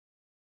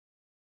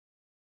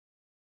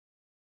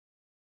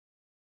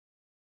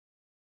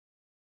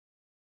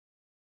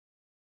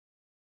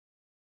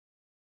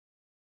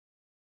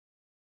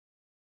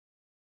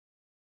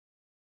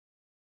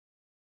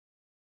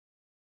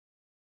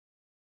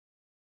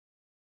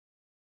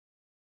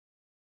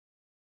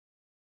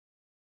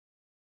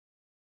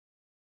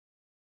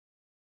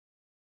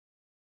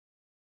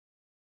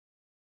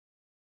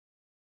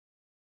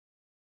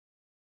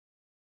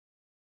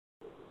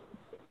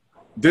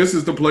This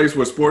is the place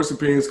where sports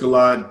opinions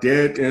collide,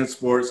 dead in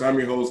sports. I'm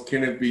your host,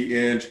 Kenneth B.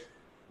 Inge.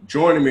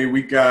 Joining me,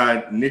 we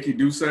got Nikki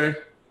Duce.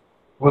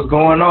 What's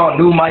going on?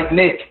 New Mike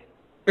Nick.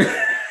 I've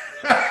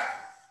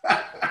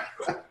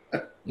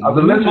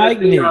been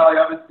listening to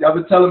y'all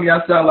been telling me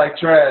I sound like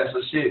trash,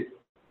 so shit.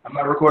 I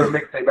might record a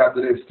mixtape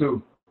after this,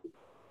 too.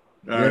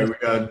 All right, we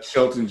got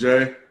Shelton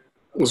J.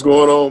 What's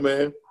going on,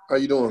 man? How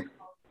you doing?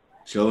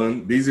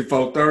 Chilling.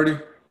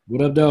 BZ430.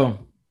 What up, though?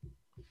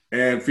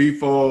 And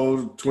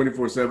FIFO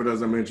 24/7,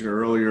 as I mentioned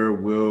earlier,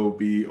 will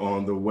be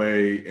on the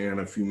way in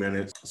a few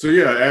minutes. So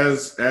yeah, I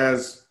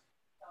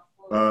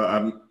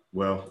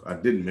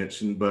didn't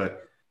mention,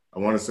 but I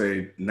want to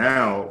say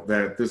now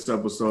that this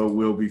episode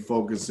will be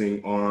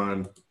focusing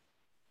on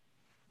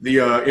the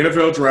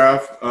NFL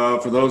draft.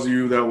 For those of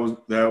you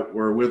that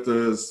were with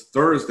us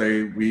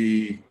Thursday,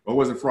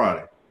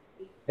 Friday?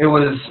 It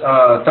was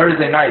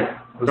Thursday night.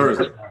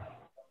 Thursday.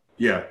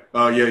 Yeah.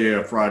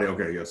 Friday.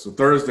 Okay. Yeah. So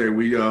Thursday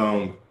we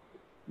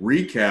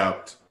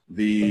recapped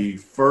the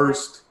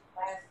first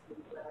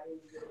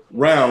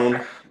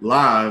round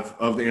live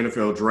of the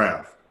NFL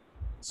draft.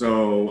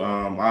 So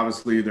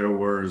obviously there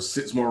were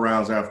 6 more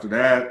rounds after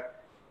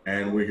that,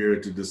 and we're here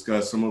to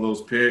discuss some of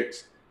those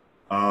picks,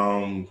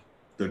 the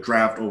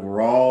draft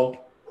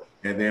overall,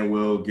 and then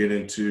we'll get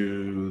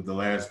into the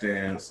Last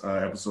Dance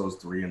episodes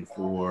 3 and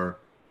 4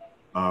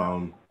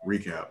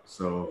 recap.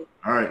 So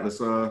all right, let's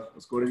go ahead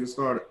and get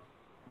started.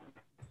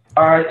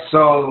 All right,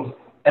 so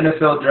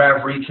NFL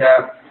draft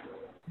recap.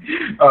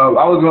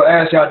 I was going to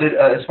ask y'all,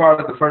 as far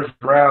as the first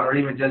round or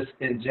even just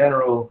in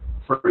general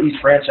for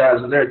each franchise,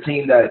 was there a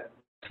team that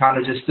kind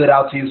of just stood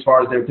out to you as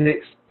far as their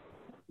picks?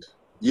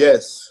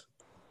 Yes.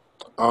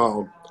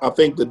 I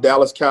think the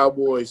Dallas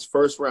Cowboys'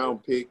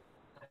 first-round pick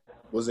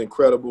was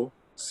incredible.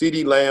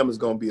 CeeDee Lamb is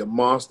going to be a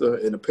monster,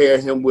 and to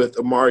pair him with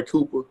Amari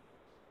Cooper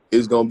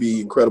is going to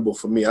be incredible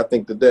for me. I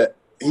think that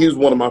he was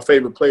one of my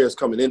favorite players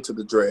coming into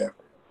the draft.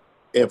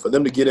 And for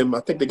them to get him,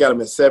 I think they got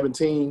him at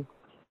 17,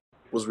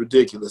 was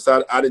ridiculous.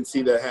 I didn't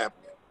see that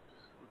happening.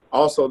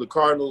 Also, the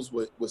Cardinals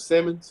with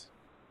Simmons,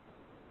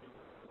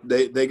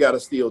 they got a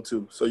steal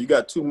too. So you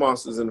got 2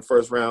 monsters in the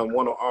first round,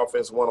 one on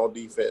offense, one on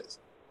defense.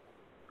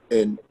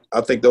 And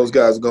I think those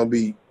guys are going to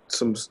be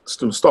some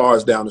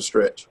stars down the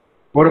stretch.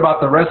 What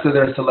about the rest of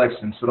their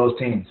selections for those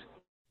teams?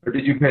 Or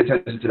did you pay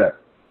attention to that?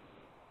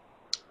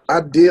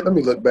 I did. Let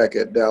me look back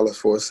at Dallas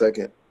for a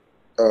second.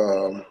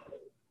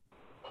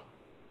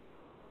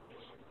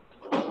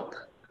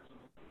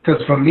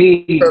 Because for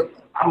me,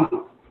 I was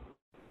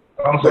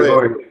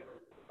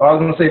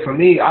going to say for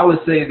me, I would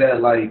say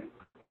that, like,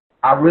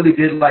 I really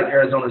did like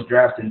Arizona's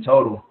draft in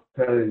total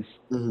because,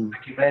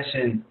 like you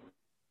mentioned,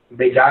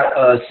 they got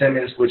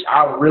Simmons, which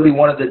I really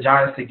wanted the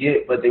Giants to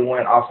get, but they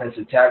went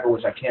offensive tackle,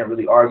 which I can't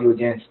really argue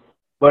against.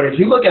 But if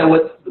you look at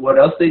what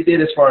else they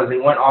did as far as they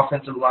went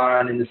offensive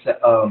line in the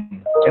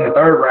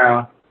 3rd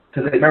round,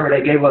 because remember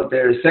they gave up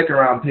their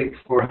 2nd-round pick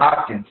for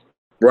Hopkins.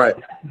 Right.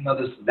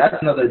 That's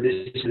another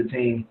addition to the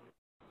team.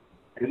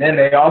 And then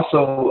they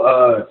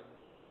also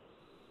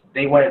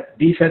they went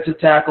defensive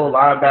tackle,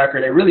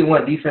 linebacker. They really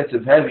went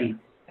defensive heavy,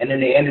 and then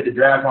they ended the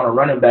draft on a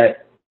running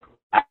back.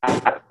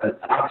 I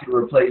could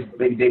replace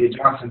maybe David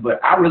Johnson, but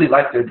I really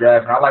like their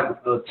draft, and I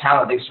like the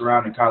talent they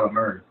surrounded Kyler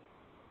Murray.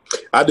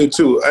 I do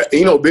too.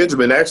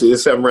 Benjamin, actually,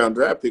 his 7th-round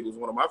draft pick was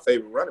one of my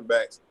favorite running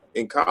backs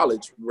in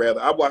college. Rather,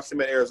 I watched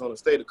him at Arizona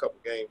State a couple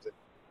games, and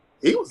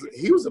he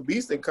was a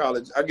beast in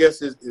college. I guess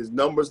his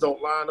numbers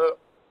don't line up,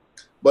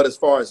 but as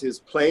far as his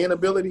playing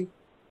ability,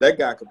 that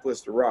guy could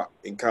push the rock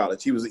in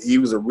college. He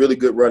was a really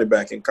good running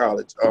back in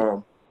college.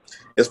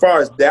 As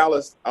far as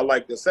Dallas, I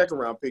like the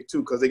 2nd-round pick too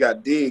because they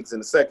got Diggs in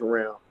the 2nd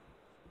round,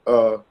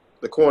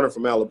 the corner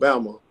from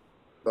Alabama,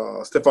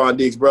 Stephon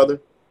Diggs'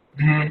 brother,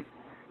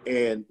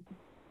 and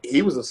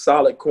he was a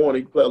solid corner.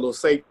 He played a little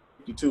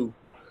safety too.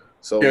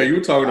 So yeah, you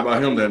were talking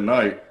about him that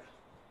night.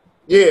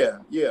 Yeah.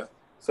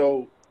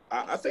 So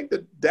I think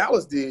that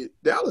Dallas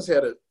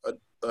had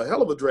a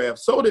hell of a draft.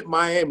 So did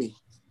Miami.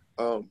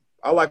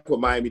 I like what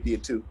Miami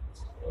did too.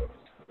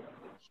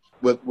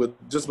 With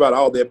just about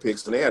all their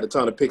picks, and they had a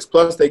ton of picks.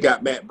 Plus, they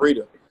got Matt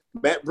Breida.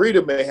 Matt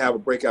Breida may have a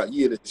breakout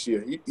year this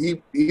year.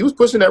 He was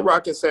pushing that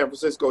rock in San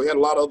Francisco. He had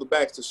a lot of other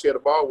backs to share the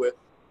ball with.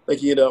 I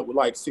think he ended up with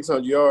like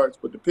 600 yards.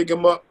 But to pick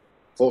him up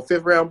for a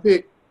 5th-round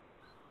pick,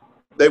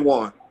 they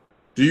won.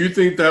 Do you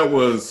think that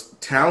was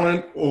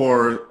talent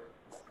or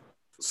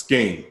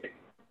scheme?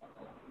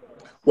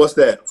 What's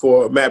that,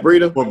 for Matt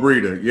Breida? For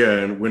Breida,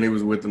 yeah, and when he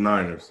was with the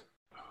Niners.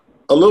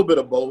 A little bit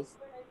of both.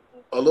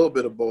 I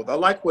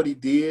like what he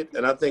did,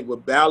 and I think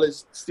with Ballard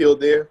still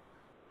there,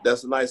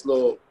 that's a nice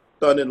little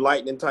thunder and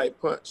lightning type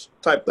punch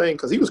type thing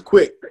because he was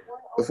quick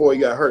before he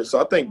got hurt. So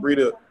I think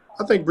Breida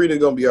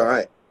gonna be all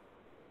right.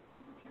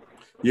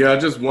 Yeah, I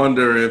just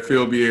wonder if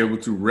he'll be able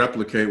to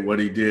replicate what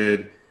he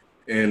did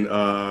in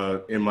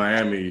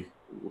Miami,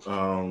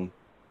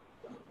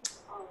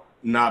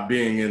 not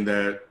being in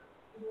that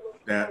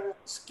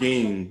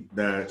scheme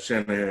that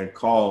Shanahan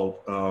called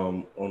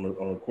on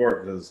the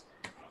court, on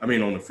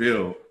the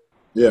field.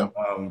 Yeah.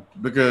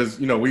 Because,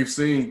 we've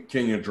seen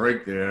Kenyon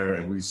Drake there,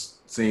 and we've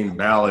seen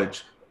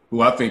Ballage,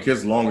 who I think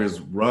his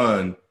longest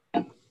run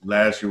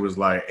last year was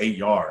like 8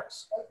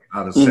 yards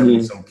out of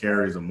 70-some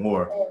carries or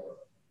more,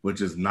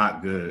 which is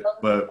not good.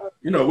 But,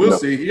 we'll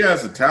see. He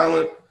has the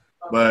talent,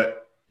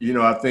 but,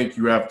 I think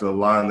you have to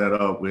line that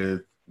up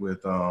with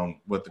what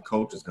the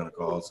coach is going to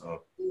call.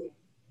 So.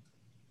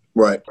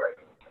 Right.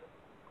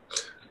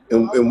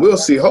 And we'll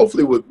see.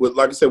 Hopefully, with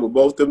like I said, with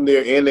both of them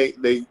there, and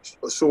they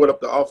shored up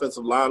the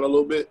offensive line a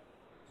little bit.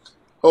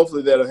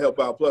 Hopefully, that'll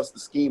help out. Plus the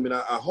scheme, and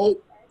I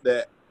hope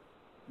that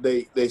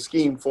they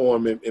scheme for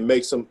him and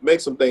make some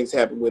things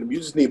happen with him. You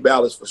just need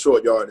balance for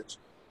short yardage,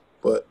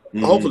 but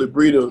hopefully,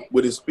 Breida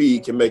with his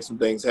speed can make some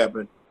things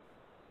happen.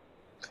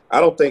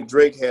 I don't think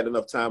Drake had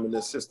enough time in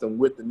this system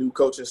with the new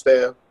coaching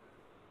staff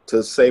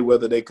to say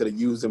whether they could have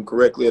used him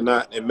correctly or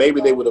not, and maybe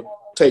they would have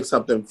taken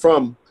something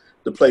from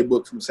the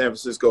playbook from San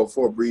Francisco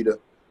for Breida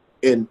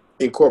and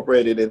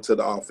incorporate it into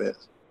the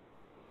offense.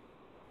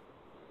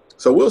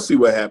 So we'll see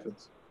what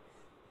happens.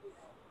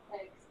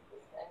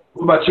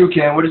 What about you,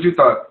 Ken? What did you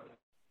thought?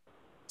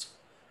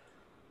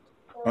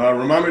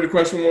 Remind me the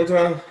question one more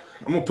time.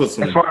 I'm gonna put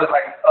some. As far as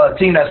like a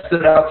team that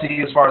stood out to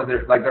you, as far as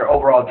their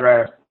overall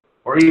draft,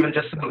 or even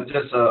just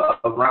a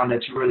round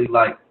that you really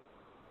like.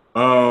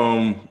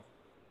 I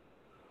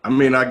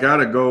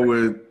gotta go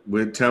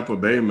with Tampa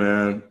Bay,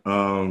 man.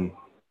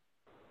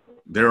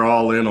 They're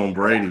all in on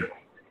Brady.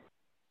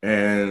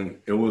 And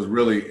it was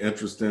really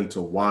interesting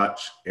to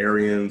watch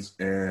Arians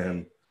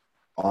and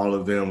all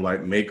of them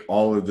make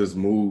all of these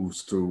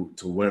moves to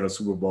win a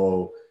Super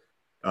Bowl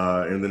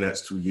in the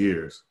next 2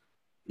 years.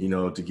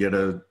 To get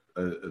a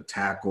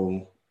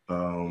tackle,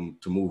 to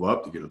move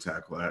up to get a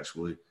tackle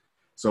actually.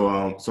 So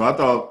I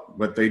thought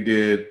what they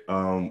did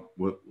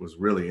was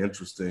really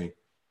interesting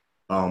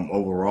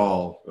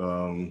overall.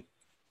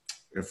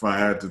 If I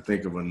had to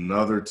think of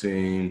another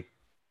team.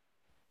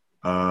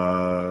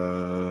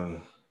 I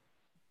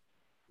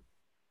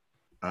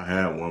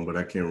had one, but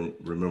I can't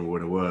remember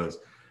what it was.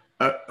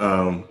 But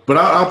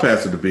I'll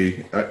pass it to B.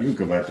 You can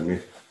come back to me.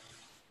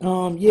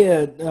 To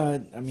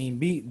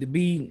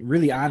be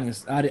really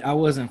honest, I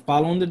wasn't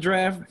following the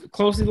draft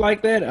closely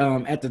like that.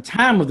 At the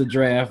time of the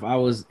draft, I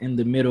was in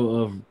the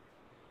middle of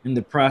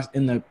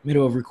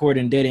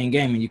recording Dead End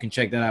Gaming. You can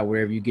check that out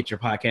wherever you get your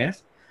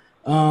podcast.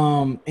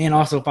 And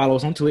also follow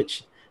us on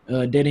Twitch,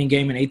 Dead End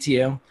Gaming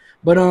ATL.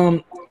 But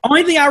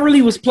only thing I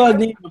really was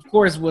plugged in, of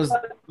course, was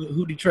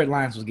who Detroit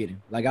Lions was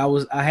getting. I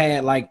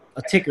had like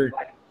a ticker.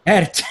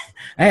 I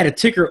had a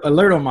ticker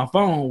alert on my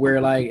phone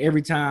where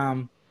every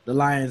time the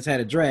Lions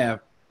had a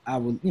draft, I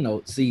would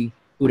see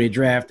who they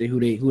drafted,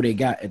 who they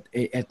got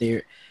at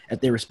their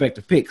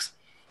respective picks.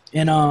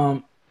 And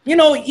you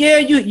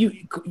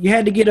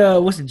had to get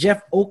what's it,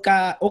 Jeff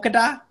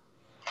Okada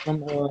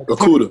from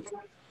Okuda.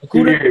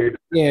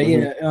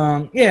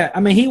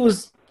 Yeah. He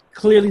was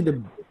clearly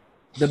the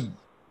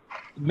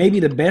maybe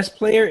the best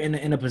player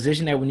in a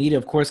position that we needed,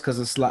 of course,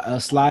 because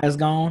Sly is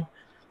gone.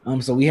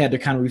 So we had to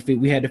kind of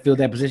fill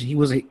that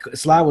position.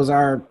 Sly was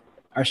our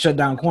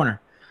shutdown corner.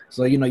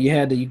 So you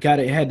had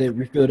to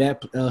refill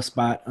that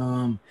spot.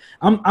 I'm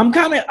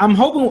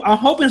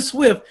hoping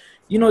Swift.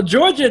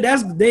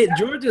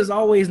 Georgia is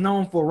always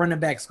known for running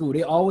back school.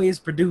 They always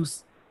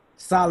produce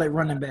solid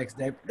running backs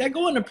that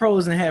go into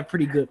pros and have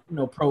pretty good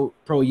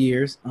pro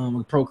years,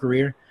 pro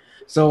career.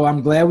 So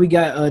I'm glad we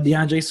got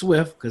DeAndre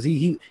Swift because I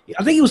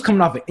think he was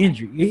coming off an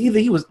injury. Either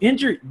he was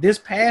injured this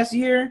past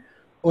year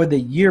or the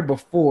year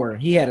before.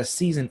 He had a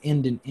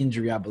season-ending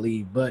injury, I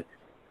believe, but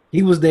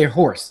he was their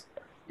horse.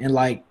 And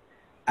I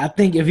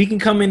think if he can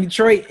come in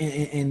Detroit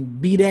and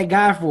be that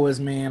guy for us,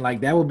 man,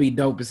 that would be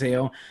dope as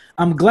hell.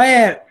 I'm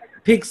glad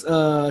picks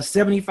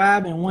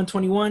 75 and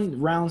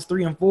 121, rounds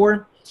 3 and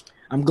 4.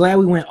 I'm glad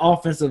we went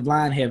offensive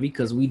line heavy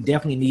because we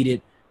definitely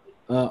needed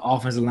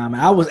offensive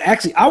lineman. I would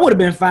have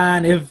been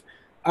fine if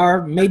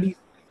our maybe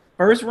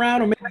first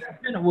round or maybe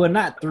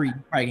not 3. You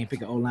probably can't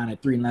pick an O-line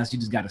at 3 unless you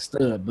just got a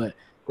stud. But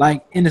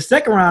in the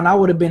second round, I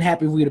would have been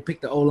happy if we would have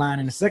picked the O-line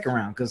in the second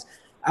round because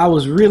I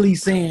was really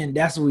saying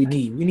that's what we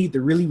need. We need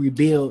to really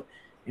rebuild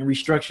and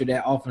restructure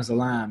that offensive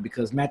line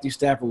because Matthew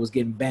Stafford was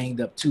getting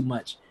banged up too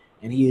much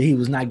and he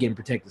was not getting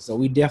protected.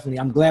 So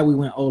I'm glad we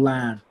went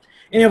O-line.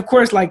 And of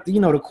course,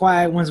 the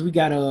quiet ones, we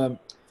got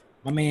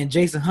my man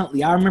Jason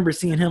Huntley. I remember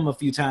seeing him a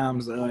few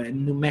times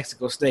in New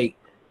Mexico State.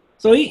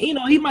 So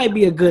he might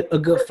be a good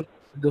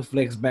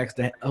flex back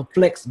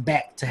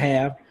to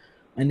have.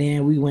 And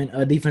then we went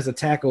defensive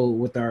tackle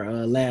with our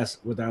last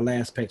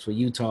picks for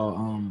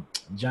Utah.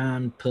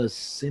 John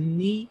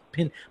Pacini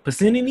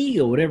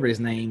or whatever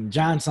his name,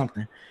 John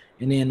something.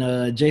 And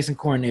then Jason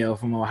Cornell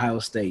from Ohio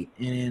State.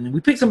 And we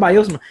picked somebody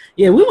else.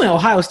 Yeah, we went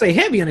Ohio State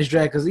heavy in this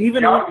draft because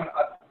even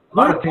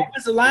one of the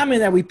offensive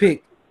linemen that we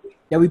picked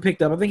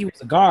up, I think he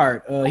was a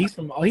guard. He's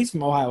from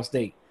Ohio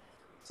State.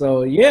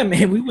 So yeah,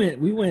 man,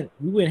 we went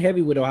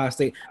heavy with Ohio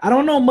State. I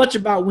don't know much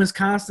about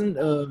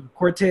Wisconsin.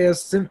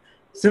 Cortez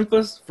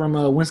Simphus from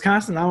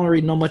Wisconsin. I don't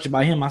really know much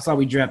about him. I saw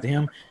we drafted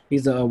him.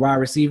 He's a wide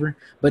receiver,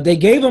 but they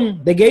gave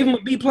him a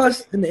B+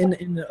 in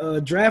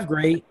the draft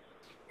grade.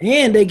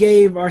 And they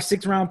gave our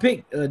 6th-round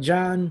pick,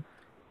 John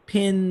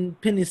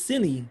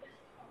Penicini,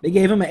 they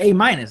gave him an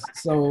A-.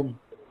 So,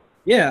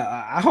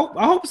 yeah, I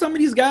hope some of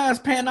these guys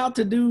pan out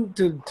to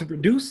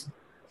produce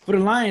for the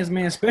Lions,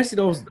 man. Especially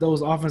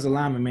those offensive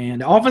linemen, man.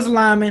 The offensive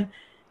linemen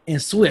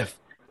and Swift.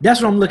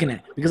 That's what I'm looking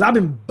at because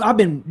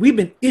we've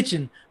been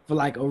itching for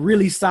like a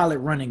really solid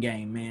running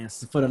game, man.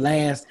 So for the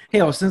last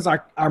since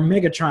our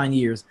Megatron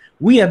years,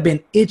 we have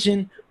been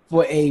itching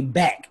for a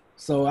back.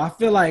 So I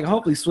feel like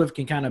hopefully Swift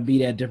can kind of be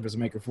that difference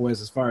maker for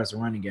us as far as the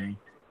running game.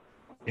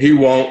 He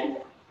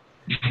won't.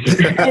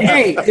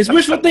 Hey, it's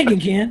wishful thinking,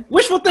 Ken.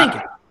 Wishful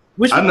thinking.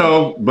 I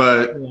know,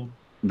 but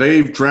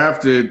they've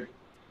drafted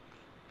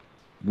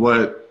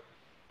what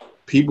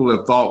people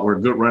have thought were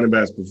good running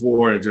backs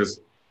before and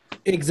just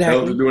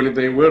failed to do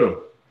anything with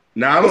them.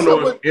 Now, I don't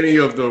know if any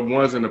of the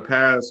ones in the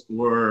past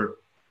were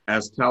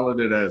as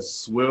talented as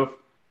Swift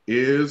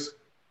is.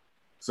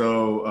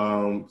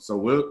 So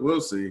we'll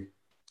see.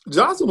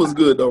 Johnson was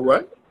good though,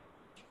 right?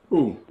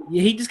 Who?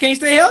 Yeah, he just can't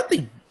stay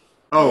healthy.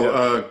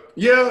 Oh,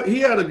 yeah, he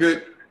had a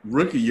good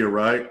rookie year,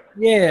 right?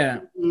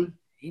 Yeah,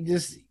 he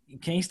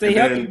can't stay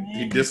healthy. Then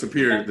he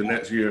disappeared the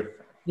next year.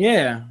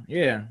 Yeah.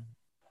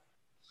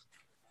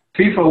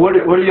 FIFA, what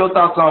are your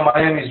thoughts on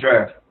Miami's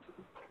draft?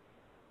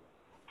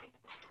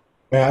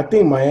 Man, I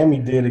think Miami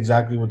did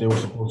exactly what they were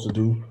supposed to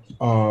do.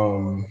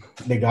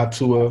 They got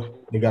Tua,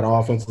 they got an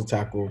offensive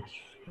tackle,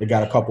 they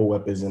got a couple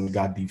weapons, and they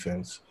got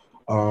defense.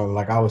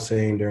 Like I was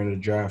saying during the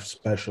draft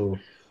special,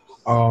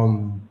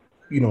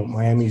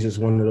 Miami's just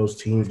one of those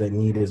teams that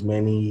need as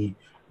many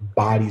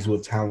bodies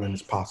with talent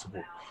as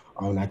possible.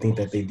 And I think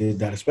that they did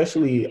that,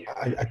 especially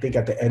I think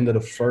at the end of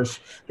the first,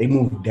 they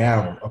moved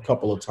down a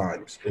couple of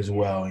times as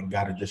well and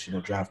got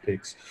additional draft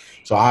picks.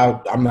 So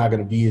I'm not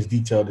going to be as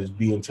detailed as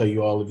B and tell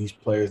you all of these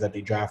players that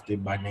they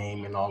drafted by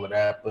name and all of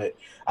that. But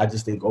I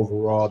just think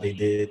overall they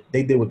did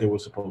what they were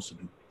supposed to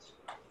do.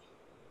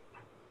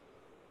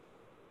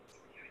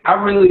 I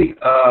really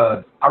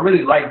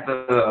like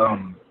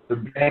the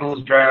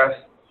Bengals draft,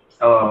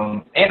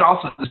 and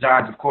also the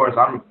Giants, of course.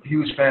 I'm a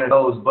huge fan of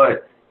those,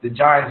 but the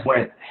Giants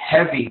went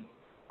heavy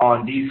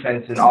on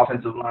defense and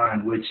offensive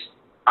line, which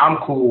I'm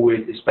cool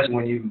with, especially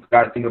when you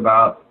got to think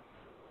about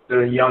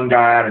the young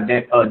guy out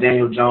of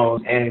Daniel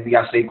Jones, and we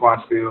got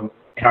Saquon Field,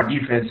 and our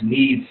defense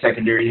needs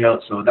secondary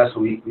help, so that's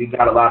what we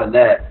got a lot of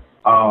that.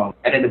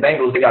 And then the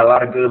Bengals, they got a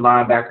lot of good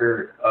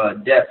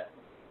linebacker depth.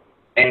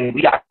 And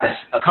we got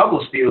a couple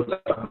of steals,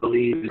 I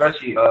believe,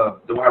 especially the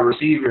wide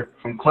receiver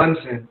from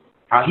Clemson,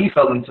 how he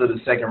fell into the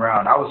second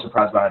round. I was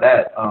surprised by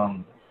that,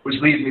 which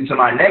leads me to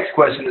my next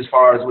question as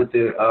far as with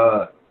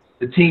the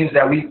teams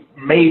that we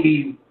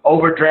maybe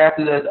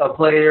overdrafted a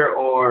player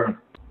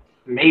or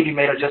maybe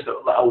made just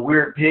a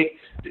weird pick.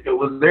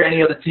 Was there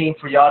any other team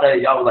for y'all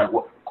that y'all was like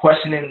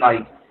questioning,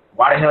 like,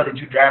 why the hell did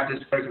you draft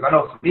this player? Because I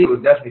know for me it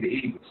was definitely the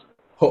Eagles.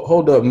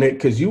 Hold up, Nick,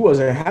 because you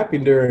wasn't happy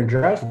during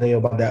draft day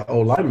about that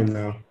old lineman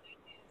now.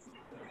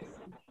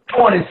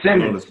 And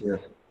Simmons,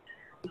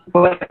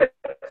 but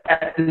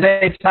at the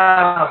same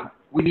time,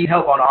 we need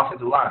help on the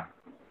offensive line.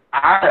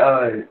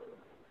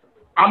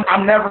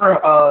 I'm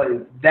never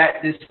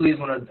that displeased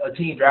when a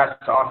team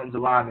drafts an offensive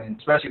lineman,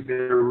 especially if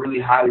they're really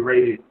highly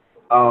rated.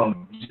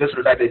 Just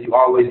for the fact that you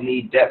always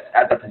need depth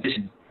at that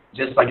position,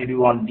 just like you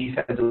do on the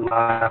defensive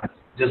line,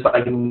 just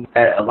like you do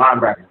at a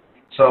linebacker.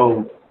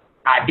 So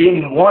I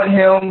didn't want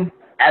him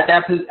at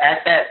that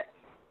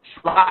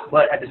slot,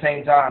 but at the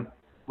same time,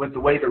 with the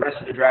way the rest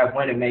of the draft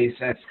went, it made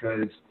sense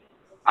because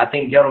I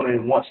think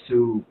Gettleman wants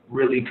to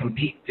really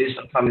compete this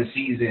upcoming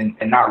season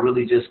and not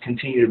really just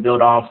continue to build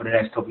on for the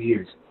next couple of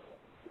years.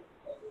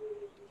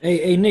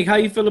 Hey, Nick, how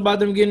you feel about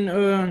them getting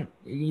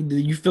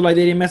you feel like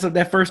they didn't mess up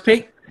that first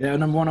pick, that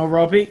number 1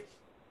 overall pick?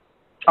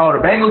 Oh, the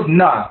Bengals?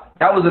 Nah.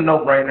 That was a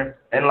no-brainer.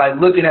 And, like,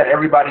 looking at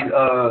everybody's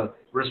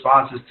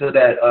responses to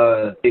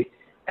that pick,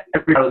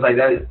 everybody was like,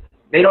 that.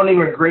 They don't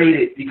even grade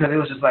it because it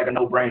was just like a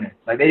no-brainer.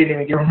 Like, they didn't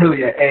even give him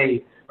really an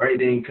A or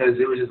anything because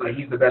it was just like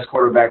he's the best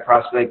quarterback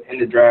prospect in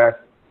the draft,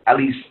 at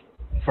least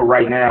for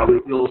right now.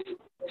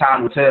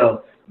 Time will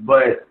tell.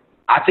 But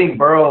I think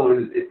Burrow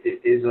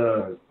is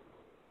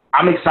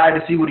I'm excited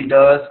to see what he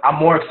does. I'm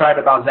more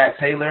excited about Zach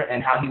Taylor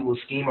and how he will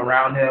scheme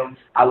around him.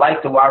 I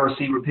like the wide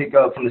receiver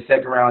pickup from the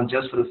second round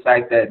just for the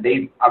fact that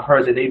I've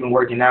heard that they've been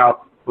working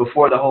out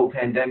before the whole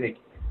pandemic,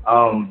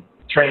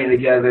 training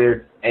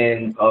together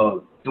and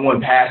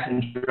doing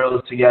passing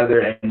drills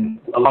together, and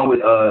along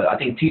with I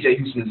think TJ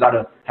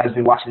Houshmandzadeh has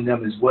been watching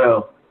them as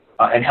well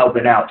and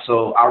helping out.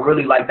 So I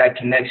really like that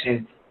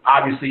connection.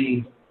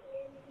 Obviously,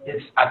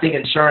 it's I think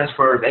insurance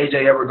for if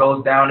AJ ever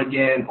goes down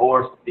again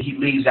or if he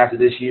leaves after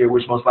this year,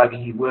 which most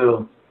likely he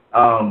will.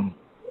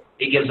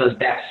 It gives us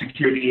that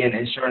security and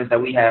insurance that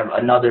we have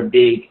another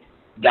big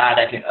guy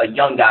a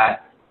young guy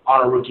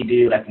on a rookie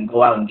deal that can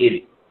go out and get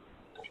it.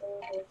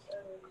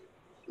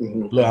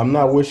 Look, I'm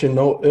not wishing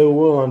no ill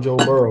will on Joe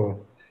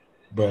Burrow,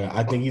 but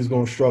I think he's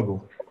going to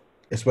struggle,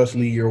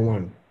 especially year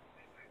one.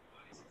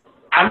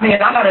 I mean,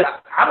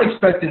 I'm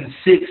expecting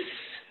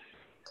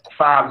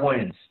 6-5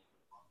 wins.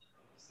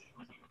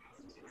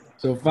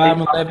 So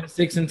 5-11,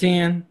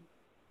 6-10.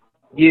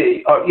 Yeah,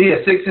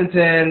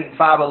 6'10",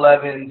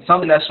 5'11",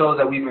 something that shows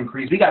that we've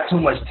increased. We got too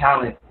much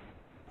talent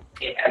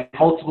at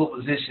multiple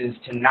positions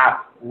to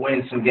not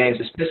win some games,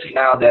 especially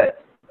now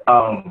that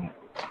I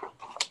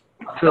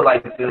feel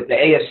like the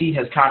AFC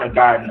has kind of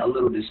gotten a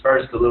little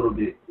dispersed a little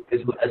bit.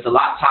 It's a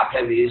lot top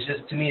heavy. It's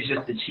just, to me, it's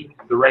just the Chiefs,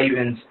 the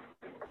Ravens.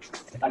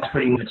 That's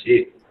pretty much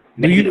it.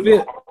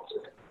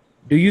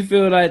 Do you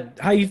feel like,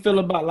 how you feel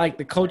about like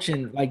the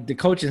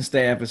coaching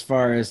staff as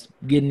far as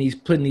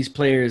putting these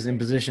players in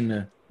position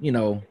to,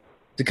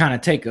 to kind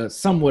of take a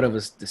somewhat of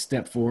a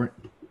step forward?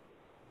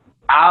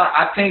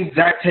 I think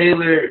Zach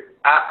Taylor.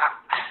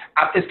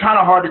 It's kind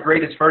of hard to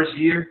grade his first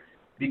year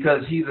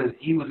because he was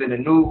in a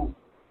new.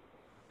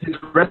 His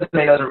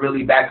resume doesn't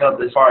really back up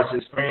as far as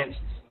his experience.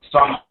 So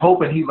I'm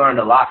hoping he learned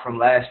a lot from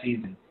last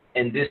season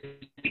and this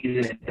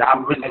season. I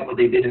really like what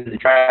they did in the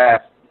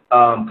draft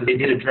because they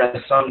did address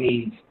some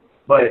needs.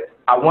 But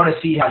I want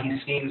to see how he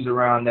schemes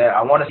around that.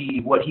 I want to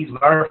see what he's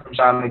learned from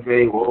Sean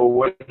McVay or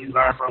what he's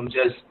learned from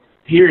just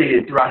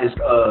period throughout his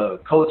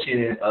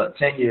coaching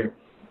tenure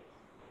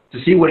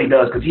to see what he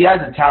does because he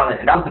has the talent.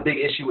 And that was the big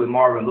issue with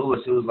Marvin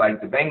Lewis. It was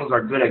like the Bengals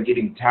are good at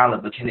getting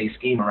talent, but can they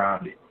scheme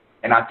around it?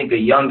 And I think a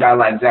young guy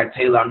like Zach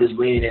Taylor, I'm just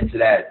leaning into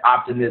that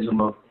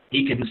optimism of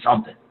he can do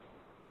something.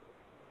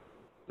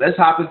 Let's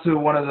hop into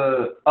one of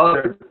the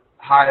other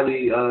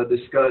highly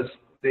discussed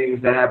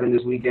things that happened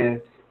this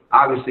weekend.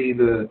 Obviously,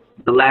 the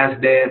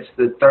Last Dance,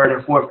 the third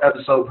and fourth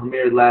episode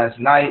premiered last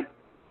night.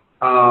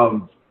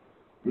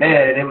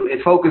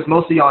 It focused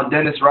mostly on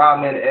Dennis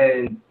Rodman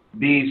and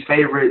B's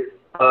favorite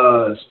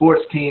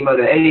sports team of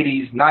the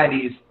 80s,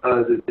 90s,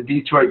 the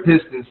Detroit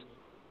Pistons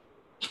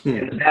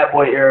in the Bad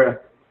Boy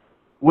era.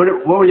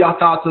 What were y'all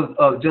thoughts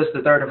of just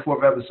the third and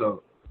fourth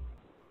episode?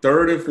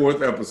 Third and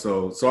fourth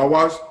episode. So I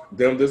watched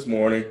them this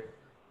morning.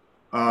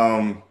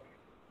 I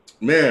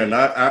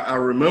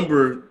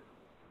remember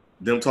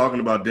them talking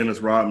about Dennis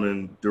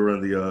Rodman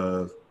during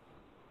the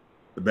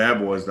Bad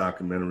Boys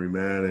documentary,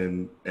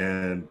 man,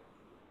 and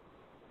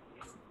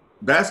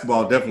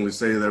basketball definitely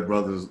saved that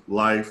brother's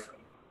life.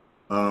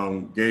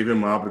 Gave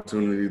him an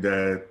opportunity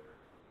that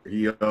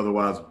he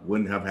otherwise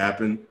wouldn't have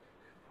happened.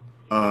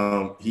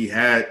 He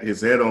had his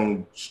head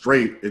on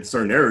straight in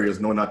certain areas,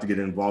 knowing not to get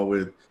involved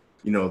with,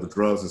 the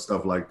drugs and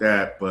stuff like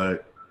that.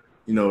 But,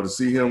 to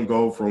see him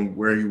go from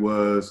where he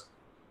was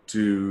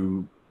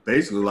to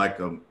basically like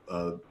a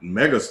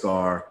mega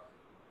star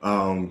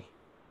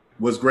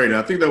was great. And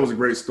I think that was a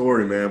great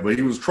story, man. But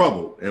he was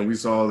troubled. And we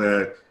saw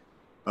that,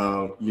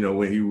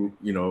 when he,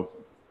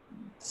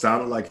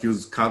 sounded like he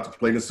was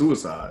contemplating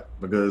suicide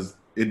because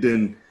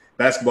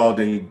basketball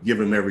didn't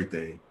give him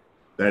everything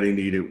that he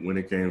needed when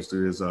it came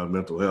to his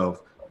mental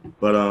health.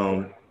 But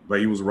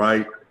he was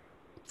right,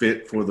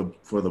 fit for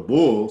the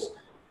Bulls.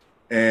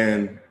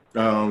 And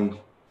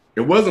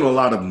it wasn't a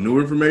lot of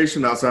new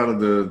information outside of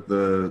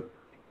the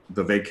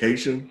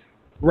vacation.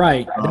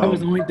 Right. That was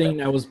the only thing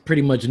that was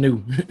pretty much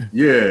new.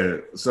 Yeah.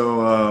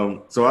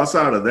 So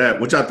outside of that,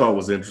 which I thought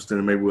was interesting,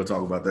 and maybe we'll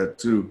talk about that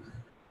too.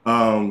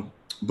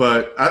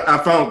 But I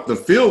found the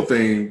Phil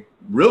thing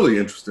really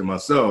interesting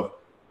myself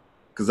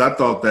because I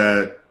thought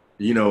that,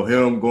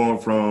 him going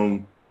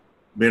from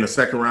being a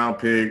second-round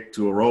pick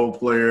to a role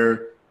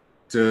player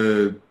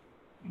to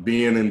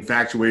being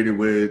infatuated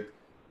with,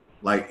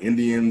 like,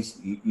 Indians,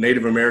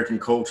 Native American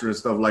culture and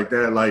stuff like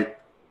that, like,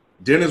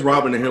 Dennis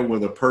Rodman and him were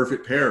the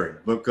perfect pairing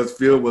because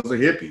Phil was a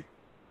hippie.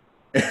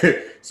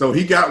 So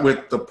he got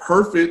with the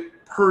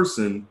perfect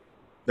person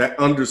that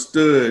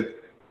understood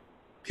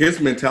his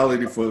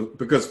mentality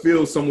because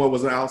Phil somewhat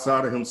was an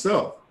outsider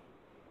himself.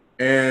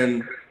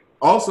 And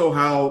also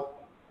how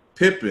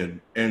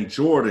Pippen and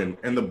Jordan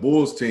and the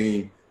Bulls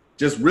team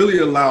just really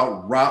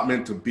allowed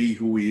Rodman to be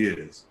who he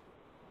is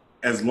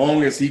as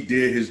long as he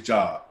did his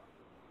job.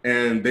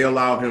 And they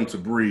allowed him to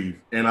breathe.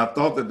 And I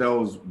thought that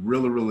was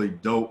really, really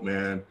dope,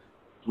 man.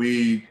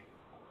 We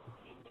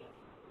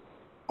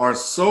are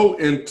so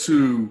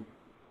into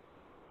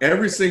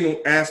every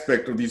single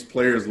aspect of these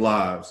players'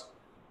 lives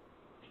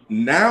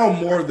now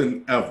more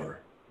than ever.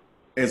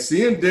 And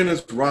seeing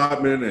Dennis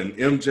Rodman and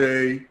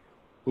MJ,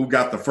 who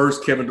got the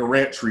first Kevin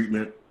Durant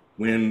treatment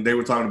when they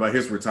were talking about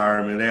his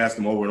retirement, they asked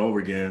him over and over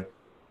again,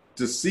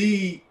 to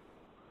see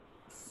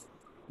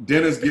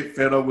Dennis get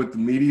fed up with the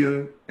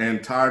media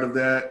and tired of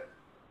that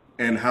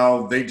and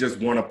how they just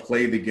want to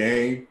play the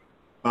game.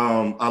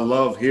 I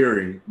love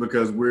hearing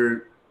because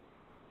we're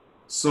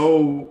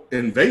so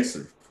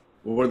invasive,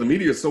 or the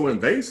media is so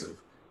invasive.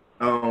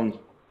 But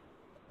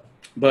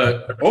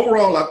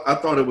overall, I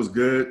thought it was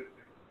good,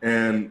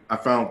 and I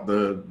found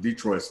the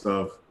Detroit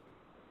stuff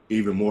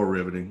even more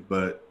riveting.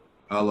 But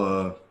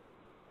I'll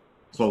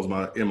close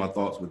my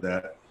thoughts with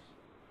that.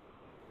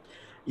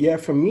 Yeah,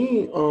 for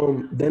me,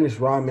 Dennis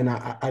Rodman,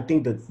 I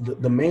think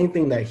that the main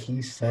thing that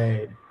he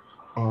said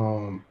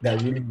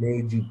that really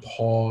made you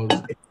pause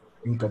and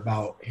think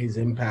about his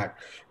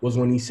impact was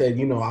when he said,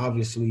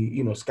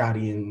 obviously,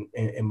 Scotty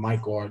and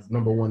Michael are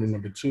number one and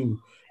number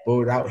two, but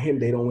without him,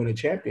 they don't win a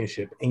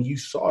championship. And you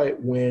saw it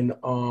when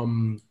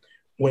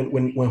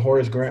when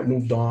Horace Grant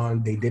moved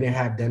on, they didn't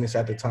have Dennis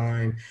at the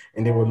time,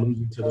 and they were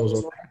losing to those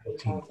Orlando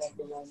teams.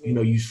 You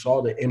know, you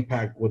saw the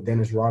impact what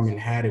Dennis Rodman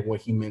had and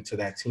what he meant to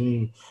that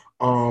team.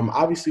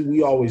 Obviously,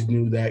 we always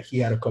knew that he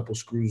had a couple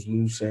screws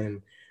loose,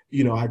 and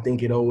you know, I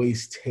think it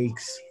always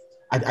takes.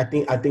 I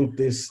think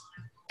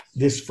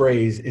this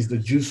phrase is the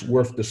juice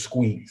worth the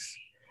squeeze,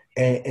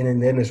 and in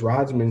Dennis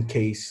Rodman's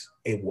case,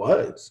 it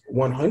was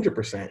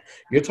 100%.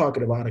 You're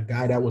talking about a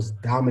guy that was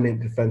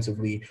dominant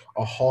defensively,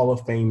 a Hall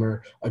of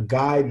Famer, a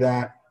guy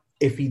that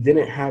if he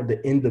didn't have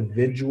the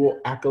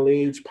individual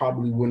accolades,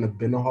 probably wouldn't have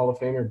been a Hall of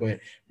Famer, but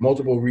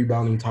multiple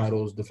rebounding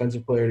titles,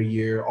 Defensive Player of the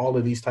Year, all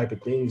of these type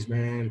of things,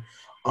 man.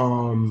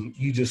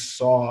 You just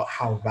saw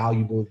how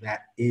valuable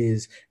that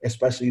is,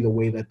 especially the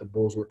way that the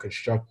Bulls were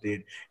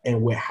constructed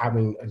and with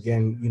having,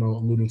 again, you know,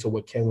 alluding to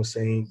what Ken was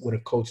saying, with a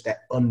coach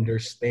that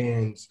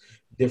understands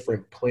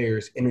different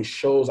players. And it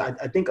shows, I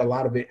think a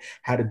lot of it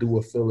had to do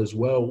with Phil as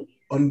well,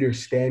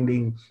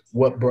 understanding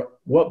what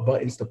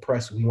buttons to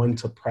press, when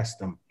to press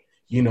them,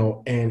 you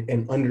know,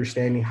 and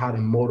understanding how to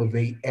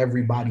motivate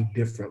everybody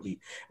differently.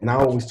 And I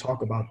always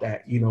talk about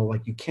that, you know,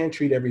 like you can't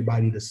treat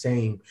everybody the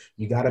same.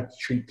 You got to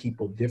treat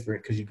people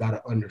different because you got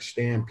to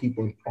understand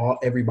people,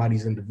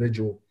 everybody's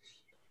individual.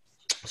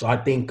 So I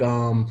think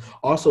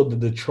also the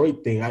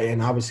Detroit thing,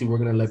 and obviously we're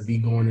going to let V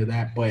go into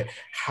that, but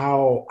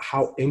how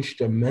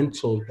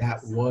instrumental that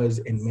was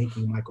in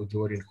making Michael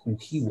Jordan who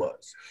he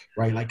was,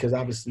 right? Like, because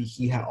obviously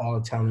he had all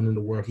the talent in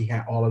the world. He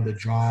had all of the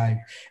drive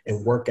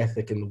and work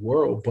ethic in the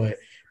world, but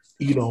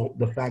you know,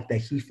 the fact that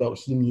he felt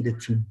he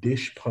needed to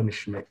dish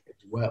punishment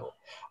as well.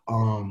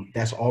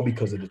 That's all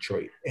because of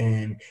Detroit.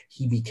 And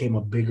he became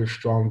a bigger,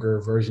 stronger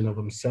version of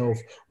himself,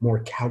 more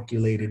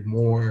calculated,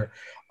 more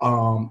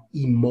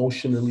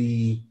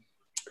emotionally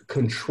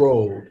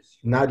controlled,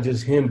 not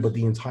just him, but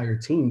the entire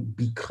team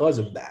because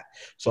of that.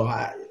 So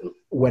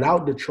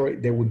without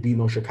Detroit, there would be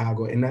no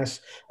Chicago. And that's,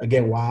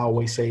 again, why I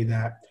always say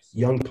that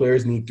young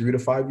players need 3 to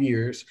 5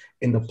 years.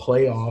 In the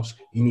playoffs,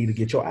 you need to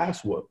get your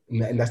ass whooped.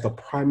 And that's the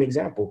prime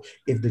example.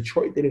 If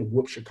Detroit didn't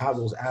whoop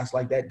Chicago's ass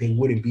like that, they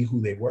wouldn't be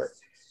who they were.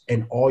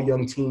 And all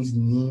young teams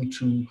need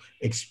to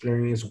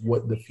experience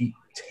what defeat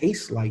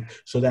tastes like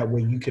so that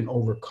way you can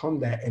overcome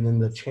that. And then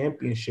the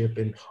championship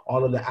and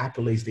all of the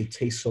accolades, they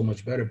taste so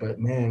much better. But,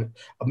 man,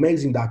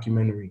 amazing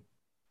documentary.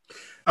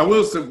 I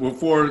will say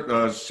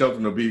before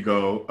Shelton or B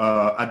go,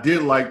 I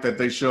did like that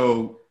they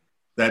showed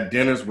that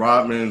Dennis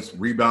Rodman's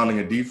rebounding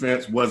and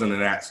defense wasn't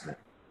an accident.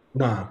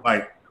 Nah.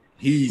 Like,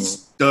 he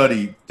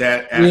studied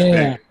that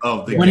aspect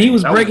of the when game.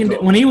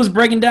 When he was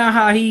breaking down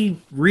how he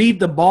read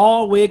the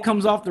ball where it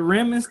comes off the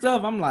rim and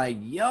stuff, I'm like,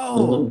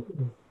 yo,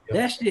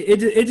 that shit,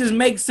 it just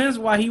makes sense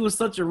why he was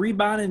such a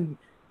rebounding.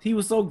 He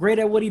was so great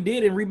at what he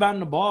did in rebounding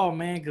the ball,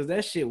 man, because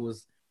that shit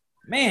was,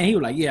 man, he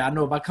was like, yeah, I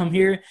know if I come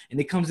here and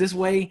it comes this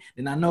way,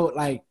 then I know,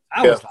 like,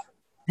 I was like,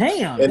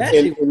 damn,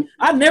 shit.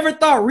 I never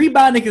thought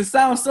rebounding can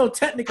sound so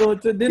technical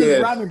until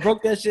Dennis Rodman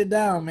broke that shit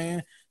down,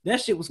 man.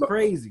 That shit was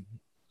crazy.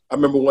 I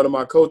remember one of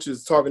my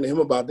coaches talking to him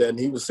about that, and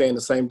he was saying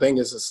the same thing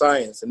as a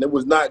science. And it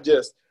was not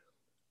just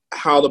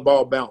how the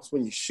ball bounced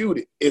when you shoot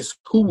it. It's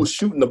who was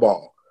shooting the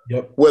ball,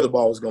 where the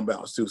ball was going to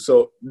bounce to.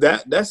 So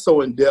that's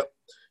so in-depth.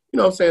 You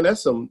know what I'm saying?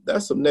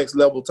 That's some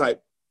next-level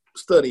type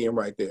studying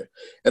right there.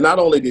 And not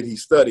only did he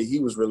study, he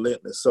was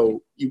relentless.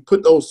 So you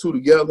put those two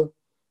together,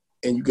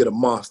 and you get a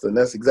monster. And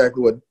that's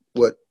exactly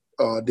what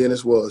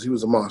Dennis was. He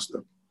was a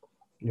monster.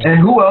 And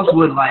who else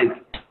would, like,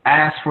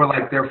 ask for,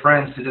 like, their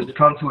friends to just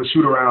come to a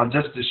shoot-around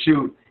just to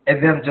shoot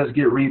and them just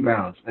get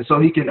rebounds? And so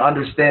he can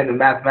understand the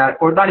mathematics,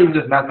 or not even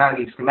just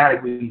mathematically,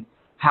 schematically,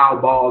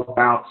 how balls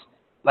bounce.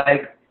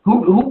 Like,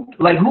 who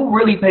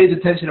really pays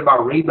attention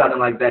about rebounding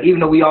like that, even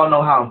though we all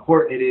know how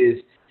important it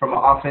is from an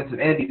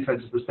offensive and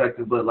defensive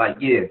perspective? But, like,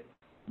 yeah,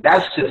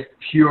 that's just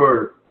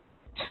pure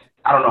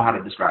 – I don't know how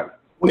to describe it.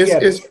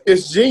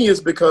 It's genius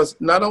because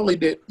not only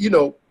did, you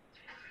know,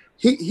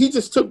 he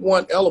just took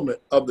one element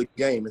of the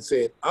game and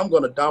said, I'm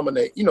going to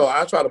dominate. You know,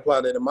 I try to apply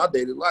that in my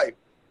daily life.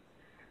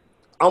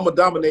 I'm going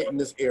to dominate in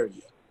this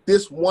area.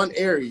 This one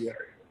area,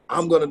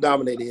 I'm going to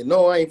dominate in.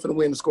 No, I ain't going to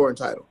win the scoring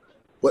title,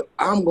 but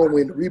I'm going to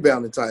win the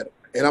rebounding title.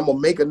 And I'm going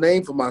to make a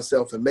name for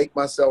myself and make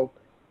myself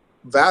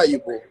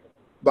valuable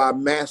by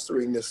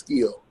mastering the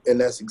skill. And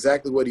that's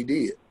exactly what he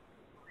did.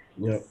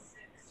 Yep,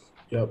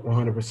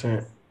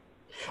 100%.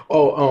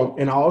 Oh,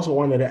 and I also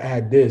wanted to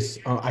add this.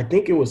 I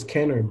think it was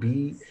Ken or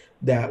B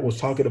that was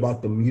talking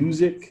about the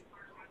music.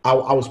 I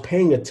was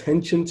paying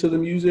attention to the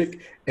music,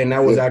 and that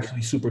was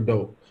actually super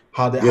dope.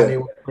 How they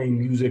were playing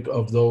music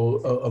of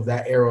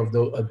that era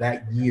of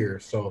that year.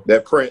 So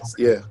that Prince,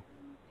 yeah.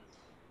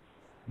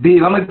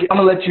 B, I'm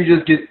gonna let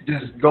you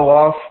just go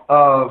off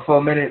for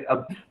a minute.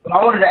 But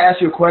I wanted to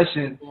ask you a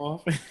question.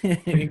 Go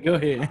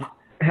ahead.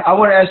 I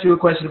want to ask you a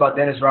question about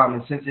Dennis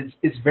Rodman, since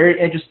it's very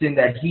interesting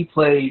that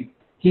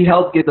he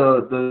helped get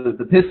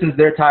the Pistons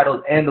their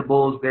titles and the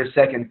Bulls their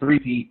second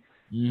three-peat.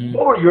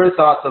 What were your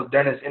thoughts of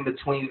Dennis in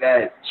between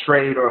that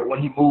trade, or when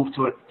he moved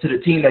to the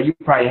team that you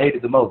probably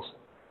hated the most?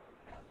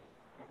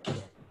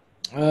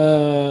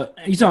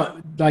 You saw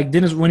like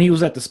Dennis when he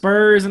was at the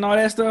Spurs and all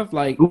that stuff.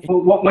 Like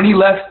when he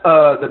left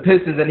the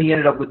Pistons and he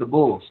ended up with the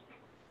Bulls.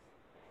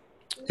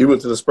 He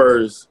went to the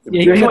Spurs.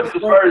 Yeah, he went to the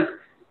Spurs.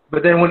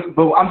 But then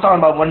but I'm talking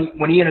about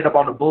when he ended up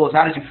on the Bulls.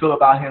 How did you feel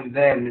about him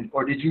then?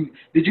 Or did you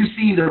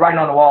see the writing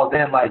on the wall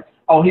then? Like,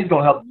 oh, he's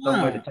gonna help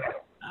them win the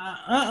title.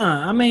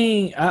 I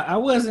mean, I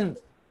wasn't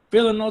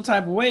feeling no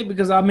type of way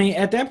because I mean,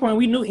 at that point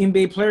we knew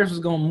NBA players was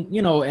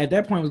gonna, at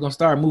that point was gonna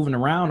start moving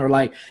around or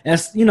like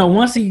as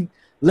once he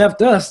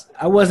left us,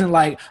 I wasn't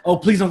like, oh,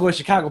 please don't go to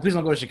Chicago, please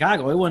don't go to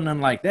Chicago. It wasn't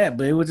nothing like that,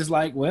 but it was just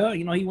like, well,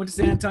 he went to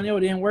San Antonio,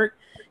 it didn't work.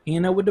 He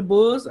ended up with the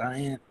Bulls. I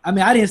mean,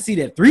 I didn't see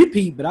that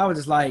three-peat, but I was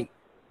just like,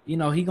 he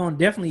gonna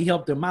definitely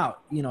help them out.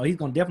 He's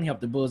gonna definitely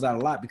help the Bulls out a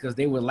lot because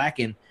they were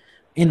lacking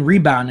in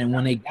rebounding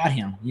when they got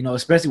him.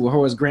 Especially with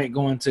Horace Grant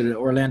going to the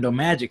Orlando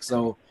Magic.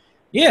 So,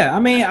 yeah, I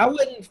mean, I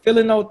wasn't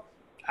feeling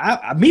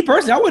me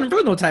personally, I wouldn't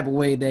feel no type of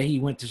way that he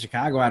went to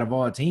Chicago out of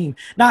all teams.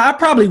 Now, I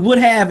probably would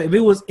have if it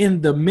was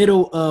in the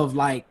middle of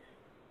like,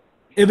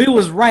 if it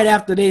was right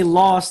after they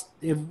lost,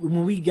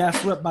 when we got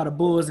swept by the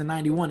Bulls in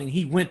 '91 and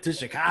he went to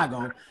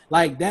Chicago,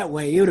 like that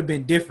way, it would have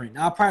been different.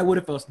 I probably would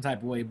have felt some type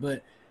of way,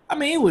 but I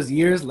mean, it was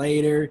years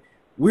later.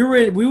 We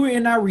were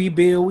in our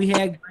rebuild. We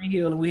had Grant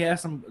Hill and we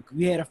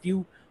had a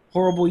few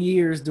horrible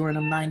years during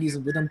them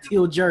 '90s with them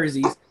teal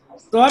jerseys.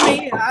 So I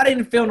mean, I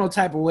didn't feel no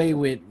type of way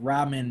with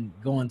Rodman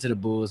going to the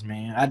Bulls,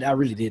 man. I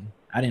really didn't.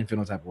 I didn't feel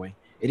no type of way.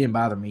 It didn't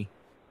bother me.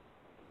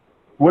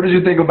 What did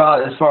you think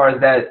about as far as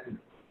that?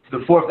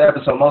 The fourth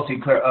episode mostly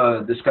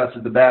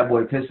discusses the Bad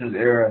Boy Pistons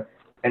era,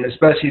 and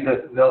especially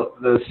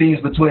the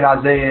scenes between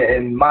Isaiah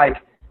and Mike.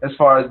 As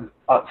far as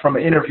from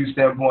an interview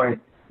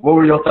standpoint, what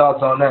were your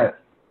thoughts on that?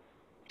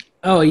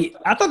 Oh,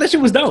 I thought that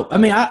shit was dope. I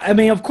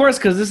mean, of course,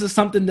 because this is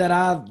something that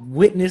I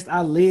witnessed,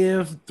 I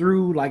lived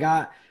through. Like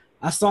I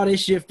saw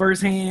this shit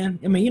firsthand.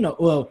 I mean,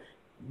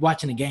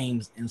 watching the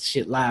games and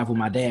shit live with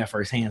my dad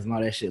firsthand and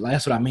all that shit. Like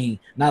that's what I mean.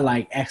 Not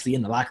like actually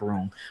in the locker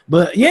room.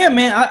 But yeah,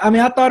 man. I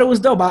mean, I thought it was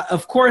dope.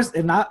 Of course,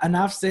 and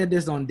I've said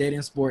this on Dead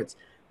End Sports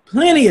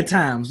plenty of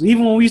times,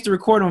 even when we used to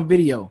record on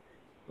video.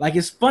 Like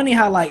it's funny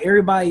how like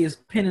everybody is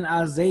pinning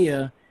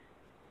Isaiah,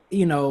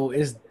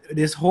 is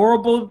this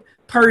horrible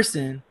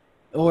person,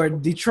 or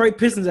Detroit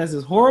Pistons as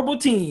this horrible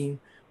team.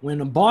 When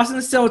the Boston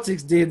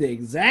Celtics did the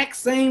exact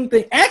same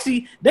thing.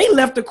 Actually, they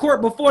left the court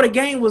before the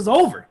game was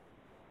over.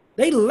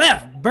 They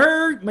left.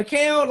 Bird,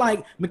 McHale,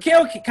 like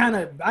McHale kind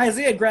of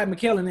Isaiah grabbed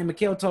McHale and then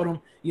McHale told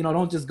him,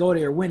 don't just go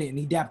there and win it, and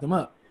he dapped him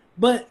up.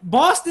 But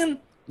Boston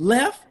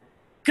left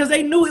because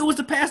they knew it was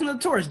the passing of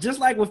the torch. Just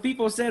like what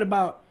FIFO said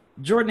about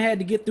Jordan had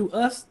to get through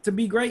us to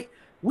be great.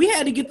 We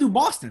had to get through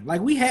Boston.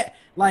 Like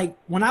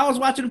when I was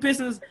watching the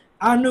Pistons,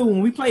 I knew when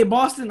we played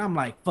Boston, I'm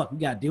like, fuck, we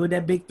gotta deal with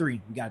that big three.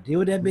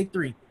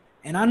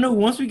 And I knew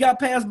once we got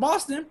past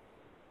Boston,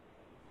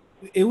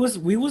 we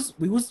was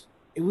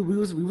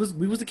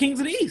the kings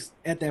of the East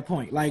at that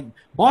point. Like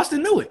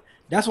Boston knew it.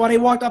 That's why they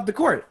walked off the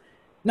court.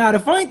 Now the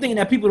funny thing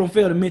that people don't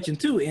fail to mention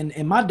too,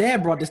 and my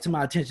dad brought this to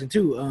my attention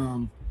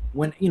too,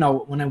 when we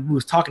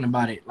was talking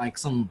about it like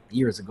some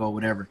years ago,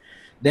 whatever,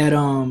 that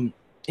and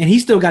he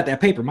still got that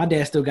paper. My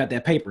dad still got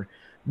that paper.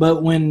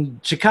 But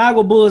when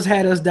Chicago Bulls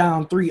had us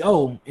down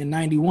 3-0 in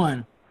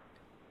 '91,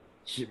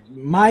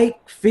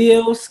 Mike,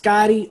 Phil,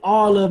 Scotty,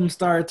 all of them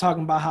started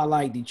talking about how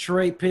like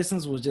Detroit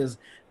Pistons was just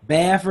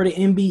bad for the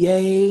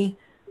NBA,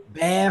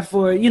 bad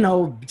for,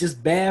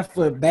 just bad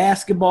for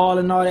basketball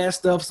and all that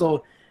stuff.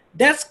 So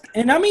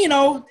and I mean,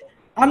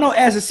 I know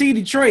as a city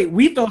Detroit,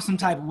 we felt some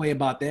type of way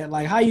about that.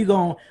 Like, how you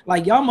going,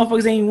 like, y'all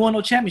motherfuckers ain't even won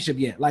no championship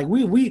yet. Like,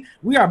 we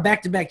are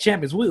back-to-back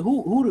champions.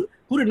 Who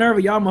the nerve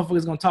of y'all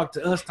motherfuckers gonna talk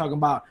to us talking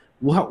about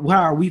how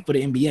are we for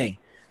the NBA?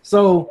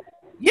 So,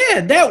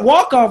 yeah, that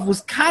walk-off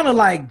was kind of,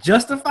 like,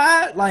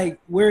 justified, like,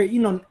 where,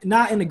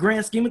 not in the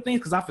grand scheme of things,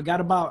 because I forgot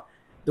about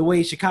the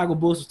way Chicago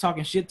Bulls was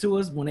talking shit to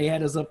us when they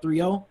had us up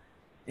 3-0.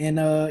 And,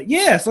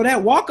 so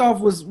that walk-off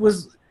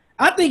was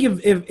I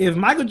think if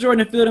Michael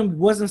Jordan and Phil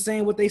wasn't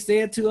saying what they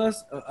said to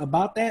us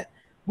about that,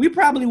 we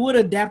probably would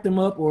have dapped them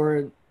up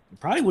or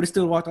probably would have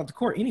still walked off the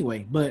court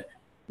anyway. But,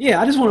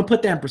 yeah, I just want to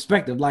put that in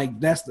perspective. Like,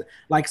 that's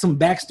like some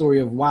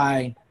backstory of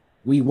why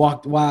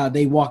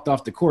they walked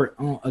off the court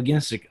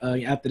against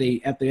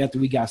after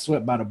we got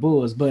swept by the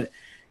Bulls. But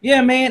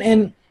yeah, man,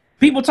 and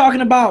people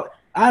talking about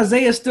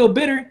Isaiah still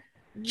bitter.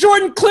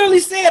 Jordan clearly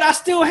said, "I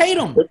still hate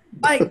him."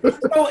 Like,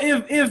 so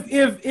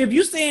if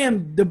you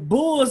saying the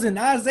Bulls and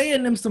Isaiah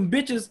and them some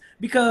bitches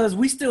because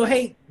we still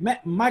hate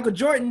Michael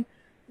Jordan,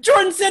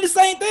 Jordan said the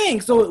same thing.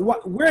 So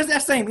where's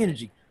that same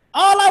energy?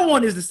 All I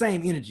want is the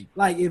same energy.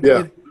 Like if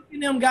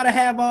them gotta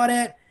have all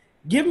that.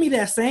 Give me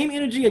that same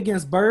energy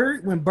against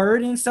Bird when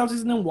Bird and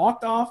Celtics and them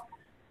walked off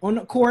on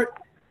the court,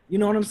 you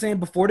know what I'm saying,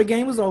 before the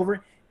game was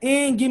over,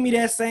 and give me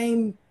that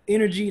same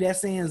energy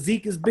that's saying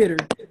Zeke is bitter.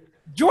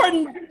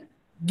 Jordan,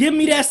 give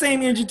me that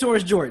same energy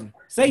towards Jordan.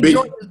 Say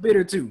Jordan is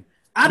bitter too.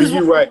 I just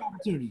want an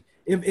opportunity.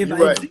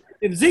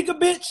 If Zeke a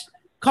bitch,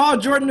 call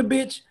Jordan a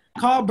bitch,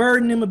 call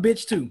Bird and them a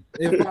bitch too,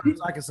 as far as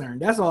I'm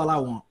concerned. That's all I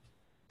want.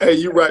 Hey,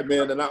 you're right,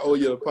 man, and I owe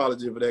you an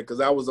apology for that because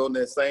I was on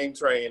that same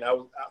train.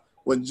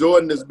 when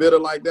Jordan is bitter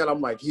like that,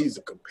 I'm like, he's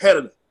a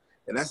competitor,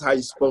 and that's how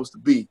he's supposed to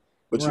be.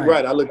 But you're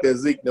right. I looked at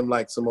Zeke and them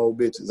like some old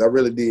bitches. I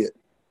really did.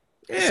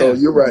 Yeah. So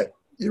you're right.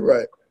 You're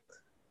right.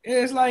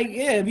 It's like,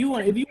 yeah, if you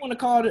want to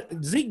call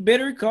Zeke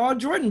bitter, call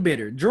Jordan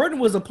bitter. Jordan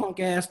was a punk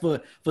ass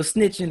for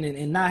snitching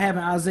and not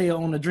having Isaiah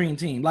on the dream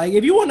team. Like,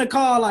 if you want to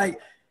call, like,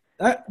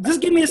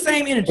 just give me the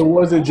same energy. It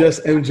wasn't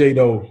just MJ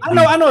though.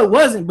 I know it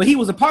wasn't, but he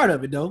was a part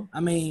of it though. I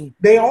mean,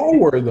 they all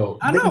were though.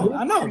 I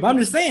know. But I'm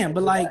just saying.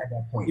 But like,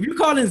 if you're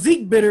calling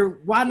Zeke bitter,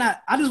 why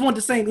not? I just want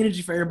the same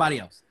energy for everybody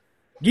else.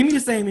 Give me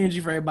the same energy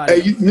for everybody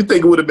else. You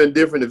think it would have been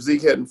different if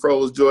Zeke hadn't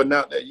froze Jordan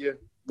out that year?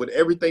 Would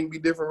everything be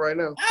different right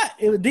now?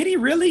 Did he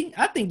really?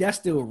 I think that's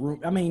still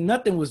room. I mean,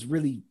 nothing was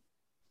really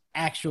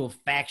factual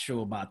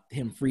about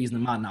him freezing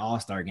them out in the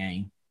All-Star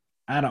game.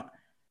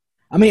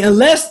 I mean,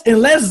 unless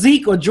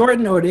Zeke or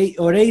Jordan or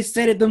they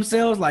said it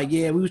themselves, like,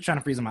 yeah, we was trying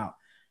to freeze him out.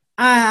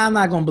 I'm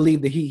not gonna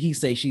believe that he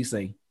say she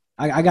say.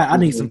 I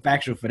need some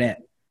factual for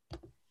that.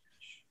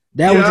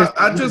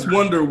 I just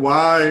wonder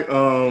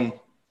why.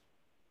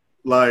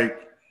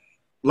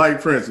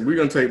 Like for instance, we're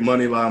gonna take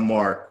Moneyline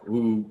Mark,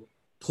 who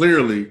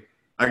clearly,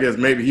 I guess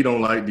maybe he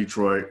don't like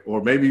Detroit,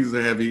 or maybe he's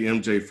a heavy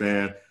MJ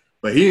fan,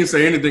 but he didn't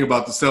say anything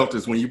about the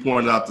Celtics when you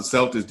pointed out the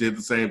Celtics did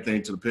the same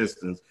thing to the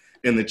Pistons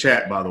in the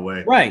chat, by the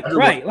way. Right.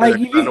 Like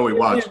I know he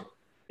watched.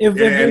 If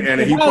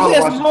he probably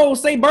some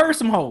hoes, say Bird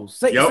some hoes.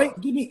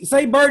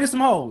 Say Bird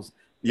some hoes.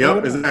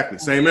 Yep, exactly.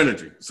 Same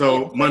energy.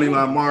 So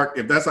Moneyline Mark,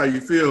 if that's how you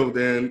feel,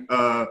 then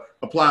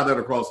apply that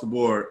across the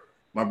board,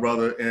 my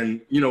brother.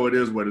 And you know, it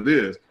is what it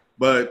is.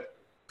 But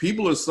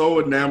people are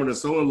so enamored and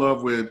so in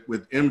love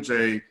with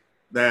MJ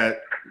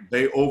that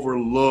they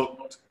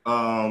overlooked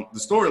the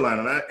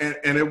storyline.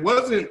 And it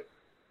wasn't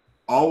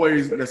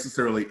always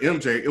necessarily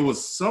MJ. It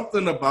was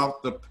something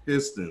about the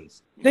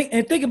Pistons.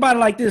 Think about it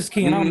like this,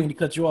 Ken. I don't mean to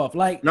cut you off.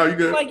 Like, no, you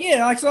good.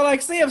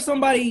 Like, say if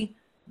somebody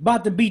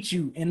about to beat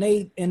you and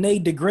they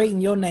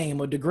degrading your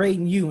name or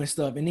degrading you and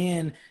stuff, and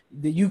then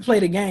you play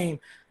the game.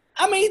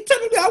 I mean,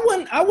 technically,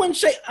 I wouldn't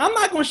shake. I'm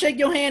not gonna shake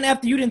your hand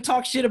after you didn't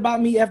talk shit about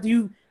me after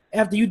you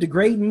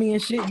degrading me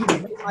and shit. You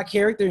degrade my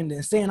character and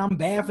then saying I'm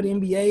bad for the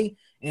NBA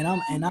and I'm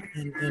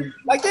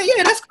like that.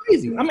 Yeah, that's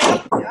crazy. I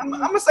mean, I'm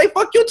gonna say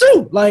fuck you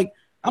too. Like,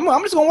 I'm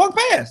just gonna walk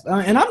past,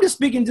 and I'm just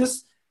speaking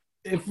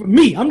for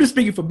me. I'm just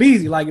speaking for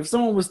Beasley. Like, if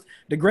someone was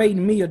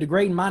degrading me or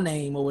degrading my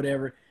name or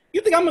whatever, you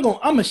think I'm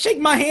gonna shake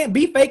my hand,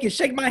 be fake, and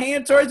shake my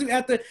hand towards you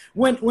after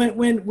when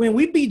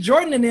we beat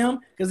Jordan and them?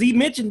 Because he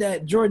mentioned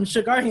that Jordan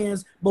shook our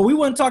hands, but we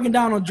wasn't talking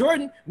down on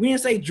Jordan. We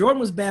didn't say Jordan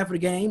was bad for the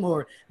game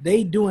or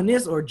they doing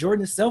this or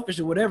Jordan is selfish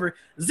or whatever.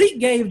 Zeke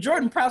gave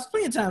Jordan props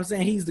plenty of times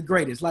saying he's the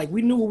greatest. Like,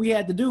 we knew what we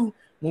had to do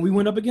when we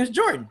went up against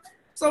Jordan.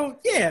 So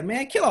yeah,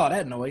 man, kill all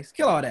that noise.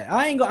 Kill all that.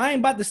 I ain't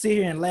about to sit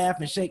here and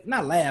laugh and shake,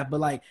 not laugh, but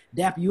like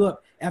dap you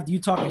up after you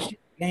talking shit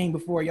game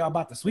before y'all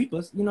about to sweep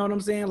us. You know what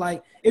I'm saying?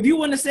 Like, if you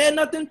wouldn't have said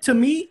nothing to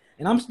me,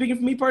 and I'm speaking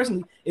for me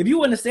personally, if you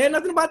wouldn't have said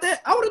nothing about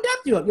that, I would have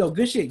dapped you up. Yo,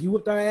 good shit. You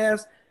whipped our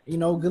ass. You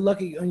know, good luck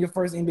on your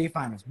first NBA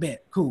Finals.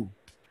 Bet. Cool.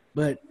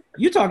 But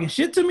you talking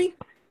shit to me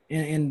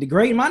and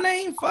degrading my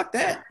name? Fuck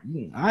that.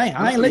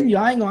 I ain't letting you.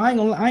 I ain't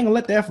gonna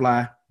let that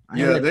fly.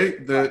 Yeah,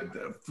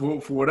 for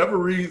whatever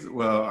reason.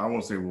 Well, I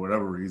won't say for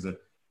whatever reason,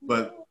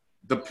 but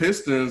the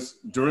Pistons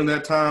during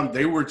that time,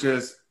 they were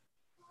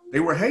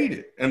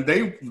hated, and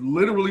they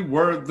literally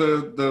were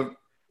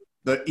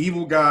the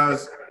evil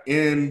guys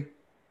in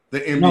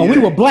the NBA. No, we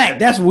were black.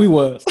 That's what we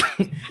was.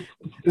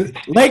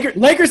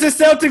 Lakers and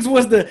Celtics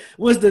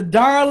was the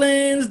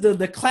darlings,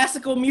 the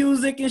classical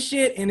music and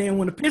shit. And then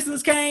when the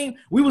Pistons came,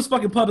 we was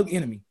fucking Public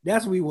Enemy.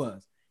 That's what we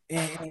was.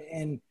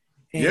 And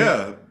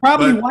yeah,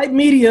 probably white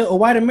media or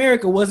white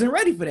America wasn't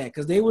ready for that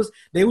because they was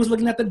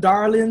looking at the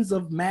darlings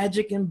of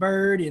Magic and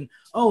Bird and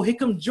here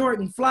comes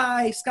Jordan,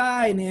 fly,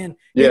 Sky, and then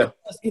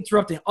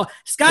interrupting.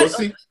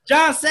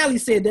 John Sally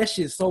said that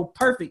shit so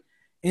perfect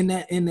in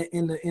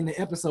the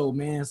episode,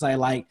 man. It's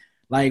like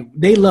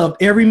they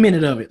loved every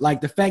minute of it. Like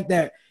the fact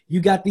that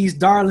you got these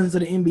darlings of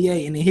the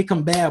NBA and then here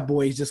come bad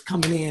boys just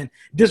coming in,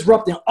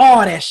 disrupting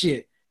all that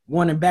shit.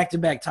 Winning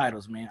back-to-back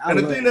titles, man.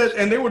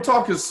 And they were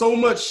talking so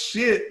much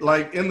shit,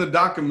 like in the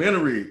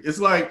documentary. It's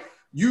like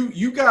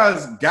you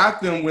guys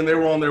got them when they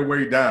were on their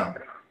way down.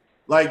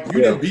 Like you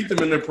didn't beat them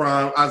in their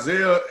prime.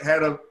 Isaiah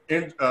had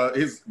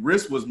his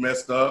wrist was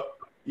messed up.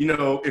 You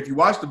know, if you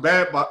watch the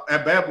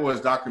Bad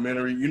Boys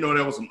documentary, you know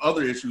there was some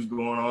other issues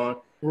going on.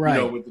 Right.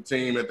 You know, with the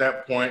team at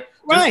that point.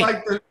 Right.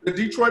 Just like the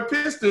Detroit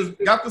Pistons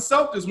got the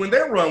Celtics when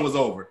their run was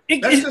over.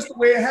 That's just the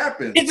way it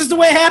happens. It's just the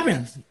way it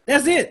happens.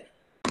 That's it.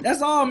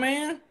 That's all,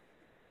 man.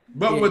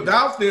 But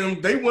without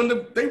them, they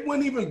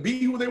wouldn't even be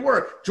who they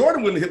were.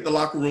 Jordan wouldn't hit the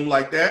locker room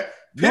like that.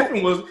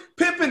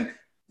 Pippen,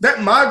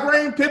 that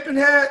migraine Pippen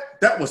had,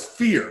 that was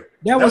fear.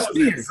 That was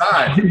fear.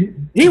 Anxiety.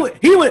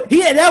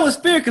 That was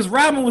fear because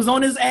Rodman was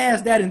on his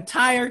ass that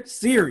entire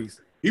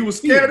series. He was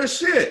scared of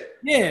shit.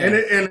 Yeah. And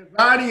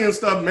anxiety and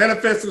stuff,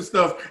 manifesting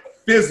stuff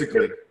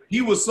physically.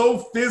 He was so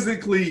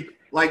physically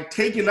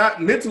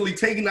mentally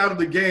taken out of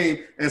the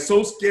game and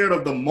so scared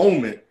of the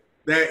moment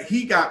that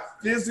he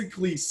got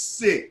physically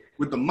sick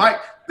with the mic.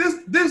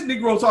 This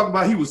Negro talking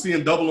about he was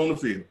seeing double on the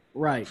field.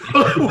 Right.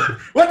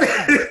 What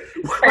the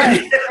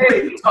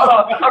Hey, hold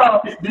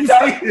on.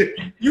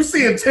 you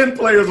seeing 10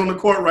 players on the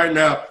court right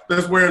now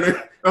that's wearing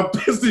a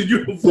Pistons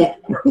uniform.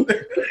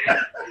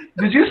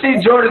 Did you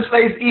see Jordan's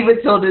face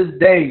even till this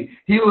day?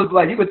 He was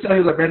like, you could tell he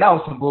was like, man, that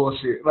was some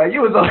bullshit. Like, he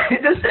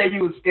just said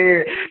he was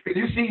scared.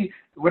 Because you see,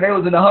 when they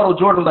was in the huddle,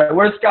 Jordan was like,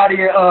 where's Scotty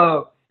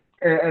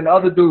and the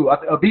other dude,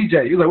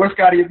 BJ? He was like, where's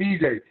Scotty and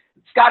BJ?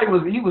 Scotty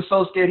was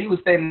so scared. He was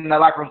staying in the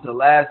locker room to the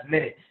last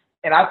minute.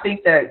 And I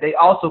think that they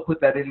also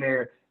put that in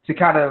there to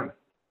kind of,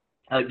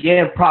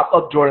 again, prop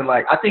up Jordan.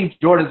 Like, I think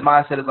Jordan's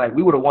mindset is like,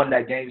 we would have won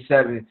that game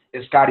 7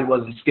 if Scotty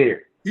wasn't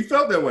scared. He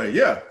felt that way,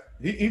 yeah.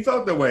 He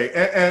felt that way.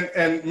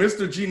 And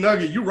Mr. G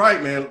Nugget, you're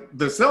right, man.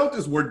 The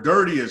Celtics were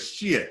dirty as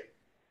shit.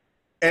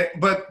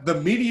 But the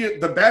media,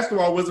 the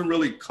basketball wasn't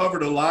really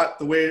covered a lot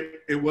the way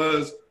it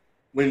was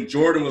when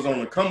Jordan was on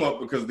the come up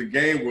because the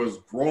game was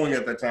growing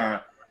at the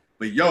time.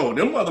 But, yo,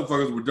 them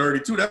motherfuckers were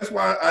dirty, too. That's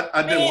why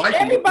I didn't like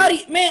them.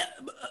 Everybody, man,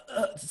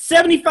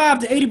 75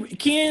 to 80 –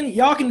 Ken,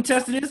 y'all can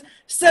attest to this.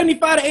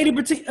 75 to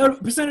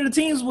 80% of the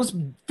teams was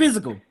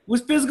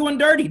physical and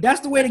dirty.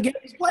 That's the way the game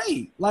was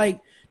played.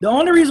 Like, the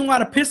only reason why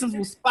the Pistons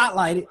was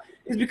spotlighted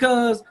is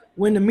because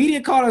when the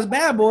media called us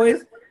bad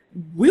boys,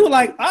 we were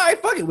like, all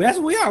right, fuck it. That's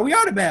what we are. We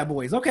are the bad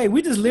boys. Okay,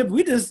 we just lived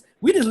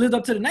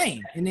up to the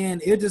name. And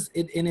then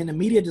and then the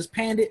media just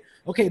panned it.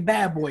 Okay,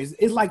 bad boys.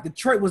 It's like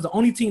Detroit was the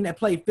only team that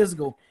played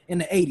physical in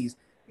the 80s.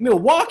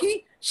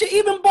 Milwaukee, shit,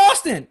 even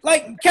Boston.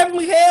 Like Kevin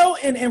McHale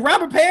and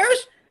Robert Parrish,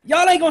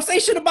 y'all ain't gonna say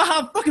shit about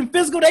how fucking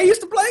physical they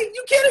used to play?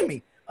 You kidding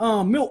me?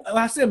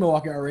 I said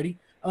Milwaukee already.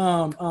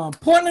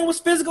 Portland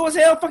was physical as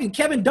hell. Fucking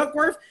Kevin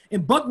Duckworth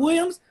and Buck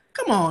Williams.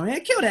 Come on,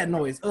 man, kill that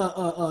noise.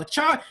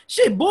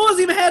 Bulls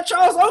even had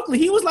Charles Oakley.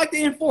 He was like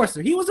the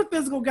enforcer. He was a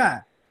physical guy.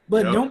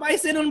 But nobody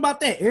said nothing about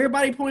that.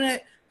 Everybody pointed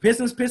at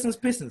Pistons.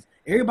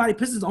 Everybody,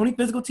 Pistons the only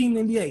physical team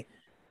in the NBA.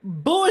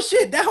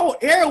 Bullshit. That whole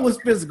era was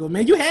physical,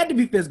 man. You had to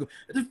be physical.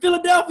 The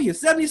Philadelphia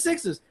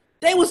 76ers,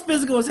 they was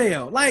physical as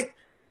hell. Like,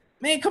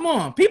 man, come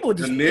on.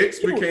 The Knicks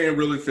became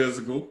really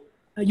physical.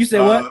 You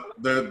said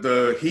what?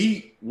 The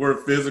Heat were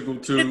physical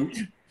too.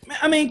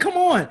 I mean, come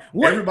on.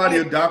 Everybody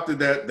adopted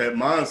that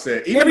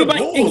mindset. Even everybody,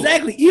 the Bulls.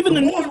 Exactly. Even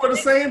the Bulls were the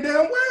same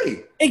damn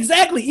way.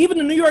 Exactly. Even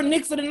the New York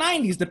Knicks of the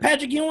 90s, the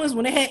Patrick Ewings,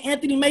 when they had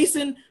Anthony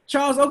Mason,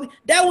 Charles Oakley,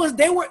 they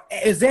were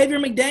Xavier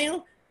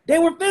McDaniel. They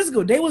were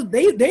physical. They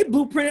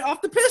blueprinted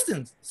off the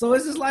Pistons. So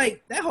it's just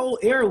like that whole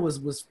era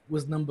was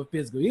number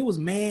physical. It was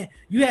man.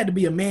 You had to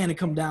be a man to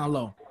come down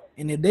low.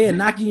 And if they're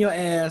knocking your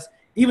ass,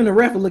 even the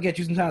ref will look at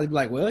you sometimes and be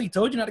like, well, he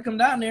told you not to come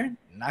down there,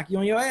 knock you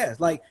on your ass.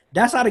 Like,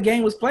 that's how the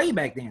game was played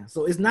back then.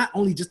 So it's not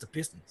only just the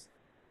Pistons.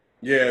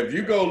 Yeah, if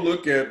you go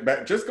look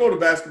at – just go to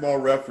Basketball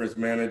Reference,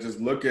 man, and just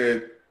look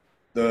at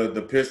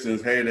the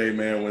Pistons' heyday,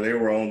 man, when they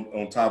were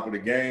on top of the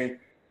game.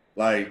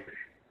 Like,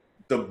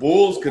 the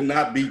Bulls could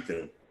not beat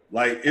them.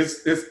 Like,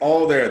 it's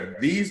all there.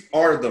 These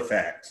are the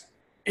facts.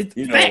 It's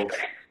facts.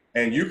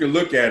 And you can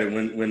look at it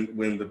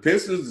when the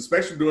Pistons,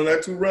 especially during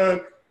that 2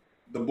 run,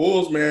 the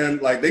Bulls, man,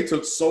 like they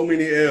took so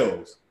many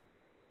L's,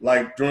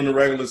 like during the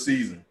regular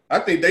season. I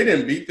think they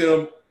didn't beat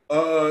them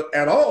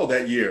at all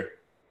that year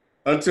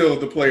until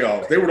the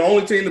playoffs. They were the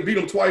only team to beat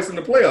them twice in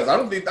the playoffs. I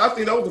think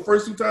that was the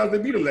first 2 times they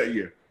beat them that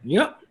year.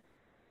 Yep.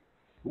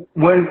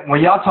 When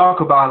y'all talk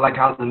about like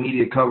how the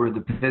media covered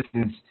the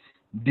Pistons,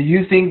 do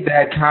you think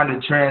that kind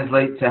of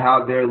translates to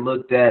how they're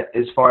looked at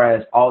as far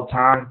as all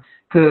time?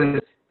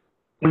 Because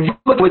when you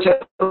look which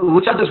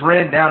I just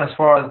ran down as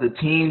far as the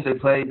teams they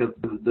played,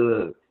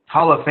 the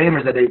Hall of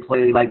Famers that they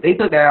played, like they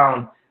took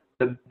down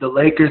the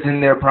Lakers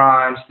in their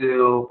prime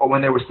still, or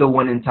when they were still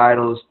winning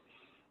titles.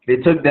 They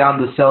took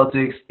down the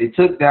Celtics. They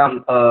took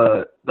down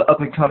the up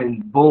and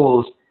coming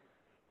Bulls.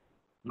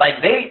 Like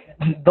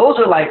those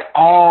are like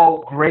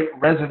all great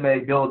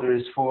resume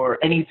builders for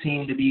any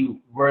team to be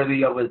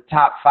worthy of a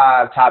top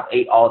 5, top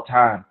 8 all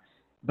time.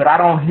 But I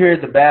don't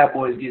hear the bad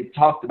boys get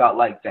talked about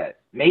like that.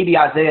 Maybe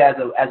Isaiah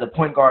as a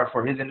point guard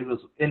for his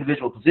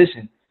individual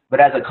position, but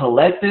as a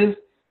collective,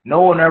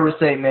 no one ever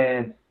say,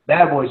 man,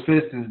 Bad Boys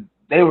Pistons,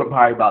 they were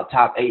probably about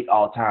top 8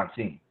 all-time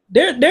team.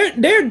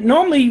 They're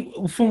normally,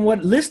 from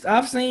what list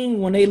I've seen,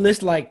 when they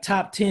list like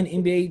top 10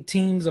 NBA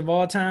teams of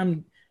all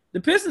time, the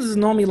Pistons is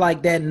normally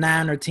like that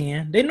 9 or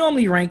 10. They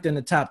normally ranked in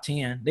the top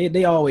 10.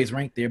 They always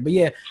rank there. But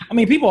yeah, I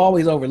mean, people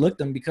always overlook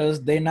them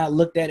because they're not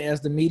looked at as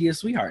the media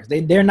sweethearts.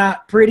 They're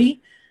not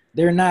pretty.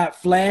 They're not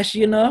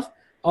flashy enough.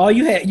 All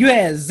you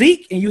had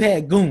Zeke and you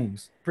had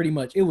Goons, pretty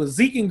much. It was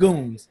Zeke and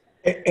Goons.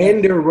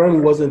 And their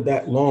run wasn't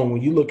that long.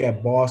 When you look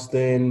at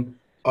Boston,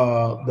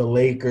 the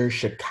Lakers,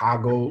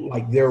 Chicago,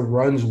 like their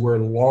runs were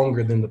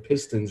longer than the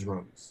Pistons'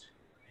 runs.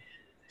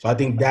 So I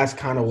think that's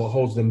kind of what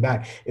holds them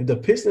back. If the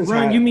Pistons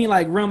you mean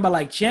like run by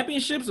like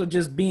championships or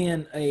just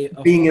being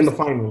in the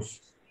finals?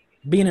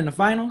 Being in the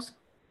finals?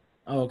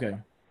 Oh, okay.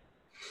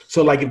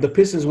 So like if the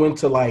Pistons went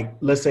to like,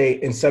 let's say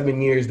in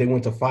 7 years they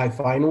went to 5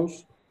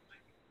 finals,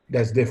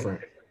 that's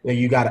different. Then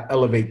you got to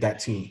elevate that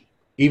team.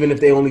 Even if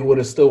they would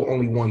have still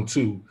only won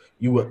 2,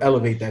 you would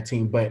elevate that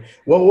team. But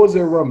what was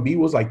their run? B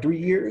was like 3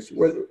 years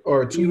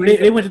or 2 years?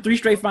 They went to 3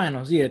 straight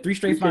finals. Yeah, 3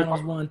 straight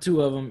finals, won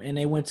 2 of them, and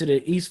they went to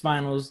the East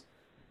Finals.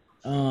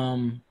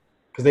 Because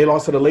they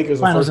lost to the Lakers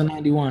finals in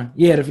 '91.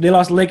 Yeah, they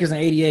lost the Lakers in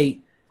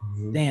 '88.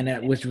 Mm-hmm.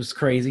 Damn, which was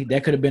crazy.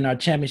 That could have been our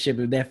championship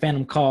if that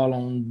phantom call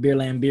on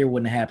Beerland Beer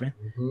wouldn't have happened.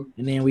 Mm-hmm.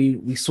 And then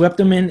we swept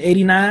them in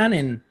 '89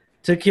 and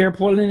took care of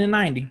Portland in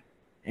 '90.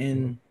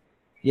 And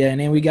yeah, and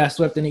then we got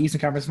swept in the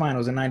Eastern Conference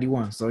Finals in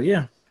 '91. So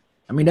yeah,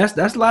 I mean that's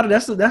a lot of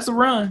that's a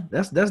run.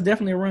 That's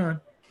definitely a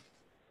run.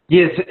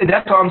 Yes,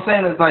 that's what I'm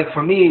saying. Is like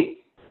for me,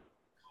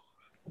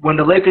 when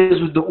the Lakers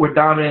were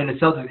dominating the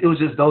Celtics, it was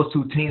just those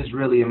 2 teams,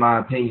 really, in my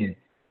opinion.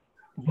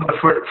 But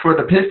for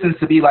the Pistons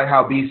to be like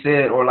how B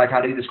said, or like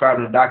how they described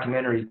in the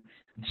documentary,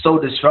 so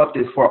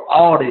disruptive for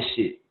all this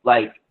shit.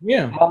 Like,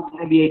 most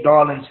NBA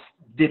darlings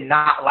did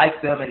not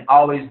like them and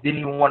always didn't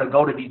even want to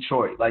go to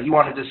Detroit. Like, you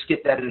want to just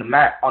skip that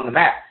on the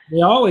map.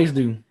 They always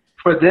do.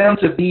 For them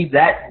to be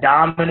that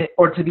dominant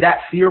or to be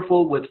that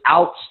fearful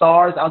without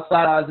stars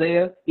outside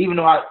Isaiah, even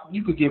though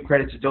you could give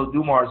credit to Joe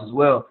Dumars as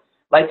well.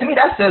 Like, to me,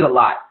 that says a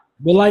lot.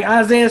 But like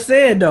Isaiah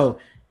said, though,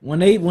 when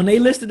they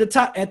listed the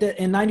top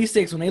in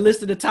 '96, when they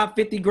listed the top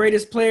 50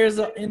 greatest players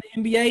in the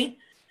NBA,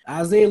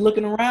 Isaiah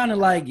looking around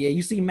and like, yeah,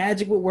 you see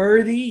Magic with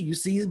Worthy, you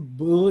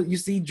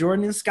see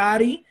Jordan and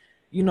Scotty,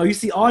 you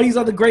see all these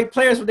other great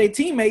players with their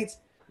teammates.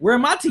 Where are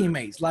my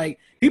teammates? Like,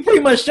 he pretty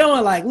much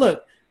showing like,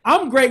 look,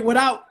 I'm great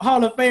without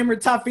Hall of Famer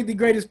top 50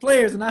 greatest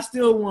players, and I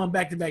still won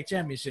back-to-back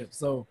championships.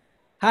 So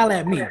holla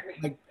at me.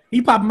 Like,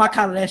 he popping my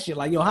collar that shit.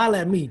 Like, yo, holla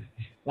at me.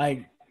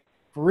 Like,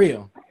 for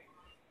real.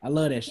 I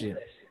love that shit.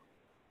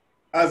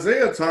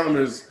 Isaiah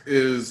Thomas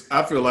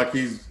I feel like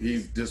he's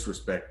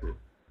disrespected.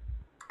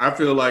 I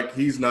feel like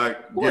he's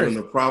not given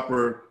the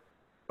proper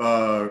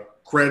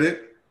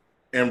credit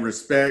and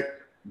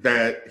respect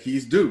that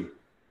he's due.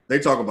 They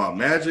talk about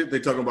Magic, they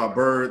talk about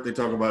Bird, they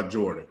talk about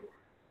Jordan.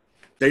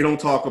 They don't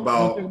talk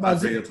about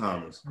Isaiah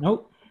Thomas.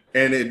 Nope.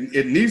 And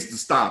it needs to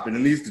stop and it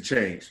needs to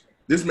change.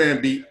 This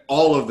man beat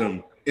all of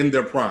them in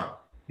their prime.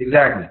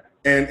 Exactly.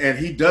 And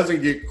he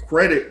doesn't get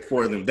credit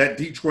for them. That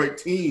Detroit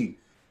team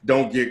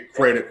don't get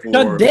credit for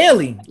Chuck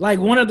Daly, like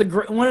one of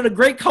the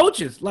great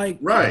coaches, like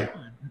right.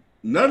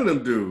 None of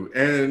them do,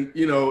 and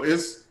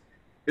it's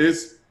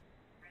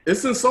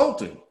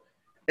insulting,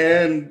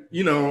 and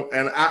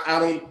and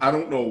I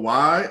don't know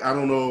why. I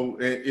don't know.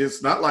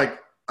 It's not like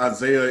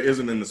Isaiah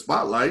isn't in the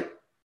spotlight.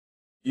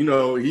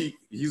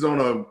 He's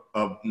on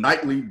a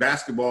nightly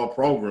basketball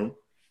program.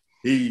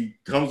 He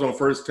comes on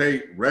First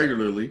Take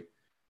regularly,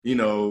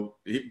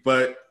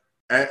 but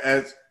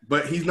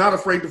he's not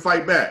afraid to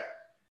fight back.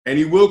 And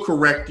he will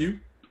correct you,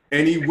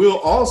 and he will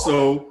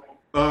also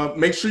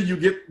make sure you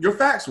get your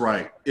facts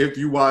right if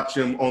you watch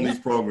him on these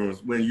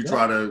programs when you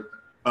try to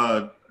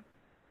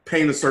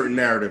paint a certain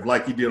narrative,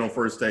 like he did on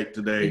First Take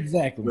today.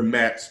 Exactly. When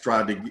Max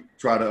tried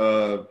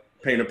to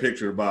paint a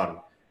picture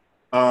about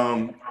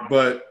him.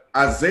 But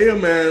Isaiah,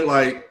 man,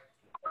 like,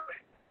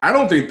 I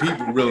don't think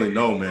people really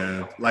know,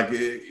 man. Like,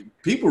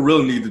 people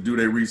really need to do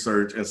their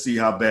research and see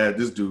how bad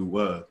this dude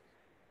was.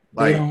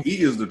 Like,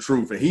 he is the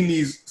truth, and he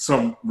needs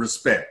some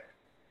respect.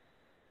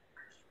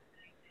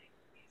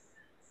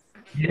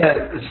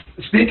 Yeah,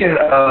 speaking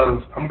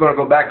of, I'm going to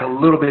go back a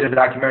little bit in the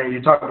documentary.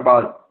 You're talking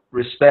about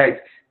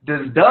respect.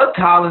 Does Doug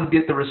Collins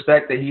get the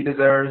respect that he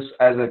deserves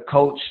as a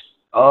coach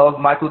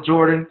of Michael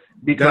Jordan?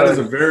 Because that is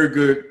a very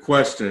good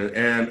question,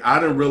 and I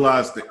didn't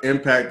realize the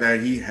impact that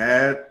he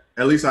had.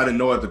 At least I didn't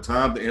know at the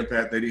time the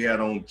impact that he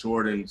had on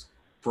Jordan's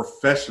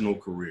professional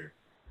career.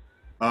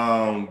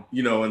 And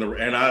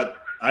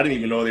I didn't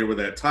even know they were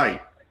that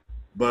tight.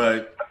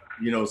 But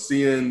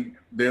seeing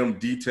them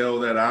detail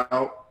that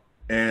out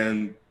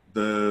and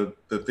the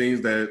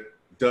things that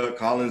Doug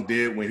Collins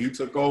did when he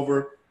took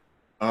over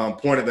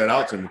pointed that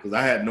out to me because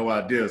I had no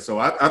idea. So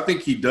I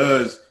think he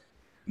does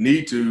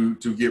need to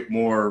get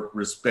more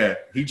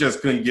respect. He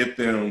just couldn't get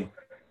them,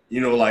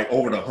 like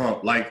over the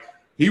hump. Like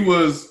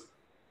he's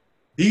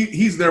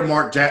their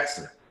Mark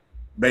Jackson,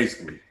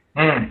 basically.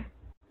 Mm.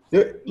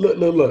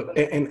 Look,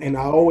 and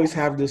I always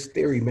have this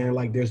theory, man.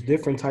 Like there's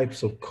different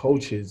types of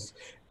coaches,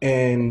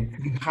 and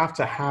you have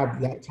to have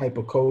that type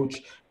of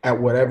coach at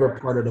whatever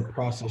part of the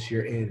process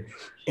you're in.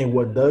 And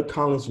what Doug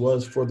Collins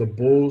was for the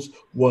Bulls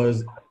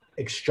was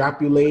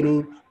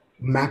extrapolating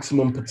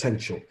maximum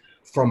potential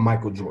from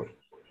Michael Jordan.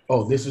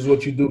 Oh, this is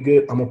what you do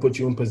good. I'm going to put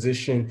you in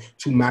position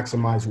to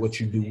maximize what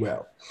you do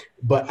well.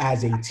 But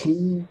as a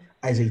team,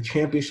 as a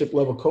championship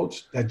level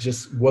coach, that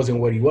just wasn't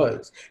what he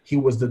was. He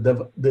was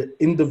the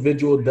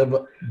individual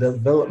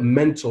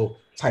developmental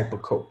type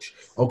of coach.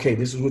 Okay,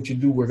 this is what you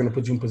do. We're going to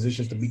put you in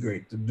positions to be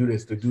great, to do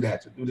this, to do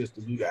that, to do this,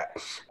 to do that.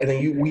 And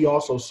then we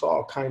also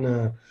saw kind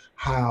of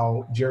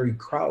how Jerry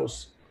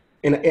Krause,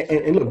 and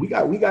look, we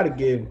got to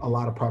give a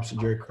lot of props to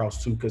Jerry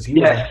Krause too, because he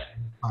was at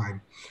the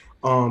time.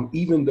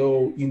 Even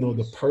though,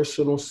 the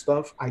personal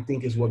stuff, I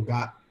think is what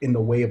got in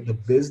the way of the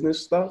business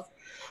stuff.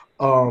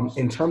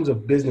 In terms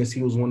of business,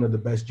 he was one of the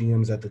best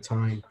GMs at the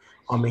time.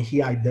 And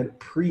he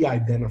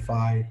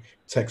pre-identified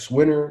Tex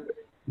Winter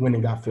went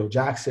and got Phil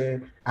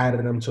Jackson,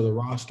 added him to the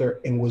roster,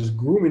 and was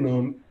grooming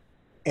him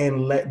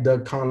and let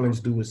Doug Collins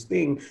do his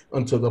thing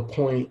until the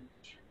point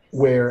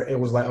where it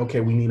was like,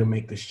 okay, we need to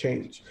make this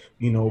change,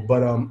 you know.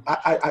 But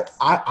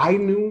I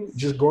knew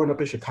just growing up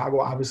in Chicago,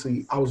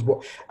 obviously I was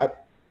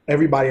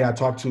everybody I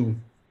talked to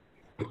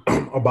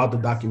about the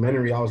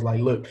documentary, I was like,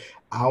 look,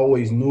 I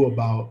always knew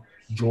about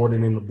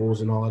Jordan and the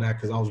Bulls and all of that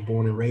because I was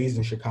born and raised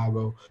in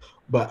Chicago.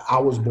 But I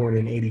was born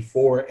in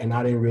 84, and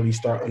I didn't really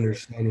start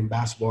understanding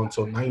basketball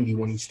until 90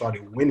 when he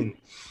started winning.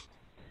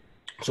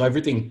 So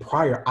everything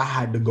prior, I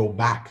had to go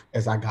back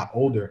as I got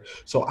older.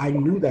 So I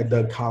knew that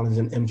Doug Collins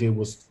and MJ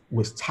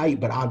was tight,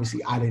 but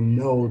obviously I didn't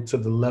know to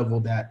the level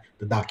that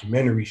the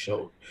documentary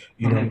showed,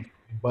 you know.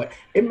 But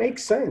it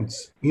makes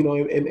sense, you know,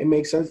 it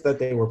makes sense that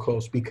they were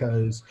close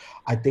because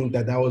I think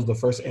that was the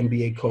first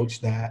NBA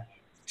coach that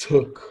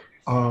took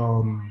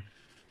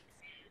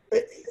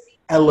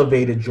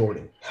elevated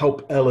Jordan,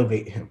 helped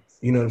elevate him.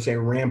 You know what I'm saying?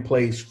 Ran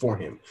plays for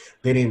him.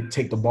 They didn't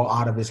take the ball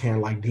out of his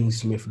hand like Dean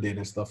Smith did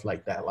and stuff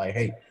like that. Like,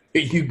 hey,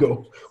 here you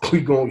go.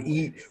 We're going to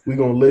eat. We're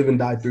going to live and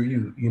die through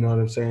you. You know what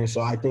I'm saying?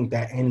 So I think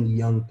that any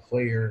young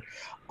player,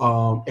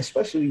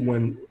 especially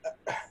when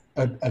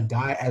a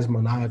guy as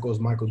maniacal as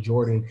Michael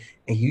Jordan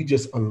and you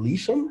just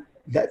unleash him,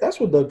 that's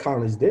what Doug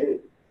Collins did.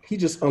 He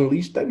just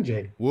unleashed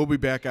MJ. We'll be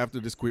back after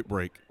this quick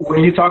break.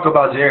 When you talk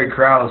about Jerry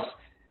Krause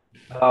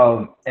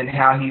and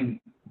how he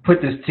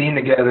put this team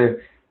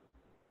together,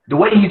 the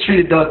way he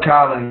treated Doug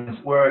Collins,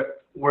 where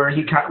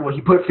he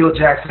put Phil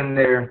Jackson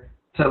there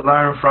to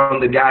learn from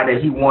the guy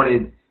that he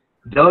wanted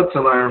Doug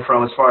to learn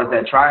from as far as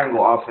that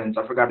triangle offense.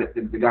 I forgot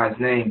the guy's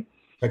name.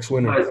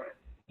 Ex-winner.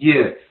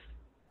 Yeah.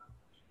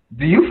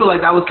 Do you feel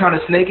like that was kind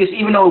of snakish,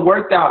 even though it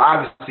worked out,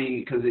 obviously,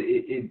 because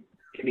it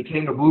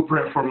became the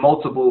blueprint for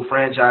multiple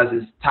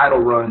franchises' title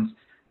runs,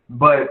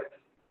 but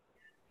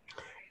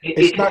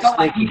it felt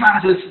like he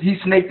kind of he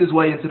snaked his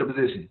way into the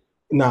position.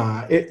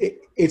 Nah,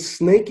 it's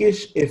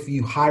snakish if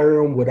you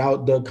hire him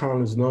without Doug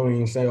Collins knowing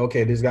and say,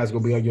 okay, this guy's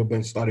going to be on your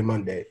bench starting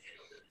Monday.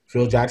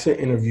 Phil Jackson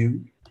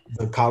interviewed.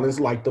 Doug Collins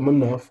liked him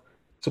enough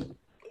to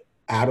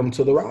add him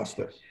to the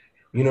roster.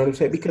 You know what I'm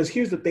saying? Because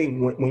here's the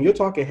thing. When you're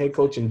talking head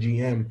coach and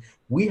GM,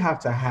 we have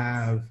to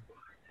have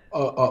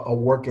a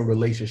working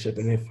relationship.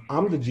 And if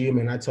I'm the GM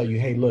and I tell you,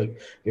 hey, look,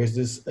 there's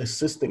this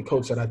assistant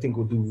coach that I think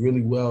will do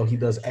really well. He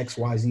does X,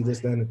 Y, Z,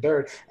 this, that, and the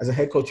third. As a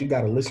head coach, you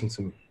got to listen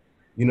to me.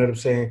 You know what I'm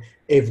saying?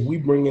 If we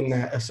bring in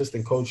that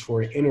assistant coach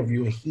for an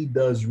interview and he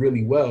does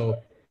really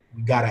well,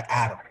 we got to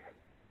add him.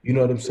 You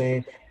know what I'm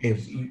saying?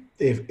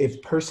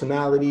 If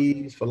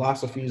personalities,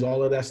 philosophies,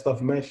 all of that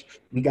stuff mesh,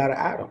 we got to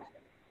add them.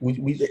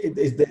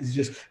 It's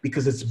just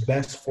because it's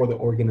best for the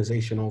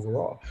organization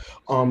overall.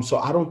 So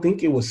I don't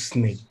think it was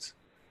snaked.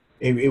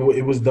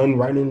 It was done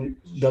right in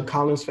Doug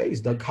Collins' face.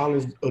 Doug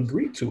Collins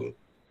agreed to it.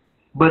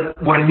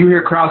 But when you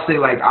hear Krause say,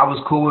 like, I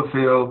was cool with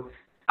Phil,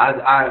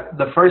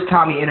 the first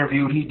time he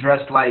interviewed, he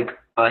dressed like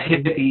a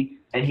hippie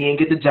and he didn't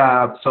get the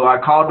job. So I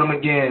called him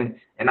again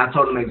and I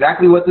told him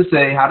exactly what to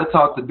say, how to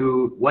talk to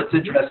dude, what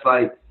to dress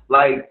like.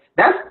 Like,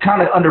 that's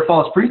kind of under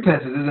false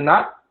pretenses, is it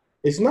not?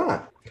 It's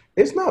not.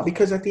 It's not,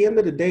 because at the end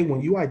of the day,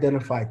 when you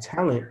identify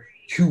talent,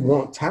 you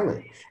want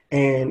talent.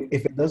 And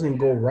if it doesn't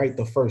go right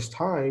the first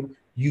time,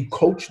 you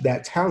coach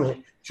that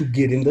talent to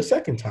get in the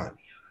second time.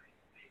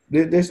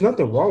 There's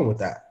nothing wrong with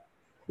that.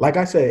 Like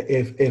I said,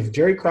 if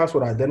Jerry Krause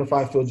would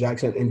identify Phil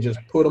Jackson and just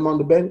put him on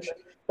the bench,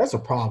 that's a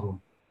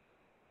problem.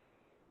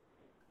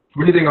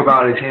 What do you think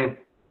about it, Ken?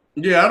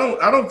 Yeah,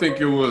 I don't think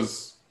it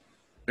was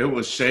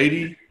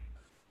shady.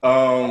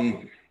 I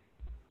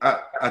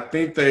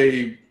think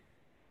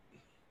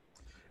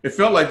it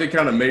felt like they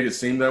kind of made it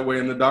seem that way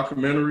in the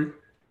documentary.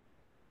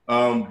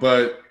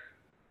 But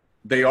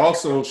they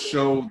also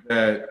showed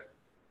that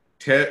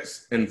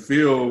Tex and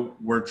Phil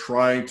were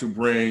trying to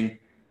bring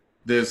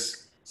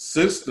this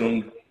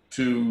system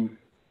to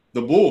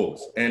the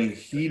Bulls, and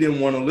he didn't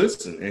want to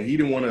listen, and he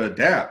didn't want to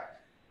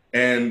adapt.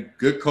 And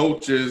good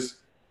coaches,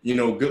 you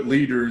know, good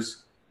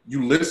leaders,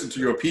 you listen to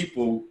your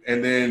people,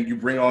 and then you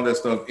bring all that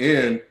stuff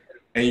in,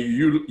 and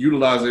you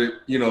utilize it,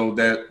 you know,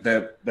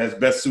 that's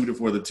best suited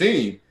for the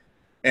team.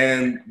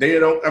 And they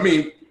don't – I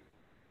mean,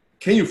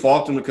 can you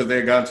fault them because they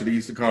had gotten to the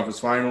Eastern Conference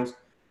Finals?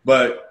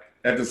 But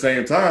at the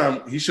same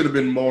time, he should have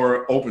been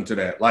more open to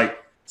that. Like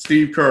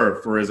Steve Kerr,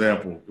 for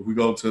example, if we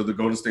go to the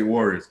Golden State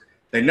Warriors,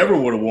 they never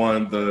would have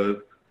won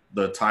the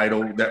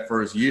title that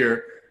first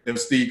year if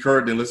Steve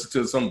Kerr didn't listen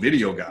to some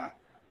video guy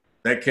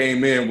that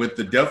came in with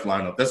the depth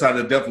lineup. That's how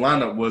the depth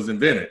lineup was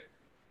invented,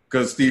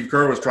 because Steve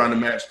Kerr was trying to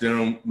match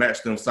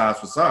them size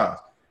for size.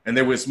 And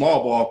then with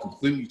small ball,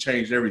 completely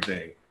changed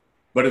everything.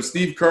 But if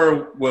Steve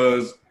Kerr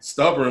was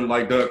stubborn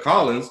like Doug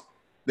Collins,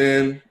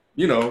 then,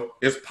 you know,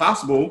 it's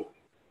possible,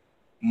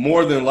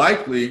 more than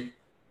likely,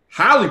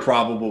 highly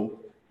probable,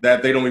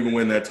 that they don't even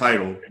win that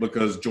title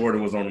because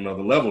Jordan was on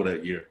another level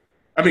that year.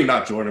 I mean,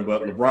 not Jordan,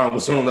 but LeBron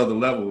was on another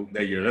level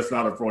that year. That's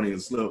not a Freudian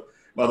slip,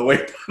 by the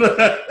way.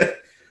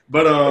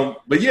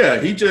 But yeah,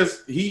 he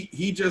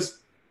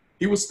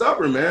was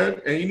stubborn,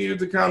 man, and he needed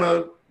to kind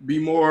of be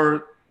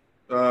more,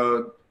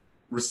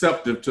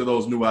 receptive to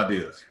those new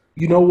ideas.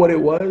 You know what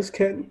it was,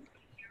 Ken?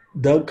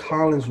 Doug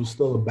Collins was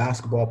still a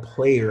basketball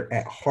player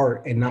at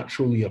heart and not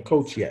truly a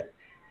coach yet.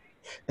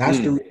 That's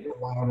the reason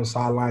why on the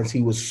sidelines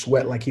he was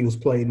sweat like he was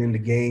playing in the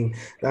game.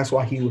 That's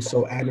why he was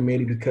so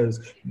animated, because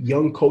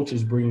young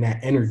coaches bring that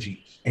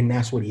energy, and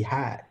that's what he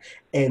had.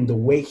 And the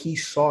way he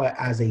saw it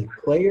as a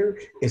player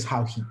is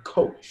how he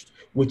coached,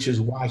 which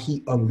is why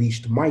he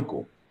unleashed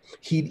Michael.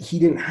 He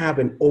didn't have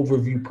an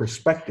overview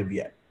perspective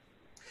yet.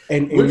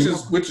 And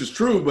which is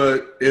true,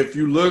 but if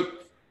you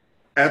look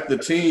at the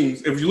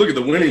teams, if you look at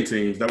the winning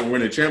teams that were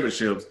winning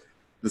championships,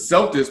 the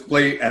Celtics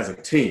played as a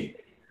team.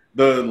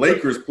 The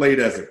Lakers played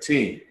as a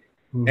team.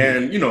 Mm-hmm.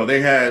 And, you know,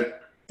 they had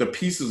the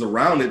pieces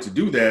around it to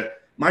do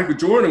that. Michael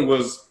Jordan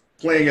was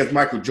playing as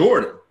Michael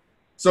Jordan.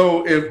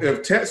 So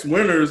if Tex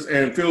Winters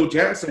and Phil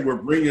Jackson were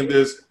bringing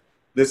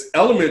this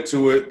element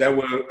to it that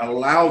would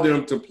allow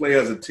them to play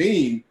as a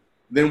team,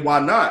 then why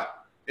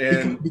not?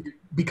 And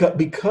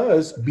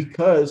because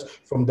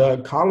from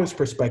Doug Collins'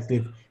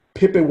 perspective,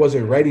 Pippen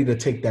wasn't ready to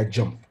take that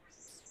jump.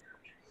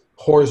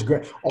 Horace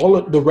Grant, all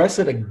of the rest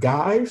of the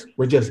guys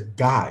were just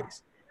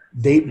guys.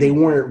 They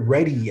weren't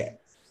ready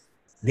yet.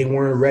 They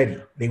weren't ready.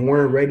 They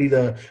weren't ready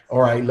to.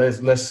 All right,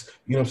 let's you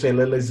know what I'm saying.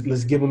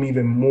 Let's give them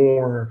even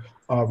more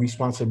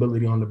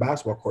responsibility on the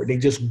basketball court. They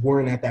just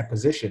weren't at that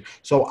position.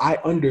 So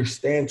I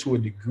understand to a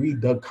degree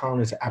Doug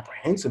Collins'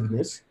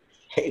 apprehensiveness.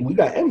 Hey, we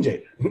got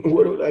MJ.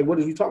 What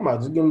are you talking about?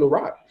 Just give him the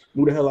rock.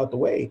 Move the hell out the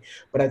way.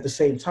 But at the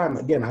same time,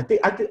 again,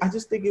 I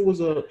just think it was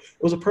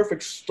a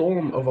perfect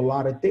storm of a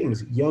lot of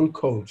things. Young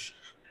coach,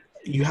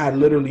 you had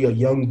literally a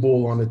young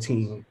bull on the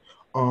team.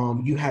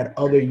 You had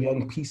other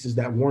young pieces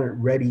that weren't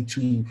ready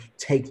to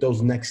take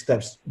those next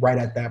steps right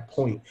at that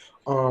point.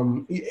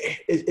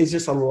 It's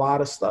just a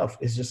lot of stuff.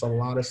 It's just a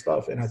lot of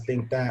stuff, and I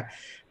think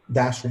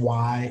that's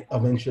why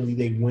eventually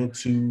they went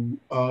to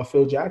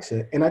Phil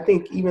Jackson. And I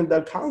think even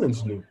Doug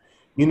Collins knew.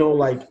 You know,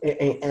 like,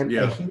 and he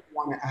didn't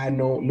want to add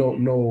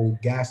no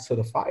gas to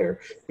the fire,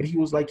 but he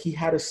was like, he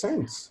had a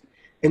sense.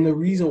 And the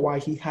reason why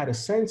he had a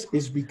sense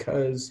is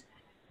because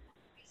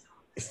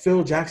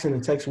Phil Jackson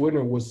and Tex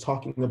Winter was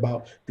talking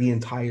about the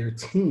entire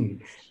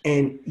team.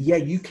 And yeah,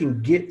 you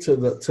can get to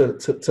the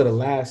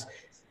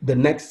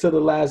next to the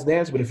last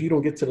dance, but if you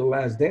don't get to the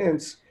last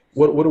dance,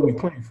 what are we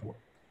playing for?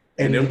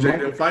 And MJ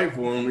didn't fight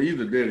for him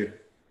either, did he?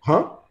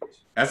 Huh?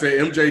 I said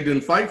MJ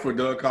didn't fight for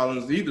Doug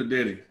Collins either,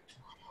 did he?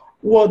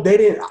 Well, they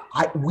didn't.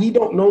 We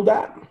don't know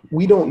that.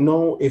 We don't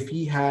know if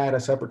he had a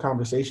separate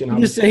conversation.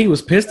 He just said he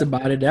was pissed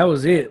about it. That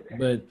was it.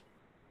 But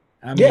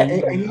I mean,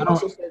 and he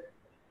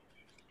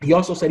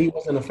also said he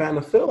wasn't a fan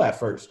of Phil at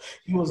first.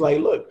 He was like,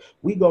 "Look,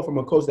 we go from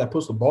a coach that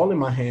puts the ball in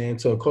my hand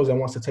to a coach that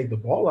wants to take the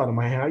ball out of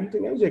my hand. How you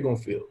think MJ gonna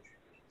feel?"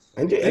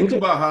 Think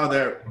about how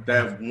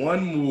that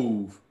one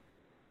move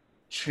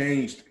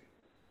changed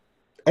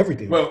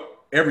everything. Well,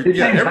 everything.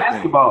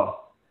 Basketball.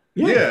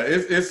 Yeah,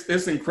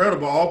 it's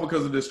incredible, all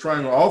because of this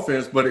triangle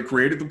offense, but it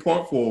created the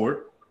point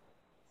forward,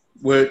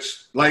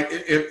 which, like,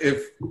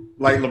 if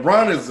like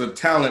LeBron is a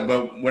talent,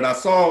 but when I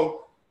saw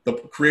the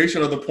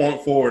creation of the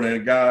point forward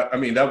and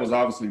that was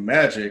obviously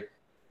Magic,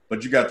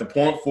 but you got the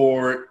point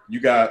forward, you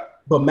got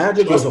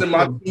Magic was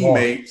my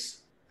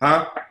teammates,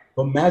 huh?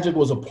 But Magic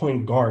was a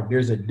point guard.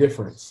 There's a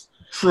difference.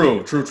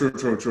 True.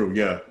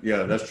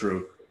 Yeah, that's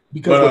true.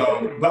 Because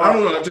but I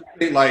don't know, I just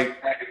think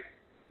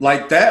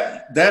like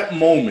that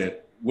moment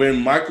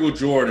when Michael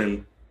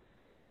Jordan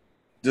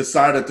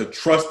decided to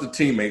trust the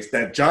teammates,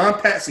 that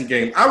John Paxson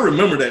game, I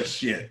remember that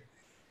shit.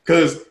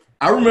 Because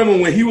I remember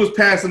when he was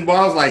passing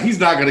balls, like, he's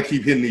not going to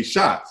keep hitting these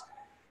shots.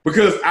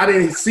 Because I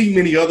didn't see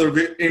any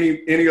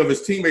of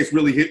his teammates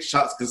really hit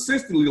shots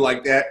consistently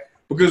like that,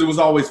 because it was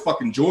always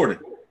fucking Jordan.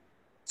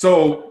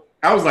 So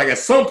I was like, at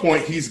some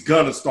point, he's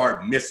going to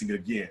start missing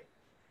again.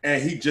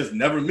 And he just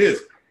never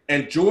missed.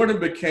 And Jordan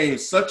became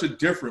such a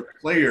different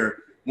player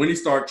when he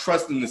started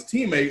trusting his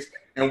teammates.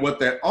 And what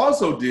that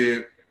also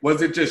did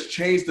was it just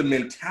changed the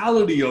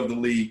mentality of the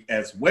league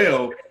as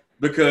well,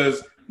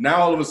 because now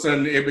all of a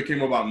sudden it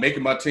became about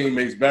making my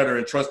teammates better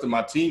and trusting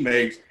my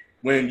teammates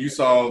when you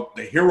saw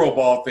the hero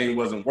ball thing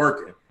wasn't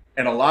working.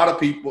 And a lot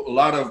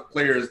of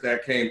players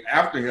that came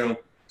after him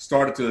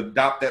started to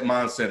adopt that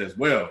mindset as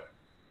well.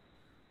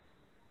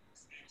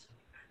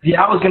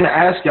 Yeah, I was going to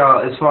ask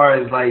y'all, as far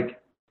as, like,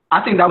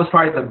 I think that was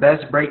probably the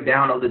best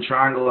breakdown of the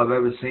triangle I've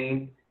ever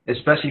seen,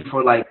 especially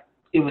for, like,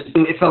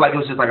 it felt like it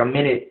was just like a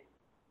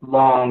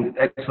minute-long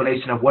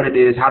explanation of what it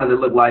is, how does it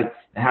look like,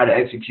 and how to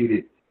execute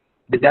it.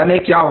 Did that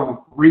make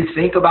y'all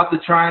rethink about the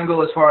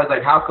triangle as far as,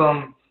 like, how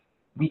come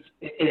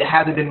it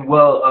hasn't been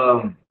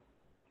well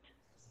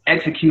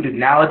executed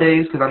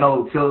nowadays? Because I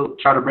know Phil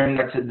tried to bring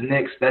that to the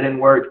Knicks. That didn't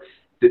work.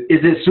 Is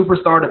it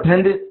superstar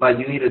dependent? Like,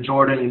 you need a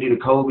Jordan, you need a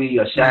Kobe,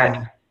 a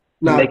Shaq?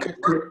 No,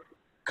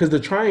 because the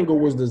triangle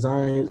was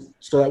designed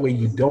so that way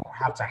you don't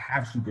have to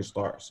have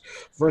superstars.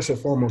 First and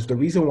foremost, the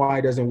reason why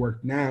it doesn't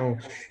work now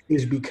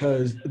is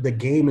because the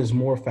game is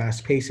more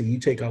fast-paced and you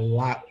take a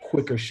lot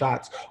quicker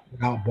shots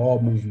without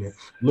ball movement.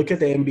 Look at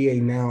the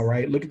NBA now,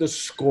 right? Look at the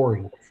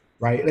scoring,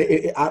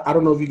 right? I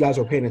don't know if you guys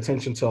are paying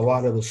attention to a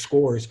lot of the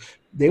scores.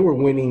 they were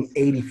winning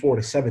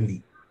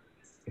 84-70.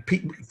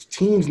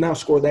 Teams now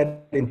score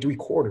that in 3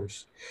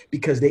 quarters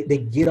because they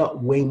get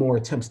up way more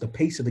attempts. The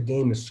pace of the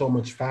game is so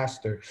much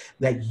faster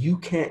that you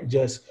can't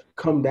just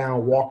come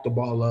down, walk the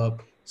ball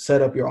up,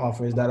 set up your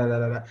offense,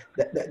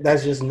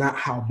 That's just not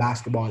how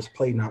basketball is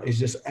played now. It's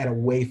just at a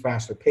way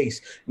faster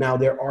pace. Now,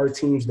 there are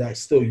teams that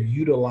still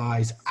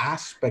utilize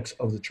aspects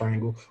of the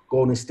triangle.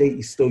 Golden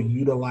State still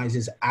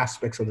utilizes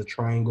aspects of the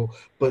triangle,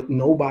 but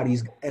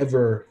nobody's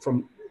ever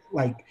from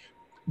like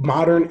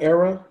modern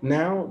era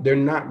now, they're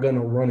not going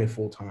to run it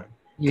full time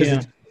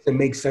because it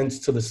makes sense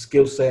to the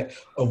skill set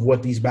of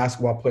what these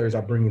basketball players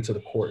are bringing to the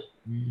court.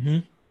 Mm-hmm.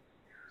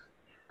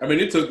 I mean,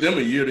 it took them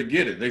a year to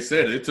get it. They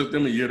said it took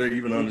them a year to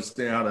even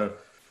understand how to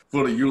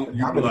fully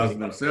utilize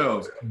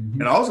themselves.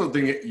 Mm-hmm. And I also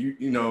think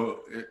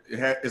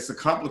it's a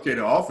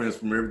complicated offense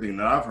from everything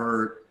that I've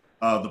heard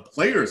the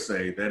players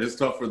say, that it's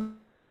tough for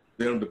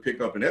them to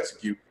pick up and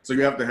execute. So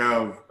you have to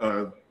have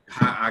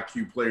high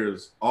IQ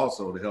players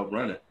also to help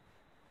run it.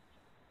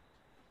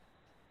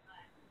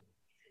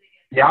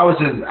 Yeah, I'm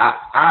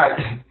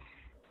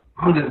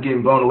just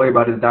getting blown away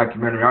by this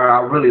documentary. I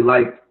really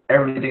like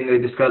everything they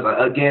discuss.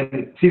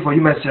 Again, Tifo,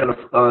 you mentioned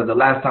the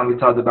last time we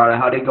talked about it,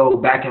 how they go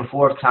back and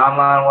forth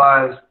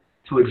timeline-wise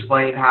to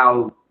explain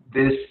how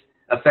this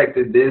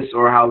affected this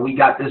or how we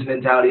got this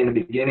mentality in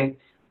the beginning.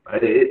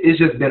 It's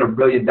just been a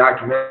brilliant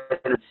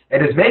documentary.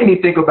 And it's made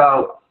me think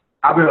about,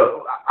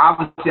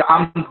 obviously,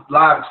 I'm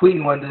live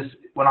tweeting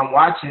when I'm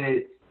watching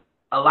it.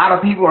 A lot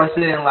of people are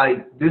saying,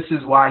 like, this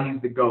is why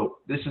he's the GOAT.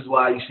 This is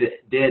why you should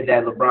dead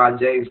that LeBron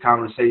James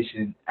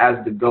conversation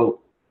as the GOAT.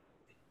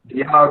 Do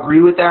y'all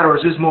agree with that, or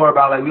is this more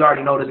about, like, we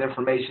already know this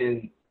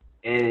information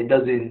and it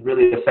doesn't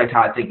really affect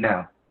how I think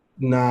now?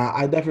 Nah,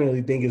 I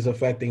definitely think it's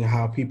affecting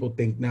how people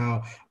think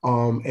now.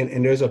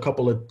 And there's a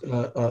couple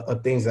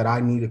of things that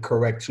I need to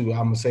correct too.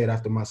 I'm gonna say it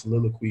after my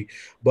soliloquy,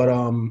 but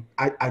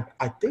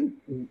I think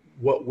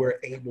what we're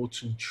able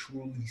to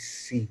truly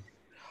see,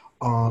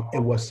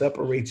 and what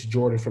separates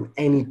Jordan from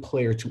any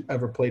player to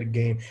ever play the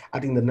game, I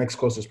think the next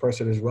closest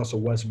person is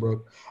Russell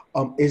Westbrook,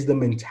 is the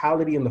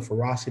mentality and the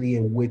ferocity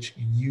in which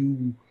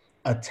you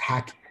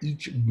attack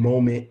each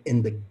moment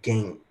in the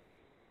game.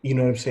 You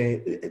know what I'm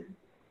saying?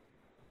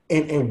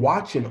 And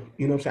watching him,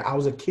 you know what I'm saying? I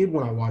was a kid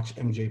when I watched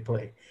MJ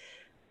play.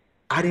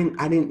 I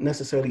didn't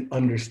necessarily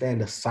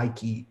understand the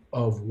psyche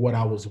of what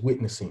I was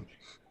witnessing.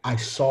 I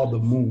saw the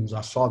moves,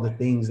 I saw the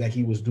things that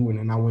he was doing,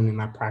 and I went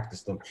and I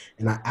practiced them,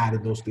 and I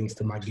added those things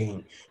to my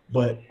game.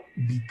 But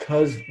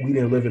because we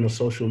didn't live in a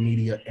social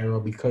media era,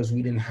 because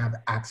we didn't have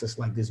access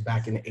like this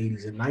back in the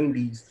 80s and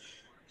 90s,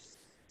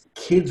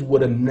 kids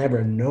would have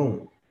never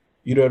known.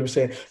 You know what I'm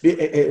saying?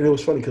 It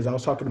was funny because I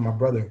was talking to my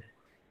brother,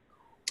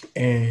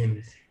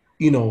 and,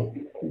 you know,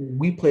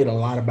 we played a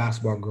lot of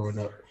basketball growing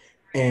up.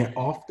 And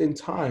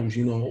oftentimes,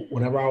 you know,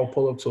 whenever I would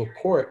pull up to a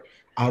court,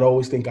 I'd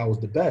always think I was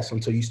the best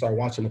until you start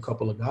watching a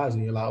couple of guys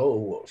and you're like, oh,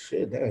 well,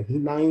 shit, damn,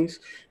 he's nice.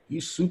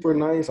 He's super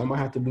nice. I might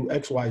have to do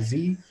X, Y,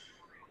 Z.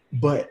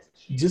 But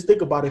just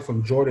think about it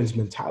from Jordan's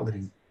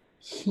mentality.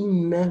 He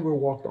never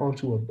walked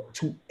onto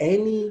to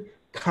any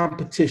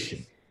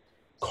competition,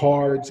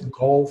 cards,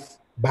 golf,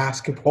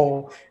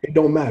 basketball. It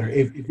don't matter.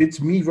 If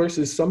it's me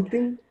versus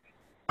something,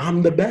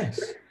 I'm the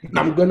best.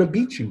 I'm going to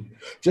beat you.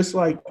 Just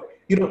like,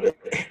 you know,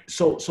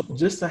 so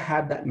just to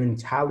have that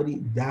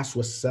mentality, that's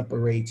what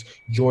separates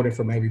Jordan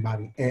from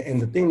everybody.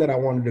 And the thing that I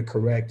wanted to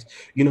correct,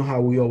 you know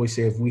how we always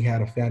say if we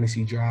had a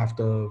fantasy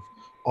draft of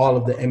all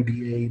of the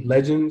NBA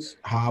legends,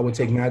 how I would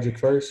take Magic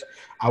first,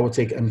 I would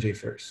take MJ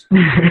first.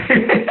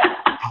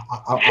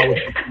 I would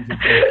take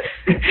MJ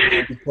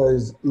first.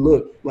 Because,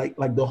 look, like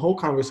the whole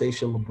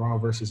conversation,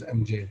 LeBron versus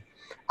MJ,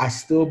 I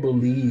still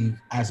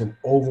believe as an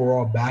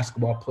overall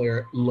basketball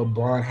player,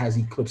 LeBron has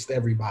eclipsed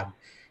everybody.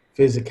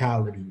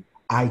 Physicality,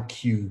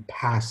 IQ,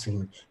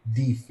 passing,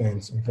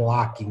 defense,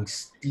 blocking,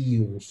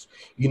 steals,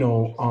 you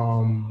know,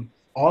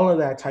 all of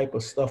that type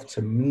of stuff.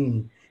 To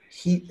me,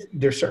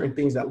 there's certain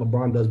things that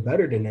LeBron does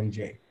better than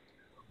MJ.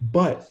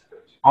 But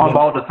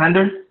on-ball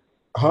defender?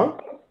 Huh?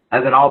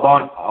 As an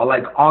all-ball,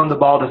 like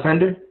on-the-ball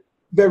defender?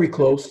 Very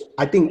close.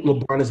 I think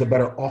LeBron is a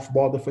better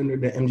off-ball defender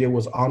than MJ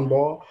was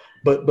on-ball,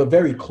 but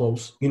very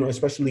close, you know,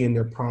 especially in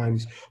their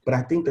primes. But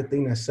I think the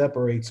thing that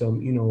separates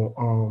them, you know,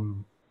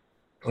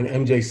 when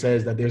MJ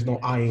says that there's no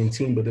I in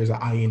team, but there's an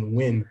I in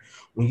win.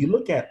 When you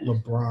look at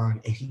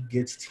LeBron and he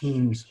gets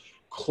teams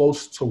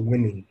close to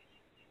winning,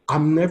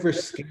 I'm never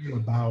scared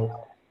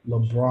about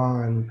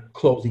LeBron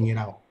closing it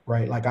out,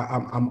 right? Like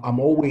I'm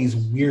always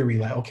weary,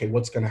 like, okay,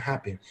 what's gonna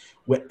happen?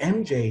 With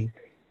MJ,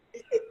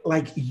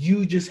 like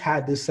you just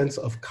had this sense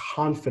of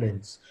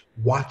confidence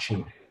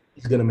watching.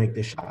 He's gonna make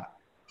this shot.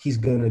 He's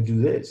gonna do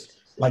this.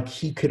 Like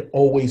he could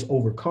always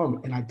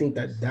overcome. And I think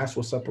that that's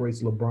what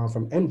separates LeBron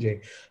from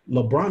MJ.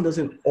 LeBron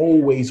doesn't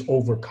always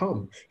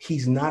overcome.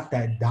 He's not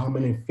that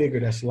dominant figure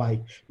that's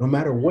like, no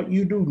matter what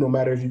you do, no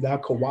matter if you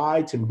got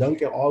Kawhi, Tim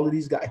Duncan, all of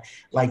these guys,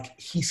 like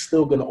he's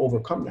still going to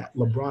overcome that.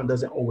 LeBron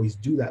doesn't always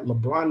do that.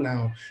 LeBron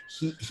now,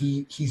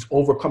 he's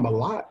overcome a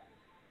lot,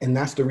 And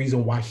that's the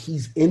reason why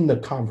he's in the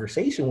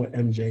conversation with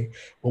MJ.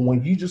 But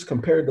when you just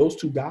compare those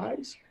two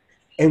guys,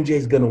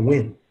 MJ's going to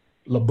win.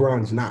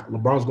 LeBron's not.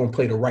 LeBron's going to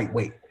play the right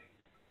way.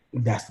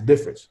 That's the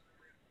difference.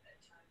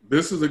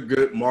 This is a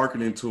good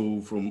marketing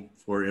tool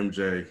for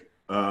MJ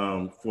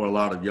for a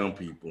lot of young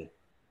people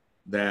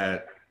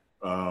that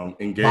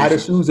engage. Buy the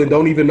shoes and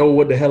don't even know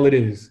what the hell it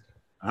is.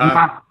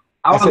 I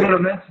was going to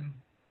mention.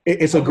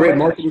 It's a great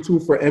marketing tool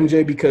for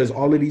MJ because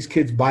all of these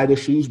kids buy the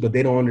shoes, but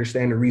they don't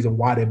understand the reason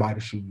why they buy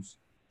the shoes.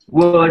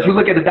 Well, if you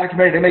look at the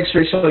documentary, they make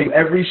sure they show you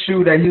every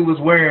shoe that he was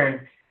wearing,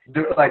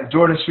 like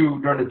Jordan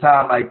shoe during the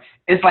time. Like,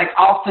 it's like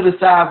off to the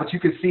side, but you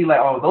can see like,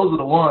 oh, those are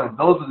the ones.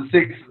 Those are the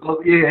six.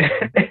 Yeah.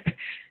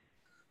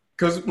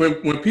 Because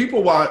when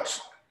people watch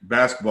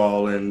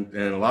basketball, and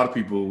a lot of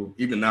people,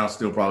 even now,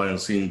 still probably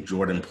haven't seen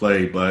Jordan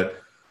play,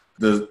 but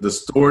the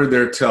story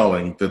they're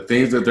telling, the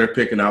things that they're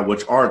picking out,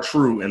 which are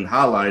true and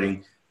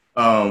highlighting,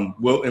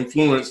 will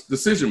influence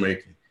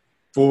decision-making.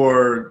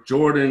 For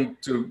them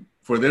to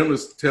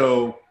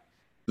tell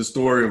the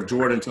story of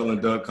Jordan telling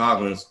Doug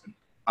Collins,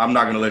 I'm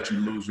not going to let you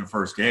lose your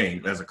first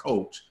game as a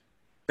coach,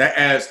 that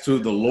adds to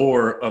the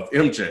lore of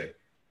MJ.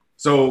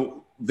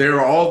 So there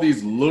are all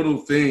these little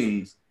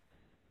things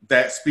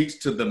that speaks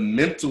to the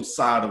mental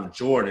side of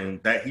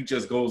Jordan that he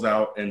just goes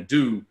out and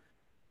do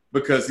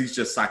because he's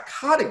just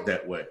psychotic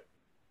that way.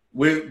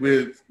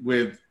 With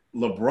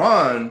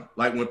LeBron,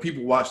 like when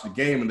people watch the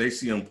game and they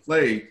see him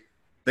play,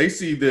 they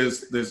see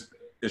this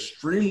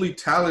extremely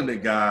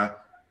talented guy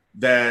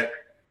that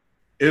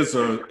is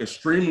an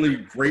extremely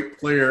great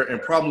player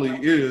and probably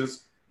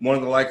is more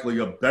than likely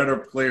a better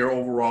player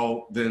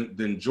overall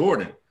than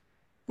Jordan.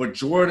 But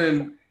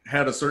Jordan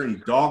had a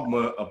certain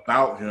dogma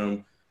about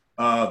him,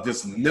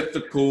 this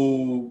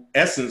mythical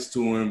essence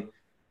to him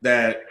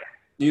that,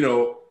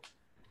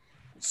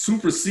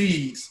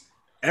 supersedes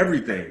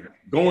everything.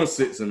 Going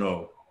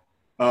 6-0,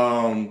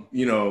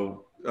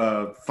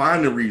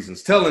 finding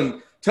reasons,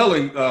 telling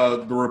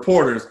the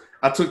reporters,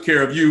 I took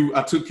care of you,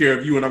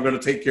 and I'm going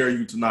to take care of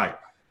you tonight.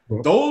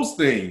 Those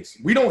things,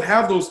 we don't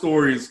have those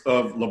stories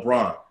of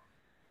LeBron.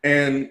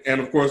 And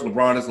of course,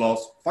 LeBron has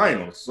lost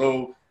finals.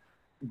 So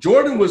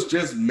Jordan was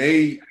just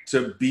made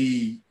to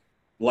be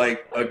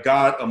like a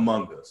god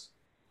among us,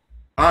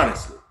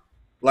 honestly.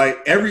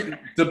 Like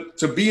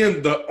to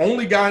being the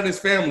only guy in his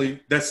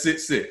family that's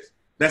 6'6",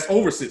 that's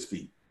over 6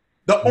 feet.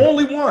 The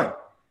only one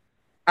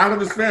out of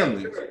his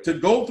family to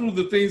go through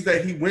the things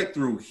that he went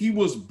through. He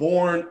was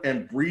born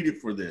and breeded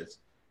for this.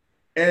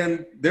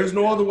 And there's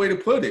no other way to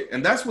put it.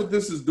 And that's what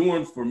this is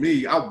doing for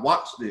me. I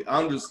watched it.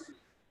 I'm just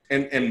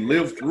and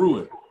lived through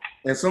it.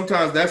 And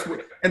sometimes that's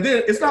what – and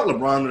then it's not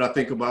LeBron that I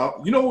think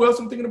about. You know who else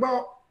I'm thinking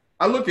about?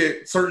 I look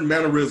at certain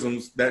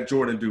mannerisms that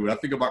Jordan do. I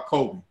think about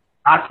Kobe.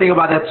 I think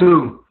about that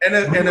too. And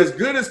as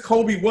good as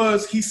Kobe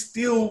was, he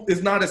still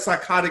is not as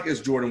psychotic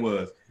as Jordan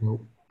was.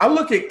 Nope. I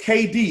look at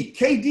KD.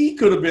 KD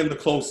could have been the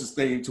closest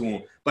thing to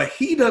him, but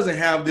he doesn't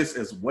have this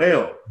as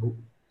well.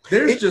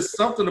 There's just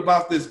something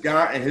about this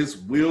guy and his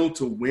will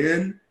to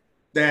win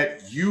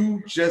that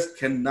you just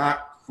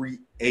cannot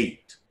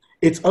create.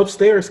 It's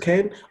upstairs,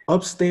 Ken.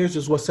 Upstairs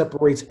is what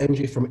separates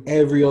MJ from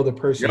every other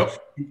person.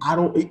 Yep.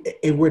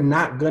 And we're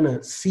not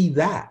gonna see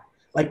that.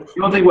 Like,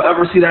 you don't think we'll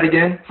ever see that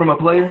again from a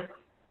player?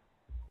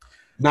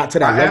 Not to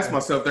that I level. asked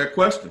myself that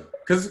question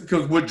because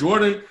would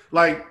Jordan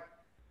have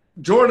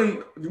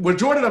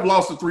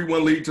lost a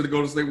 3-1 lead to the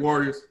Golden State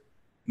Warriors?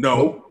 No.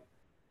 Nope.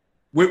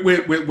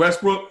 With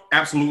Westbrook,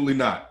 absolutely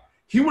not.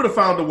 He would have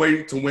found a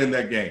way to win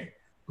that game.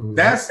 Mm-hmm.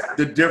 That's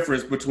the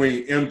difference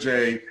between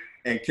MJ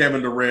and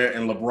Kevin Durant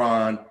and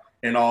LeBron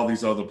and all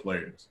these other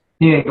players.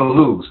 He ain't gonna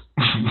lose,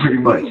 pretty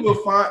much. He will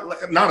find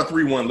not a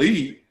 3-1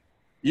 lead,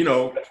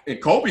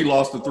 and Kobe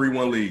lost a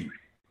 3-1 lead.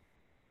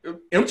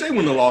 MJ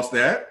wouldn't have lost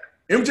that.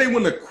 MJ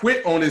wouldn't have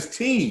quit on his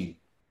team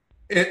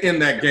in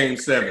that game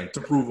 7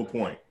 to prove a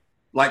point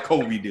like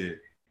Kobe did.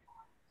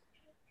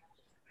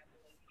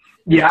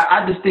 Yeah,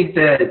 I just think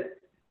that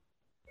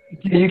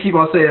you keep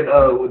on saying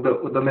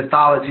with the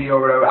mythology or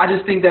whatever. I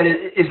just think that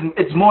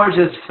it's more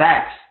just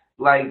facts,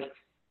 like,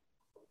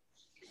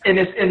 and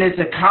it's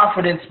a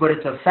confidence, but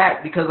it's a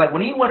fact because like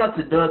when he went up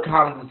to Doug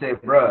Collins and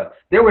said, "Bruh,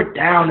 they were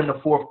down in the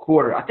fourth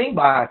quarter," I think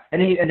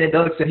and then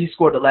Doug said he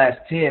scored the last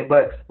 10,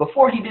 but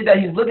before he did that,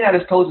 he's looking at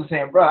his coach and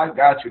saying, "Bruh, I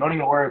got you. Don't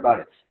even worry about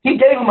it." He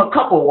gave him a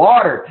cup of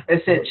water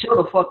and said, "Chill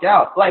the fuck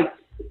out." Like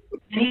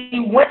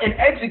he went and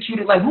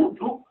executed. Like who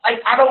like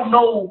I don't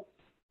know.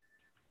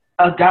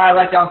 A guy,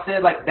 like y'all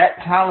said, like that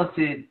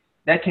talented,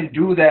 that can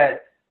do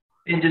that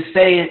and just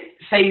say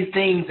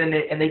things and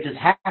they just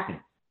happen.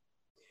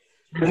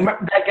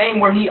 That game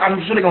where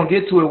I'm sure they're going to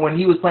get to it, when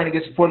he was playing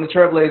against the Portland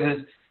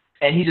Trailblazers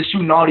and he's just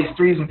shooting all these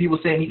threes and people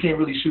saying he can't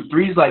really shoot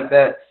threes like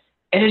that.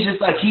 And it's just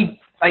like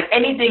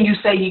anything you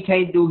say he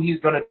can't do, he's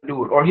going to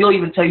do it. Or he'll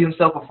even tell you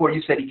himself before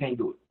you said he can't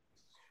do it.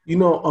 I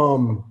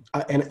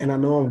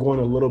know I'm going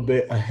a little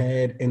bit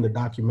ahead in the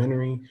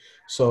documentary.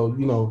 So,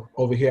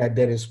 over here at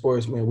Dead End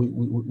Sports, man,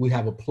 we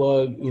have a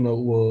plug.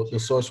 The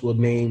source will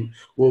be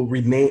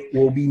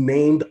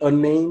named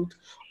unnamed.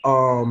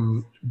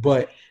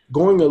 But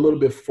going a little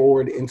bit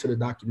forward into the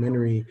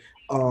documentary,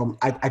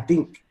 I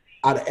think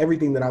out of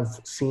everything that I've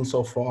seen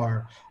so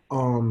far,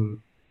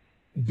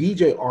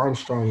 BJ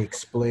Armstrong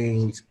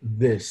explains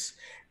this,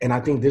 and I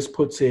think this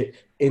puts it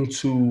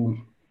into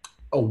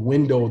a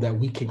window that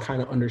we can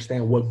kind of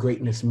understand what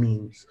greatness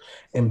means.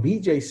 And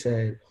BJ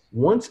said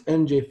once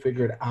MJ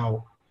figured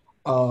out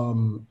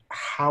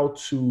how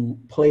to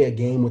play a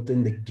game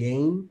within the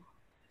game,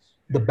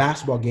 the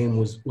basketball game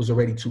was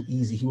already too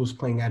easy. He was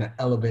playing at an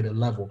elevated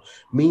level,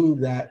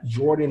 meaning that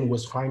Jordan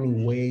was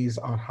finding ways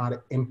on how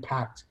to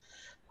impact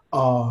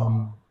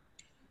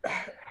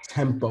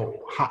tempo,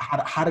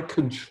 how to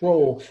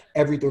control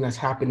everything that's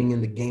happening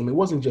in the game. It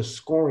wasn't just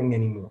scoring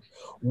anymore.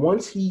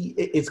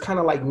 It's kind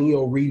of like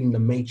Neo reading the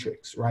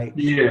Matrix, right?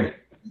 Yeah.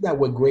 That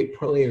with great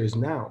players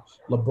now.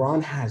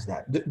 LeBron has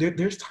that.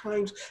 There's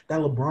times that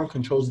LeBron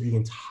controls the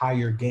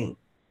entire game.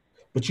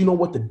 But you know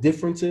what the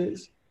difference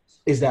is?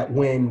 Is that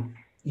when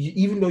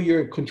even though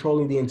you're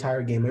controlling the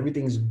entire game,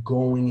 everything's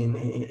going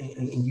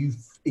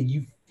and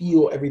you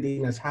feel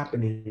everything that's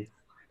happening,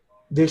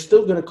 there's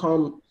still going to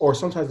come, or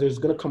sometimes there's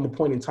going to come a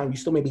point in time you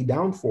still may be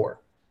down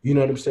for. You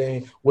know what I'm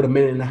saying? With a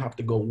minute and a half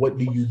to go, what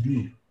do you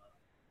do?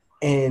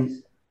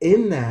 And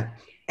in that,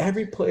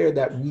 every player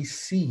that we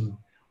see,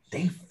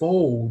 they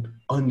fold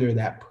under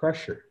that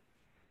pressure.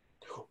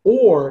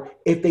 Or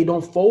if they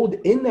don't fold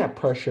in that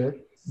pressure,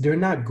 they're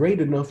not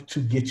great enough to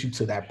get you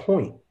to that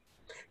point.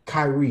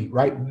 Kyrie,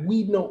 right?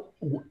 We know,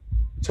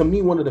 to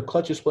me, one of the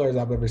clutchest players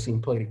I've ever seen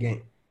play the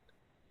game.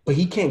 But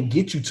he can't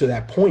get you to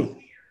that point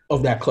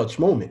of that clutch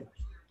moment.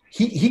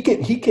 He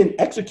can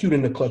execute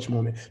in the clutch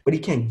moment, but he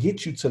can't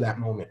get you to that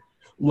moment.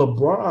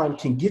 LeBron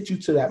can get you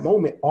to that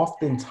moment,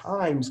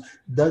 oftentimes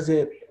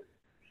doesn't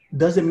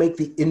make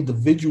the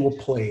individual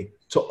play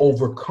to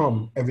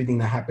overcome everything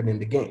that happened in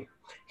the game.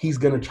 He's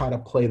going to try to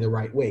play the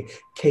right way.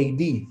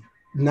 KD,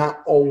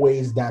 not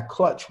always that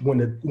clutch. When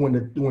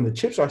the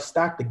chips are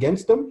stacked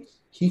against him,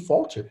 he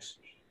falters.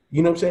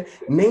 You know what I'm saying?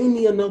 Name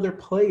me another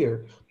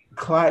player.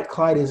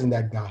 Clyde isn't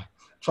that guy.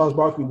 Charles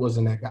Barkley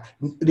wasn't that guy.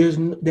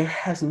 There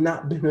has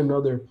not been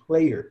another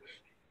player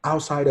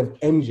outside of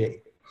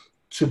MJ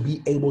to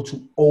be able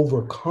to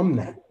overcome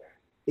that.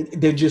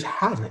 There just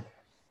hasn't.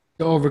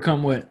 To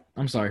overcome what?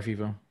 I'm sorry,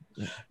 FIFO.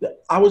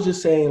 I was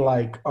just saying,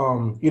 like,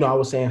 I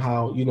was saying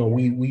how,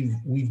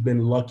 we've been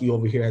lucky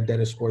over here at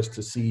Data Sports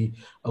to see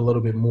a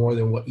little bit more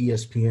than what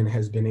ESPN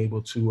has been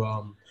able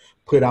to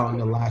put out in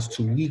the last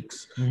 2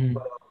 weeks. Mm-hmm.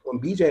 But when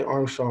BJ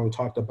Armstrong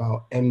talked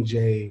about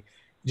MJ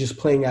just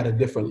playing at a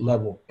different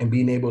level and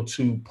being able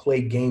to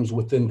play games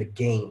within the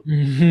game,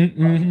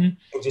 and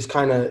just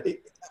kind of,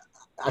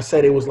 I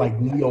said it was like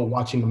Neo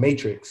watching the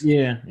Matrix.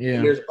 Yeah.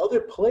 And there's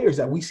other players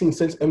that we've seen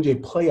since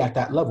MJ play at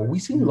that level.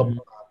 We've seen LeBron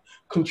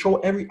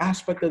control every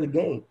aspect of the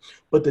game.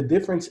 But the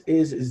difference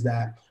is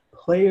that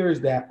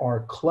players that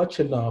are clutch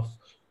enough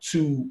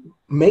to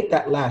make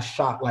that last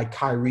shot, like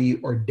Kyrie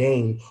or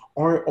Dame,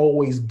 aren't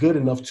always good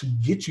enough to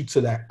get you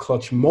to that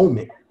clutch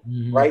moment,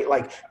 right?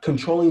 Like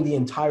controlling the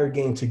entire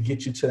game to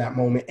get you to that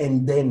moment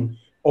and then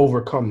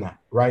overcome that,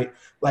 right?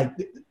 Like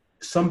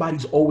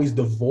somebody's always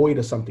devoid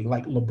of something.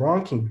 Like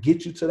LeBron can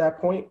get you to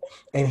that point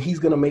and he's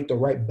going to make the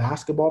right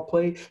basketball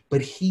play, but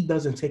he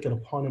doesn't take it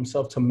upon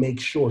himself to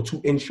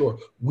ensure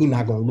we're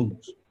not going to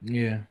lose.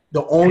 Yeah.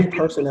 The only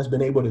person that's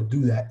been able to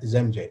do that is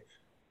MJ.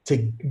 To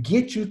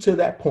get you to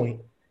that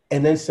point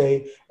and then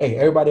say, hey,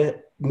 everybody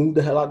move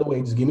the hell out of the way,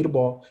 just give me the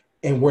ball,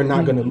 and we're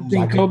not going to lose.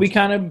 I think Kobe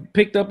kind of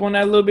picked up on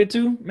that a little bit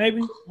too,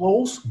 maybe?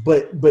 Close,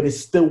 but it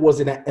still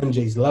wasn't at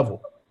MJ's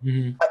level.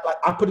 Mm-hmm.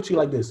 I put it to you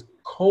like this.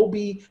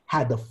 Kobe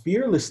had the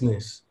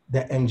fearlessness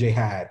that MJ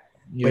had,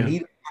 but he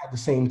didn't have the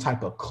same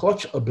type of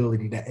clutch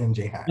ability that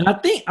MJ had. And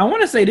I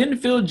want to say, didn't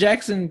Phil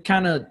Jackson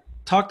kind of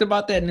talked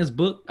about that in his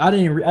book? I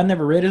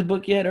never read his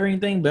book yet or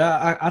anything, but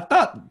I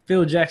thought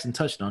Phil Jackson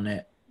touched on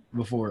that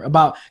before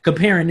about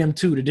comparing them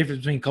two, the difference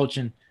between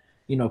coaching,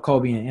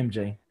 Kobe and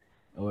MJ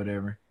or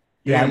whatever.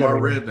 Yeah, I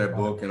read that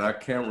book and I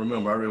can't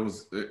remember.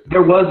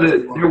 There was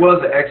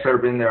an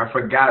excerpt in there. I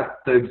forgot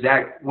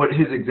what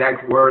his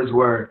exact words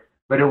were.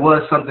 But it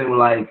was something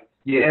like,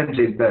 yeah,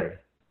 MJ's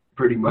better,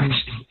 pretty much.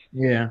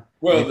 Yeah.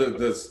 Well,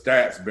 the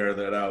stats bear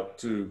that out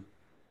too.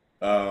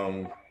 But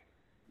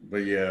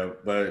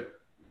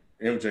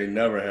MJ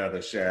never had a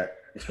Shaq.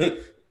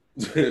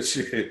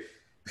 Shit.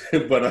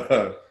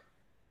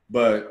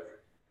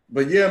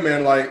 But yeah,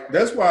 man, like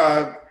that's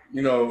why,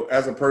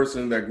 as a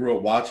person that grew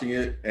up watching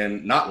it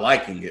and not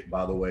liking it,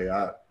 by the way,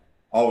 I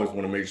always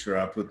want to make sure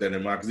I put that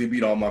in mind because he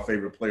beat all my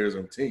favorite players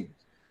on teams.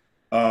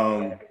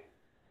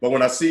 But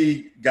when I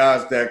see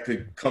guys that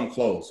could come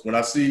close, when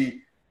I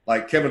see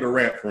like Kevin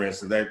Durant, for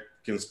instance, that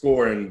can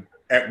score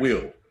at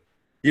will,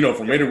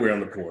 from anywhere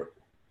on the court.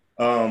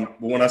 But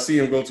when I see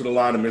him go to the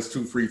line and miss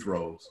 2 free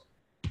throws,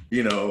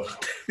 when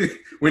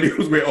he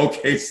was with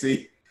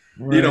OKC,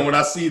 right. When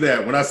I see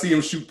that, when I see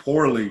him shoot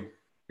poorly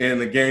in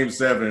the game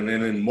 7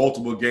 and in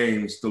multiple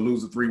games to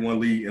lose a 3-1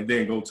 lead and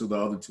then go to the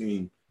other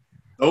team,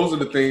 those are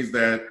the things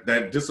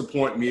that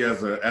disappoint me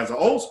as an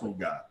old school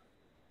guy,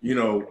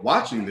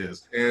 watching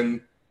this. And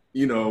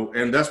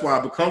and that's why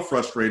I become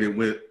frustrated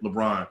with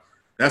LeBron.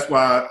 That's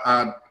why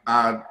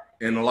I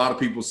and a lot of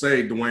people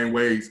say Dwayne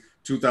Wade's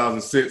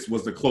 2006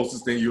 was the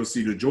closest thing you'll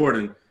see to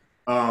Jordan,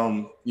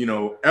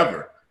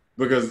 ever,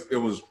 because it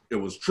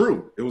was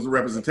true. It was a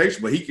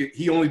representation, but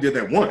he only did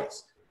that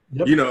once.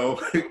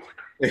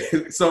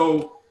 Yep.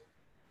 So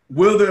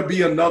will there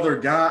be another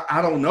guy?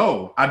 I don't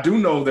know. I do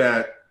know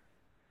that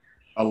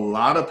a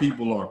lot of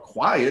people are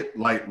quiet.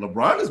 Like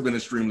LeBron has been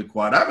extremely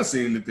quiet. I haven't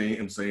seen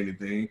him say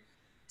anything.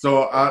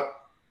 So AD,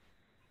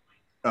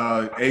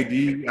 I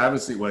haven't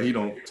seen. Well, he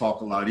don't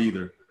talk a lot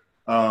either.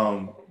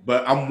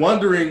 But I'm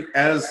wondering,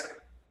 as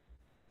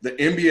the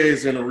NBA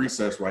is in a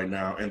recess right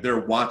now and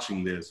they're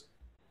watching this,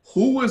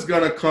 who is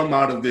going to come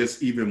out of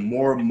this even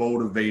more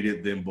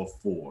motivated than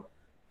before?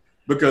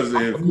 Because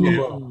it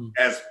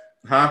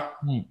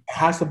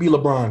has to be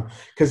LeBron,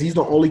 because he's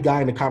the only guy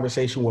in the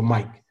conversation with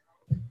Mike,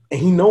 and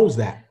he knows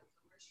that.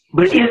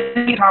 But is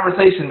the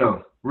conversation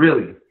though?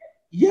 Really?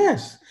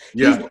 Yes.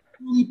 Yeah. He's the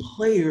only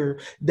player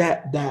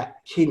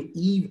that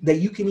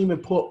you can even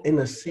put in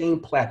the same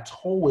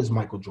plateau as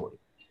Michael Jordan.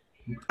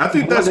 I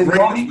think that's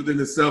great within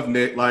itself,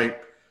 Nick.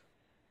 Like,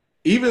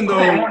 even though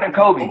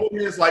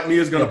opponents like me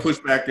is going to push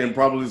back and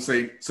probably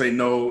say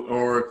no,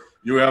 or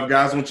you have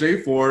guys on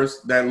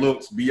J4s that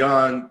looks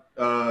beyond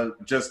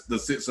just the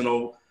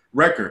 6-0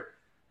 record.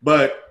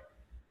 But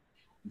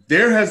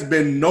there has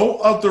been no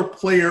other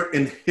player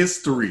in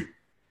history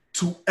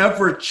to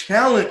ever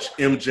challenge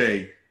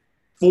MJ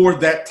for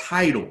that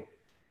title.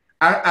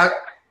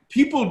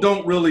 People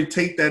don't really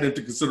take that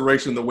into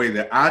consideration the way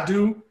that I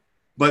do,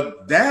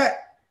 but that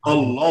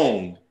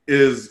alone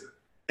is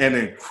an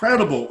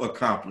incredible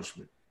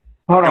accomplishment.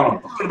 Hold on.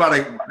 We're talking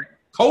about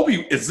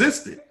Kobe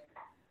existed.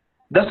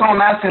 That's what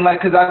I'm asking,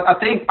 because I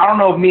think, I don't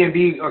know if me and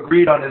B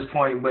agreed on this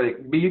point,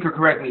 but B, you could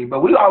correct me. But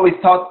I've always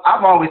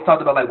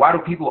talked about, why do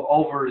people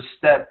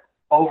overstep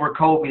over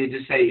Kobe and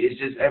just say it's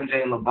just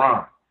MJ and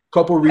LeBron?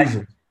 Couple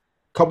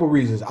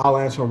reasons. I'll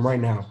answer them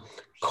right now.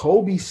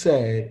 Kobe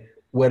said,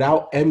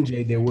 without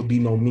MJ, there would be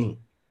no me.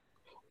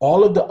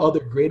 All of the other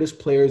greatest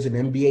players in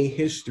NBA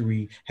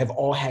history have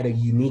all had a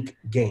unique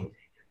game.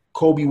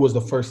 Kobe was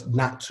the first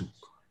not to.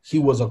 He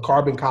was a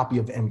carbon copy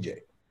of MJ.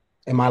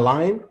 Am I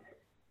lying?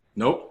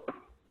 Nope.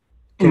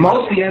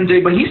 Mostly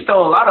MJ, but he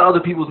stole a lot of other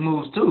people's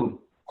moves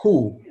too.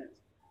 Who?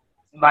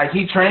 Like,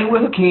 he trained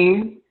with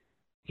Hakeem.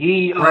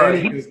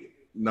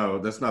 No,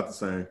 that's not the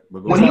same.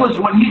 But when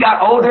he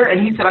got older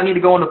and he said, "I need to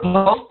go on the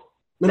post,"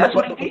 that's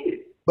what he did.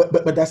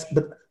 But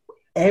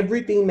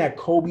everything that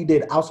Kobe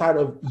did outside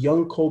of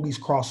young Kobe's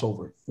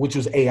crossover, which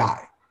was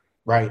AI,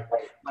 right?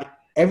 Like,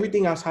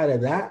 everything outside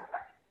of that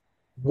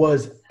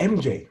was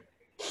MJ.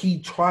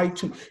 He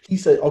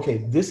said,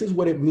 okay, this is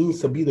what it means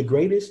to be the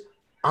greatest.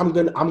 I'm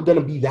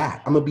gonna be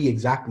that. I'm gonna be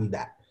exactly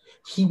that.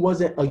 He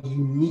wasn't a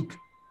unique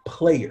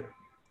player,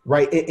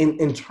 right?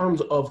 In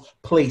terms of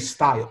play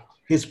style.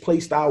 His play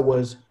style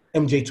was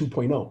MJ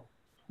 2.0,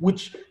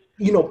 which,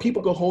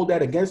 people could hold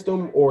that against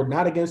him or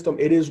not against him.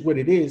 It is what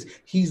it is.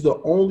 He's the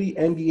only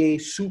NBA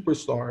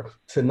superstar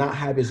to not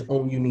have his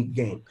own unique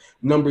game.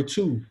 Number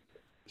two,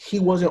 he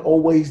wasn't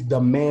always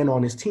the man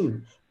on his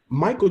team.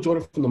 Michael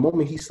Jordan, from the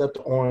moment he stepped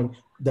on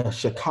the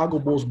Chicago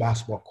Bulls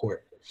basketball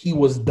court, he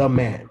was the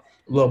man.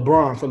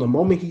 LeBron, from the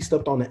moment he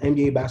stepped on the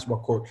NBA basketball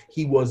court,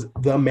 he was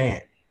the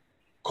man.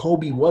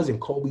 Kobe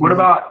wasn't. What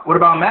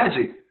about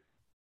Magic?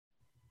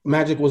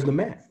 Magic was the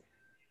man.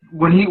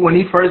 When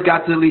he first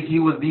got to the league, he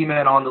was the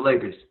man on the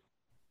Lakers.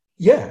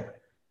 Yeah.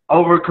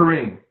 Over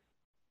Kareem.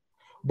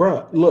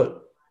 Bruh,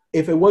 look,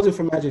 if it wasn't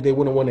for Magic, they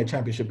wouldn't have won that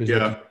championship.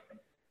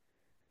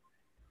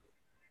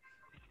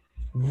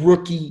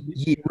 Rookie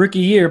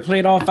year,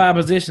 played all 5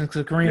 positions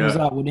because Kareem was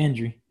out with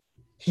injury.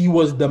 He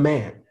was the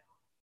man.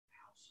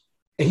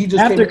 And he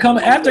just after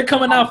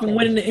coming out from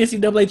winning the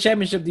NCAA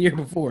championship the year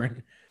before.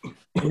 And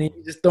then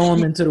you just throw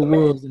him into the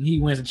wolves and he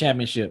wins the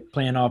championship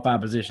playing all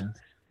 5 positions.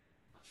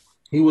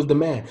 He was the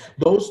man.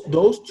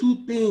 Those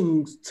two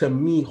things to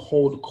me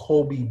hold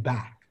Kobe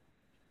back.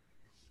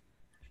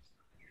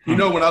 When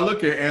I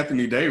look at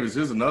Anthony Davis,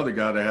 there's another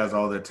guy that has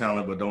all that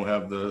talent but don't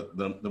have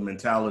the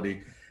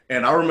mentality.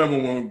 And I remember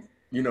when,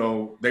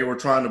 they were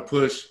trying to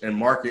push and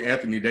market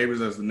Anthony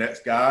Davis as the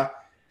next guy.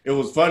 It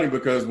was funny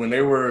because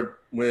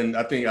when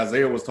I think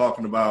Isaiah was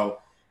talking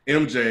about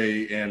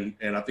MJ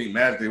and I think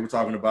Magic, they were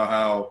talking about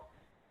how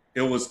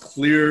it was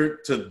clear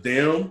to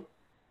them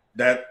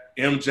that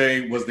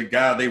MJ was the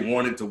guy they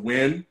wanted to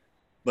win,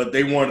 but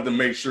they wanted to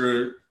make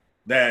sure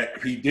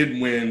that he didn't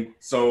win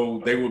so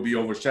they would be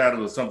overshadowed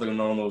or something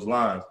along those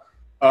lines.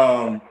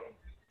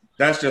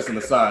 That's just an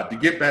aside. To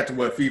get back to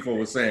what FIFA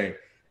was saying,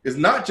 it's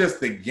not just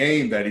the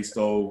game that he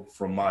stole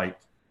from Mike.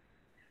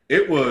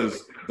 It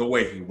was the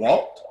way he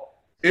walked.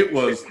 It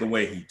was the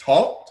way he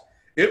talked.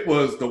 It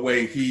was the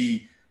way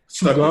he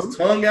stuck his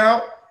tongue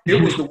out.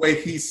 It was the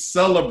way he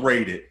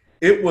celebrated.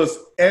 It was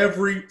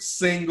every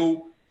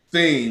single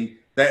thing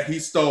that he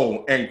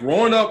stole. And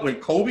growing up, when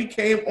Kobe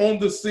came on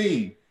the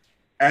scene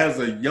as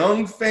a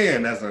young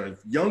fan of the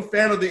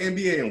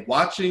NBA and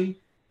watching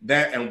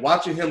that and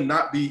watching him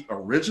not be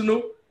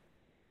original,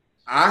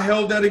 I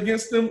held that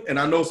against him, and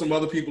I know some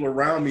other people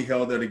around me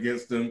held that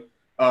against him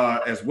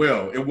as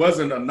well. It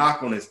wasn't a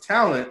knock on his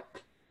talent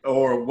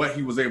or what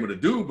he was able to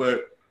do,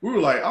 but we were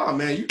like, oh,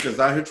 man, you just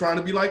out here trying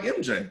to be like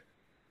MJ.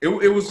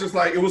 It was just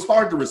like, it was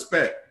hard to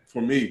respect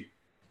for me.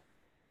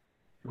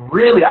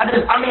 Really? I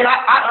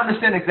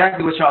understand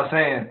exactly what y'all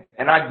saying,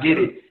 and I get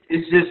it.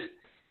 It's just,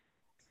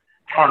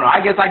 I don't know.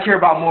 I guess I care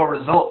about more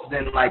results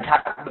than like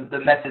the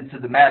method to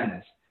the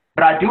madness.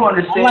 But I do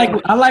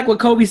understand. I like what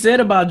Kobe said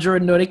about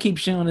Jordan, though. They keep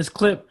showing this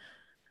clip.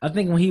 I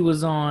think when he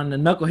was on the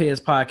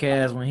Knuckleheads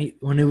podcast,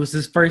 when it was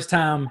his first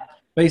time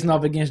facing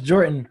off against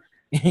Jordan,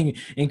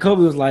 and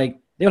Kobe was like,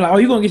 they were like, "Oh,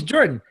 you going against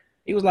Jordan?"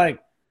 He was like,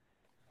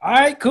 "All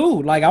right,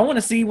 cool. Like, I want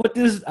to see what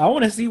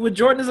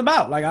Jordan is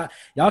about. Like,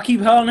 y'all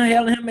keep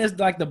hailing him as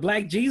like the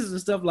Black Jesus and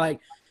stuff.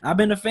 Like, I've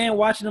been a fan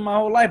watching him my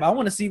whole life. I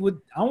want to see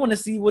what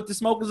the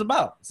smoke is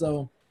about.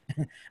 So,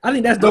 I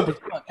think that's dope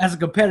as a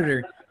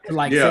competitor. To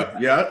like,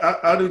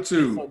 I do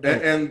too.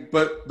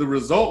 But the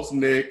results,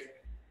 Nick,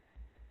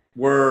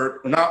 were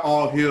not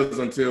all his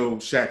until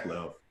Shaq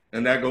left,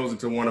 and that goes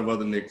into one of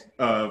other Nick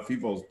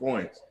FIFO's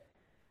points.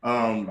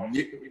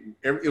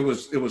 It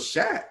was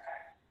Shaq.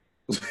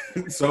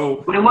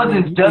 So, but it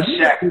wasn't just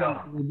Shaq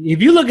though.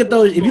 If you look at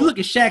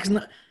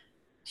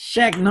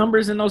Shaq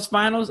numbers in those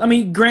finals, I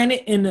mean,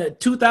 granted, in the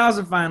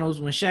 2000 finals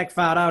when Shaq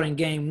fouled out in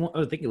game 1,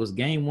 I think it was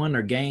game 1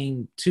 or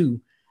game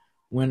 2,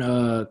 when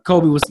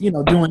Kobe was,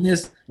 doing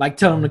this, like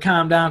telling him to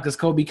calm down because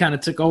Kobe kind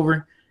of took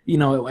over,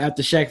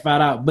 after Shaq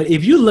fouled out. But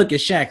if you look at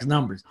Shaq's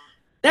numbers,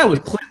 that was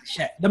clearly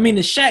Shaq. I mean,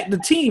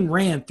 the team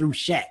ran through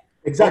Shaq.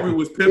 Exactly. Kobe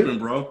was Pippen,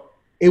 bro.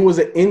 It was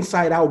an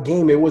inside-out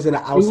game. It wasn't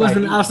an outside. It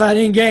wasn't an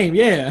outside-in game.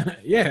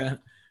 Yeah.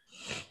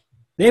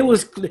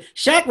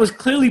 Shaq was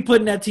clearly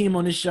putting that team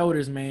on his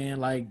shoulders, man.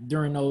 Like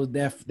during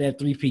that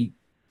three-peat,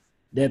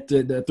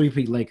 the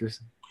three-peat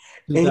Lakers.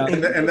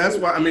 And that's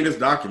why, I mean, it's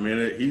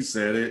documented. He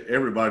said it.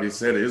 Everybody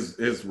said it.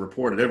 It's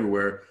reported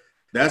everywhere.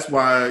 That's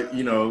why,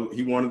 he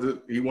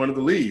wanted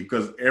to leave,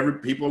 because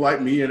people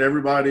like me and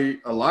everybody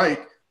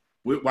alike,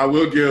 while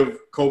we'll give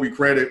Kobe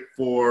credit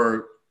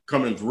for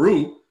coming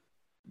through,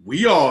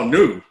 we all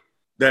knew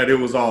that it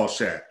was all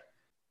Shaq.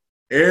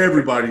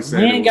 Everybody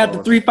said man got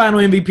the 3 final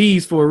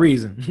MVPs for a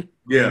reason.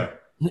 Yeah.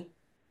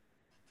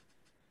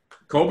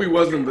 Kobe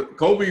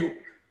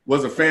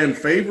was a fan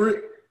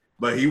favorite,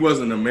 but he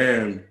wasn't a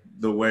man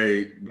the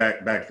way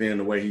back then,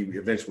 the way he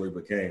eventually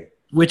became.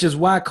 Which is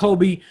why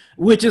Kobe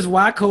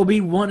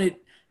wanted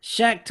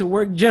Shaq to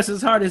work just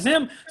as hard as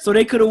him, so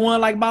they could have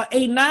won like about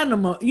 8, 9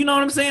 of them. You know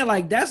what I'm saying?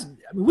 Like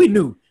we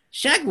knew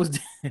Shaq was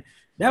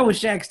that was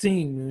Shaq's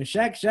team. Man.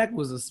 Shaq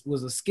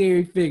was a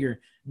scary figure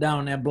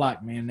down that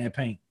block, man, that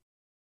paint.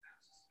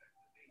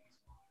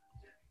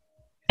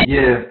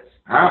 Yeah,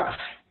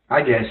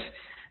 I guess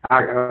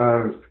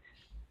I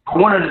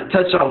wanted to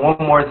touch on one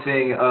more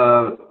thing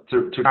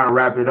to kind of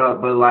wrap it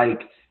up, but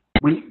like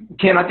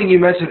Ken, I think you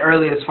mentioned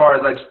earlier as far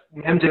as like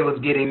MJ was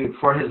getting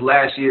for his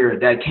last year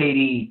that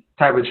KD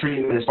type of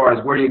treatment as far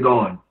as where you're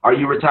going. Are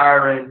you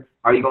retiring?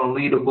 Are you going to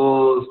lead the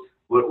Bulls?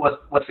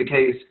 What's the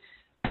case?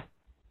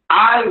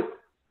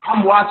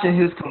 I'm watching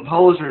his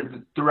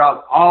composure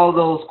throughout all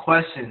those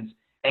questions,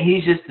 and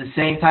he's just the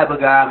same type of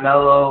guy,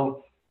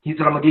 mellow. He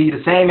said, I'm going to give you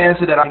the same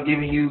answer that I'm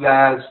giving you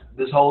guys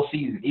this whole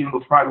season, even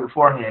probably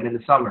beforehand in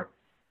the summer.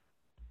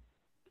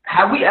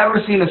 Have we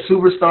ever seen a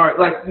superstar?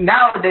 Like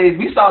nowadays,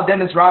 we saw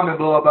Dennis Rodman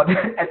blow up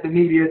at the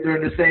media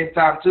during the same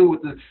time too,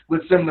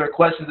 with similar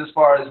questions as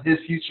far as his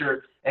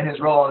future and his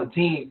role on the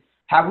team.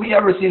 Have we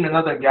ever seen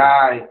another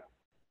guy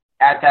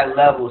at that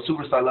level,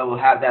 superstar level,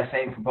 have that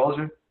same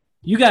composure?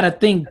 You got to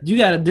think.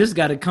 This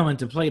got to come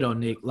into play though,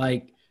 Nick.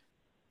 Like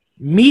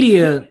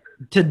media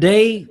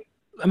today,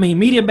 I mean,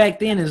 media back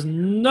then is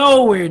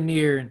nowhere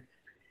near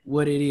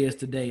what it is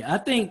today. I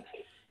think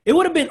it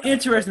would have been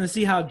interesting to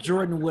see how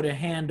Jordan would have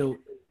handled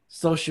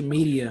social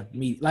media.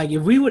 Like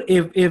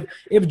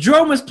if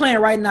Jordan was playing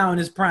right now in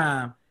his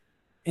prime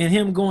and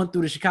him going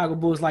through the Chicago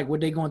Bulls like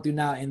what they're going through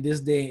now in this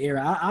day and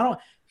era,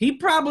 he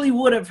probably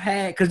would have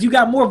had, because you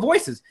got more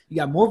voices. You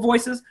got more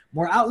voices,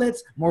 more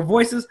outlets, more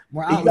voices,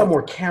 more outlets. You got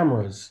more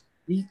cameras.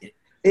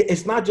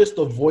 It's not just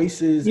the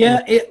voices.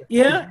 Yeah.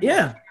 That's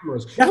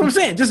what I'm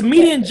saying. Just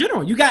media in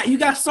general. You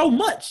got so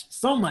much.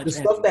 The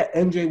stuff that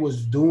MJ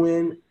was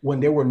doing when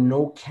there were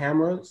no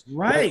cameras.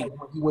 Right. Like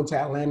when he went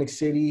to Atlantic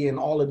City and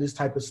all of this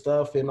type of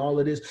stuff and all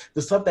of this.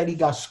 The stuff that he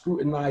got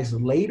scrutinized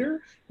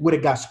later would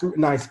have got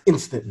scrutinized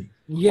instantly.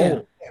 Yeah.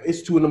 Oh,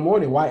 it's 2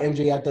 a.m. Why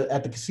MJ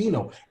at the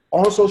casino?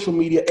 On social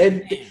media.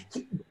 And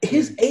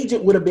his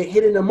agent would have been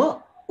hitting him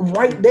up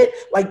right there,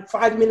 like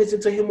 5 minutes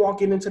into him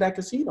walking into that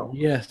casino.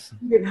 Yes.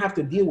 He didn't have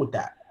to deal with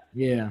that.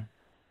 Yeah.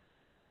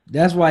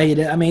 That's why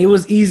it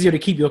was easier to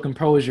keep your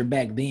composure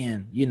back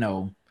then,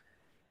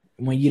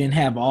 when you didn't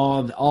have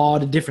all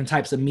the different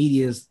types of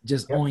medias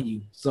just on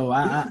you. So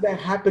that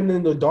happened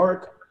in the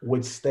dark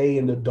would stay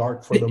in the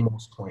dark for the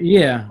most part.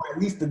 Yeah. Or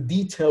at least the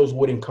details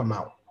wouldn't come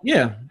out.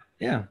 Yeah.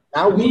 Yeah.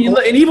 Now I mean,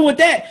 and even with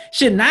that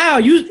shit now,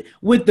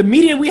 with the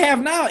media we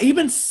have now,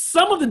 even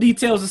some of the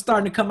details are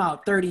starting to come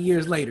out 30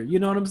 years later. You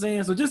know what I'm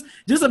saying? So just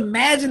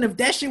imagine if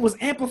that shit was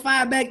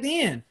amplified back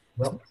then.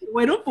 Yep. The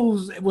way them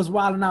fools was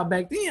wilding out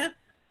back then.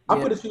 I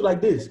put it to you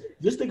like this.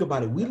 Just think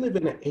about it. We live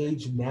in an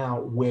age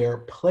now where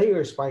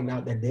players find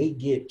out that they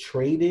get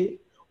traded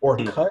or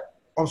cut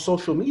on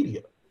social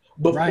media.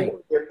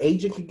 Before their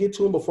agent could get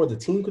to them, before the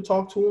team could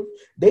talk to them,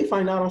 they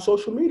find out on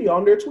social media,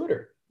 on their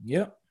Twitter.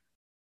 Yep.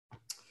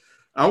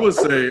 I would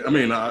say, I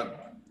mean,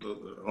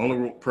 the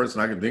only person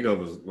I can think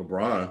of is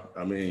LeBron.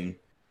 I mean,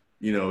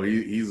 you know,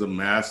 he's a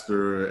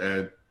master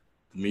at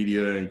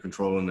media and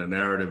controlling the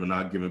narrative and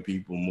not giving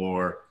people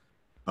more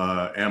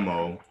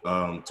ammo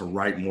to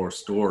write more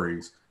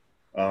stories.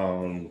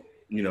 You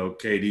know,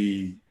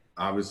 KD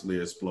obviously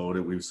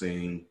exploded. We've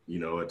seen, you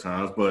know, at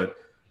times, but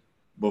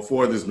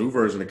before this new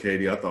version of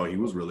KD, I thought he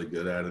was really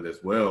good at it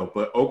as well.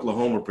 But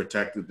Oklahoma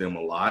protected them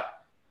a lot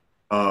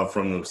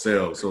from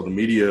themselves. So the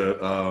media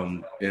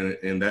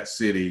in that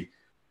city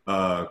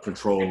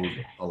controlled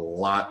a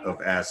lot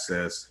of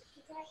assets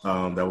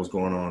that was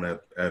going on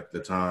at the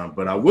time.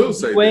 But I will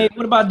say,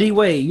 what about D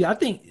Wade? I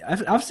think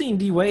I've seen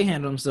D Wade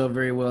handle himself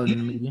very well in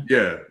the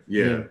media.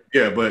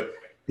 Yeah. But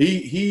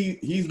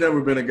he's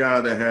never been a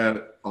guy that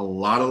had a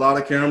lot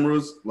of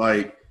cameras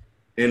like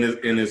in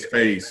his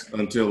face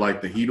until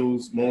like the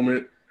Heatles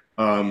moment.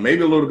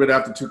 Maybe a little bit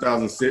after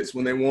 2006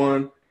 when they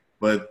won,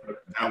 but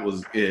that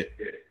was it.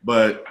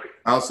 But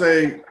I'll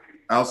say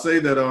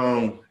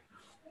that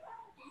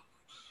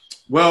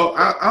well,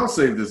 I'll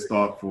save this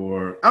thought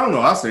for, I don't know,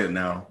 I'll say it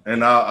now,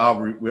 and I'll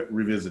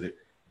revisit it.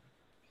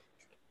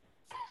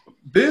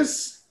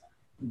 This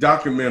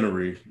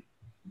documentary,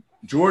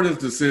 Jordan's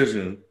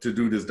decision to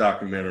do this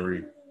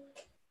documentary,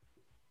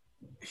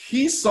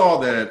 he saw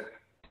that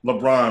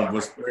LeBron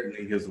was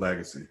threatening his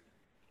legacy.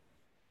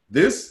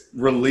 This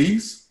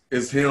release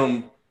is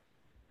him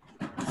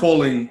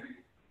pulling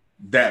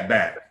that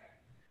back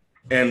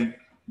and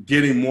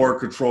getting more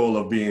control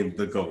of being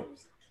the GOAT.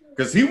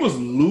 Because he was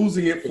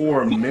losing it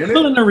for a minute.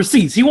 Pulling the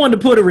receipts. He wanted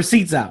to pull the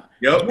receipts out.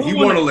 Yep. He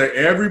wanted to let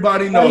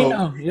everybody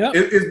know. Yep.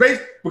 It's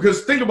based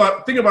because think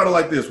about it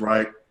like this,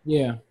 right?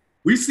 Yeah.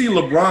 We see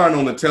LeBron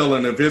on the tail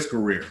end of his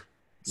career.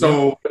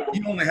 So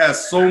he only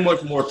has so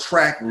much more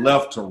track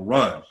left to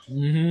run.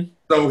 Mm-hmm.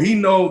 So he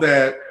know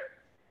that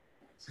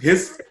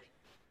his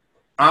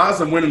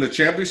odds of winning the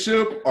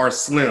championship are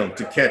slim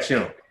to catch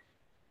him.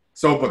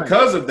 So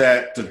because of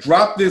that, to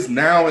drop this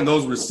now in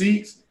those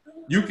receipts,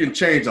 you can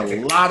change a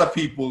lot of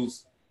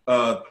people's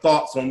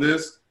thoughts on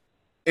this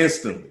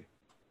instantly,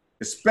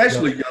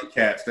 especially young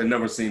cats that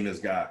never seen this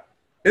guy.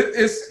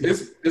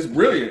 It's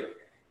brilliant.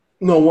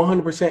 No,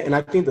 100%. And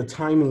I think the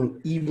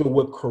timing, even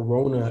with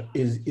Corona,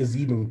 is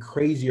even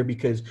crazier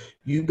because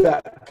you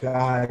got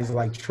guys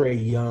like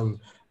Trae Young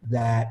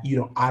that, you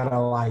know,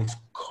 idolized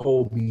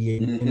Kobe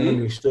and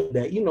understood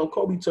that, you know,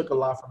 Kobe took a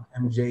lot from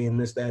MJ and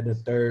this, that, and the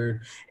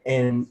third.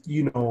 And,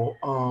 you know,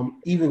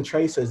 even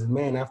Trae says,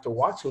 man, after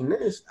watching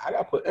this, I got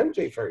to put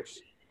MJ first.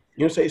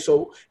 You know what I'm saying?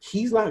 So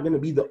he's not going to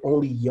be the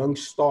only young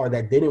star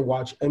that didn't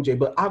watch MJ,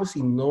 but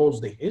obviously knows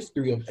the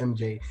history of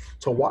MJ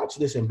to watch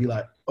this and be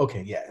like,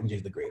 okay, yeah,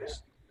 MJ's the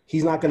greatest.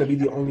 He's not going to be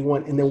the only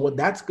one. And then what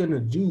that's going to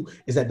do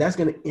is that's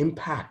going to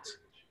impact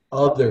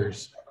other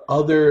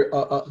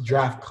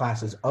draft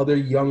classes, other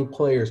young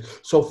players.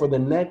 So for the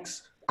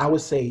next, I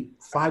would say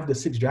 5 to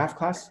 6 draft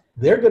classes,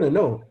 they're going to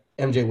know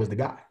MJ was the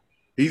guy.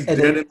 He's dead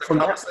in the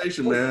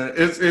conversation, man.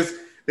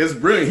 It's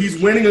brilliant.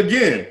 He's winning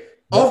again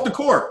off the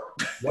court.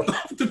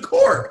 Off the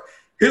court.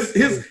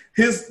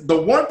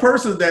 The one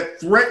person that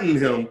threatened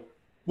him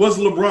was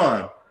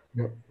LeBron.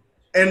 Yep.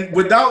 And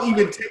without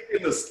even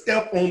taking a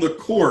step on the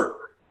court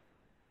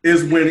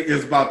is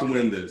about to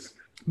win this.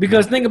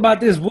 Because think about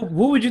this. What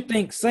would you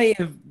think, say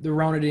if the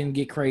Rona didn't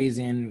get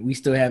crazy and we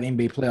still have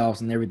NBA playoffs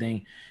and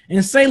everything,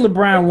 and say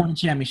LeBron won the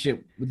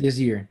championship this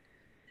year,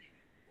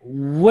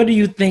 what do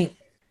you think?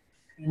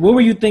 What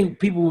would you think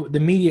people, the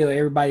media,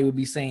 everybody would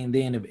be saying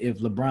then if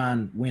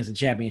LeBron wins the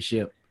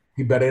championship?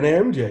 He better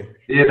than MJ.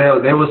 Yeah,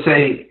 they would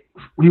say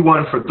he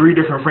won for 3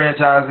 different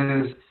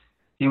franchises.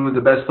 He was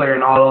the best player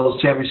in all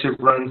those championship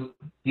runs.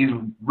 He's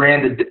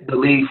ran the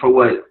league for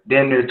what,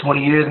 damn near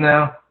 20 years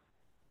now.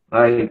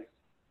 Like,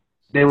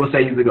 they will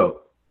say he's the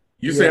GOAT.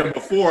 You saying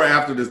before or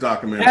after this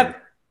documentary?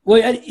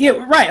 Yeah,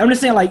 right. I'm just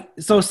saying, like,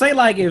 so say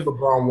like if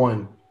LeBron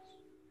won.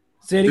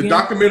 Say it again. The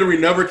documentary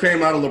never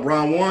came out of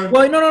LeBron won?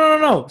 Well,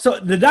 no. So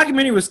the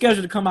documentary was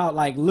scheduled to come out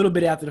like a little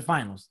bit after the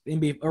finals,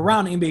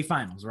 around the NBA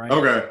finals, right?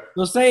 Okay.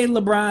 So say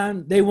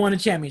LeBron, they won a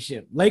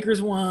championship.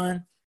 Lakers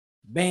won.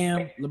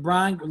 Bam.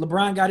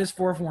 LeBron got his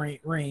 4th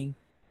ring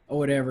or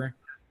whatever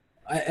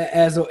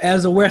as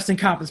a Western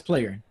Conference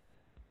player.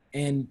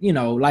 And, you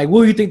know, like,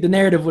 what do you think the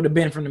narrative would have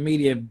been from the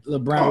media if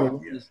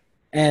LeBron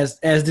as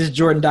this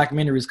Jordan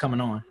documentary is coming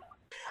on?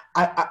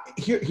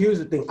 Here's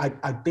the thing.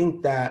 I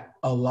think that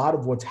a lot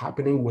of what's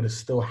happening would have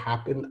still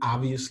happened,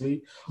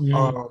 obviously.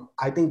 Mm-hmm.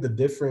 I think the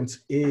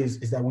difference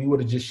is that we would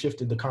have just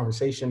shifted the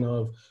conversation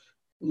of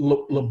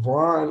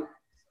LeBron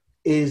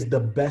is the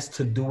best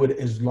to do it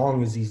as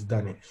long as he's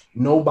done it.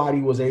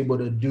 Nobody was able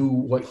to do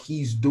what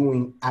he's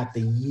doing at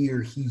the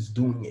year he's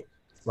doing it,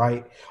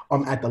 right?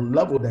 At the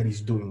level that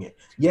he's doing it.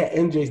 Yeah,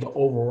 MJ's the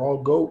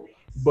overall GOAT,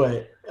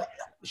 but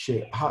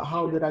shit,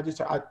 how did I just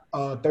say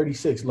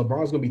 36?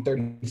 LeBron's gonna be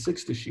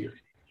 36 this year.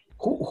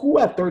 Who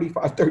at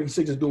 35,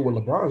 36 is doing what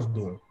LeBron's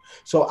doing?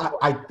 So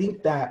I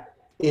think that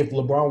if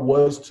LeBron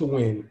was to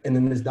win and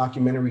then this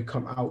documentary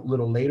come out a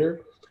little later,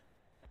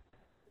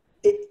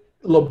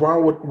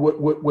 LeBron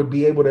would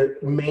be able to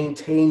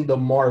maintain the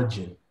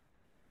margin.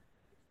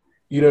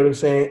 You know what I'm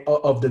saying?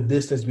 Of the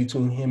distance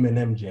between him and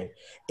MJ.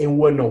 It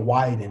wouldn't have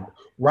widened.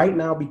 Right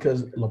now,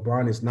 because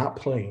LeBron is not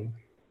playing,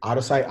 out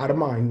of sight, out of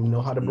mind, you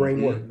know how the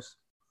brain works.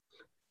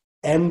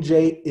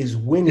 MJ is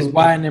winning. It's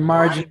widening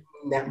margin.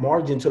 That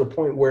margin to the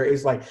point where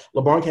it's like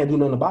LeBron can't do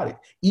nothing about it.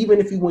 Even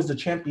if he wins the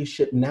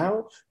championship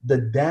now, the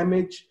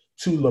damage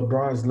to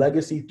LeBron's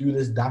legacy through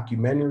this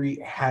documentary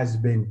has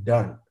been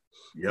done.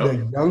 Yep.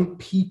 The young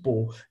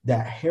people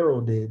that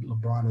heralded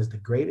LeBron as the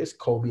greatest,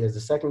 Kobe as the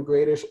second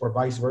greatest, or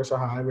vice versa,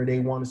 however they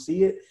want to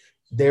see it,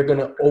 they're going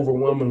to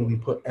overwhelmingly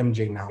put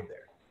MJ now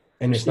there.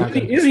 And it's not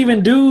There's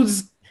even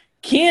dudes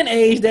Ken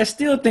age that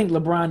still think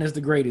LeBron is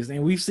the greatest.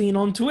 And we've seen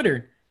on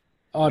Twitter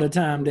all the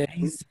time that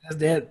he says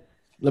that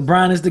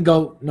LeBron is the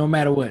GOAT no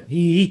matter what.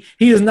 He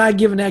is not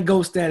giving that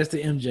GOAT status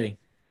to MJ.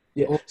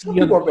 Yeah, some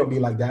people are going to be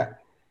like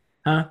that.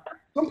 Huh?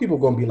 Some people are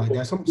going to be like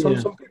that. Some people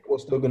are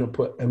still going to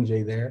put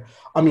MJ there.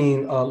 I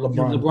mean,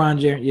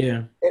 LeBron.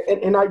 Yeah.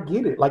 And I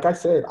get it. Like I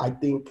said, I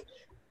think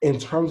in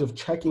terms of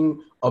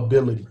checking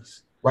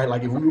abilities, right?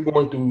 Like if we were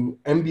going through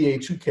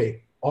NBA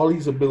 2K, all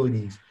these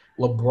abilities,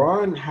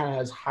 LeBron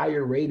has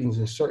higher ratings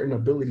in certain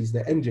abilities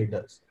that MJ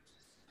does.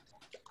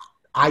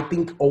 I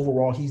think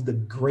overall he's the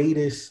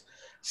greatest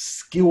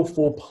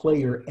skillful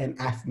player and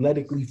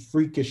athletically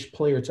freakish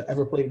player to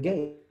ever play the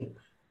game.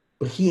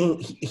 But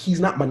he's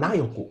not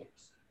maniacal.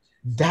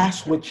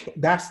 That's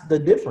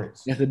the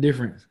difference. That's the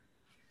difference.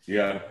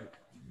 Yeah.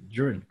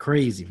 Jordan,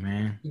 crazy,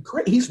 man.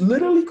 He's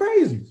literally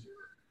crazy.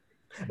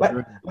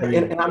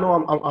 And I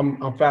know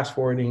I'm fast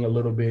forwarding a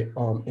little bit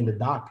in the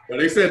doc. But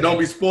they said don't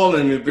be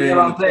spoiling anything. You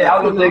know what I'm saying? I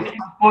was gonna say keep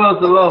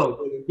spoils the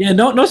low. Yeah,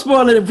 don't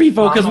spoil it,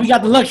 FIFO, because we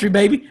got the luxury,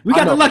 baby. We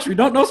got the luxury.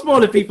 Don't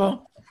spoil it,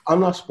 FIFO. I'm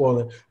not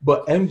spoiling,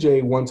 but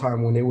MJ one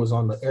time when they was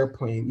on the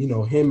airplane, you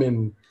know, him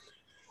and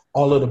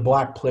all of the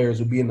black players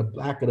would be in the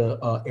back of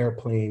the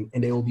airplane,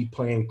 and they will be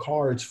playing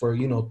cards for,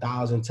 you know,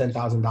 $1,000,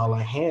 $10,000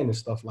 a hand and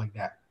stuff like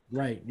that.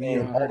 Right.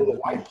 And all of the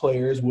white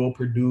players will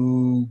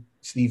Purdue,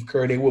 Steve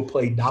Kerr, they will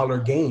play dollar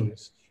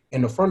games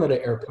in the front of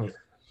the airplane.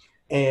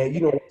 And,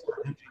 you know,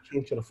 MJ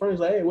came to the front, he's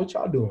like, hey, what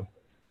y'all doing?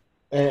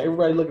 And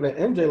everybody looking at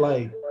MJ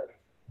like,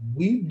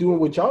 we doing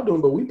what y'all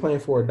doing, but we playing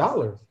for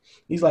 $1.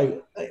 He's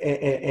like,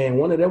 and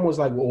one of them was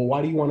like, well,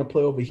 why do you want to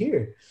play over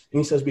here? And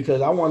he says,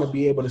 because I want to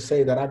be able to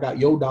say that I got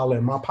your dollar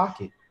in my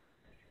pocket.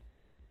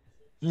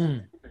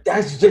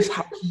 That's just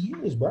how he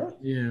is, bro.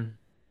 Yeah.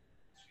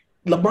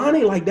 LeBron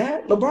ain't like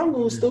that. LeBron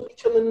gonna still be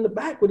chilling in the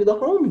back with the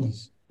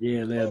homies.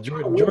 Yeah,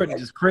 Jordan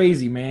is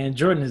crazy, man.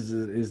 Jordan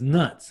is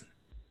nuts.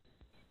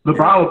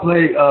 LeBron will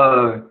play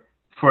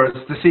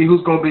to see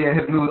who's gonna be in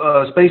his new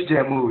Space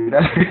Jam movie.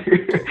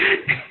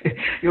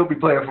 He'll be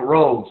playing for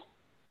roles.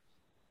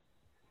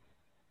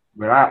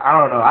 But I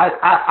don't know.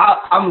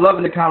 I'm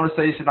loving the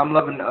conversation. I'm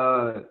loving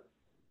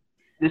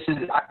this is,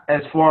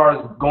 as far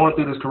as going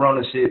through this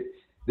Corona shit,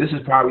 this is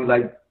probably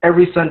like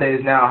every Sunday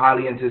is now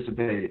highly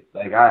anticipated.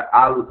 Like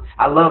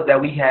I love that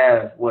we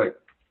have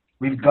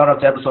we've gone up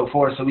to episode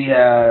 4, so we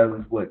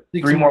have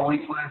 3 more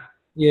weeks left.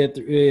 Yeah.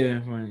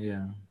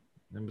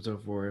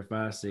 Episode 4,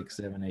 5, 6,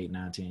 7, 8,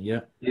 9, 10.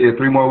 Yep. Yeah,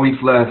 3 more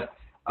weeks left.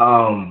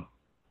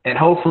 And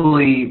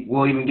hopefully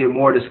we'll even get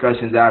more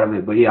discussions out of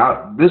it. But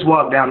yeah, this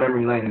walk down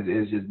memory lane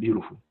is just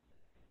beautiful.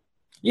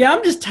 Yeah,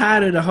 I'm just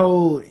tired of the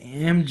whole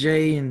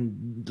MJ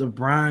and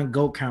LeBron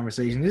GOAT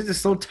conversation. It's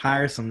just so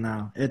tiresome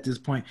now at this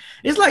point.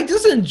 It's like,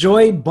 just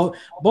enjoy both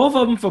of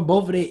them for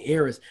both of their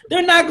eras.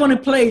 They're not going to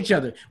play each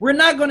other. We're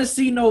not going to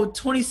see no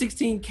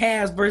 2016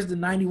 Cavs versus the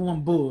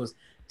 91 Bulls.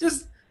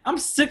 I'm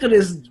sick of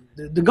this,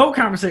 the GOAT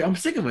conversation. I'm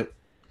sick of it.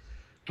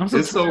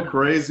 It's so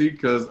crazy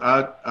because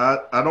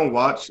I don't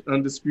watch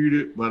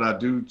Undisputed, but I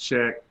do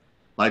check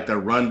like the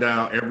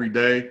rundown every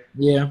day.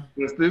 Yeah.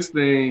 Since this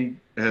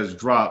thing has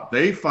dropped,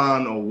 they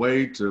found a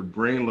way to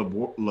bring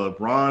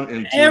LeBron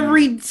into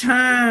every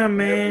time,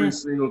 man. Every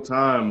single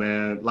time,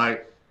 man.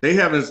 Like they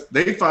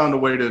found a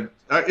way to.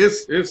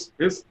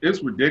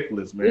 It's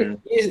ridiculous,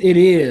 man. It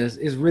is.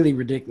 It's really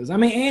ridiculous. I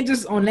mean, and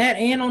just on that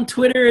and on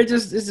Twitter, it's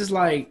just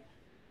like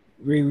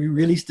we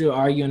really still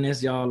arguing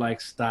this, y'all.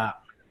 Like, stop.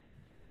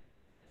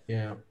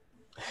 Yeah.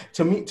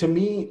 To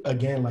me,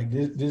 again, like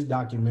this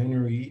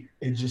documentary,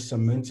 it just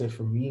cemented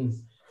for me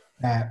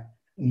that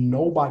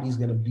nobody's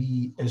going to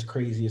be as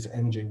crazy as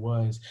MJ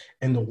was.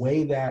 And the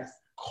way that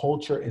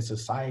culture and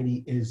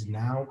society is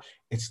now,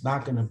 it's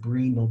not going to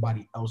breed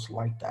nobody else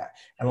like that.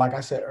 And like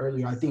I said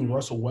earlier, I think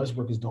Russell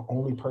Westbrook is the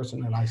only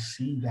person that I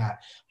see that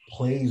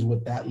plays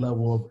with that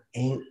level of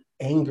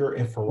anger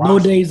and ferocity. No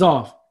days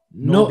off.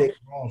 No, days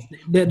off.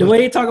 the way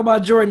they talk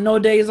about Jordan, no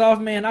days off,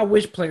 man. I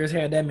wish players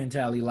had that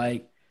mentality.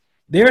 Like,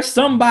 there's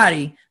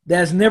somebody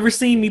that's never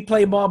seen me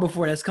play ball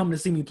before that's coming to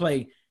see me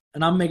play,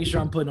 and I'm making sure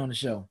I'm putting on the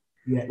show.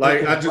 Yeah,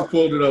 Like, I just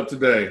pulled it up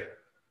today.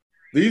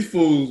 These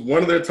fools,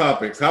 one of their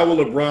topics, how will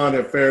LeBron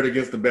have fared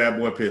against the bad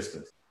boy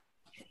Pistons?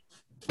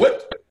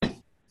 What?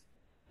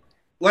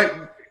 Like,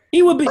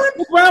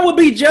 LeBron would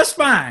be just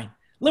fine.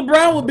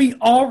 LeBron would be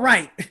all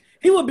right.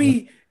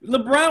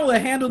 LeBron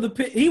would handle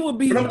he would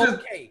be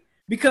okay.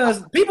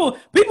 Because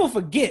people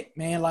forget,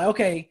 man, like,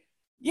 okay,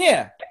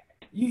 yeah,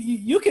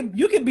 you can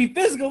be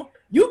physical.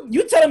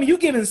 You telling me you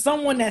giving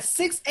someone that's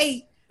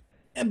 6'8",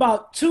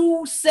 about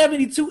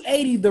 270,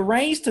 280 the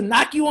range to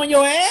knock you on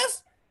your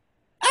ass?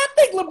 I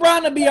think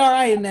LeBron would be all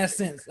right in that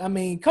sense. I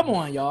mean, come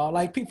on, y'all.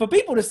 Like, for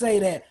people to say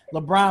that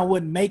LeBron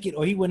wouldn't make it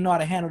or he wouldn't know how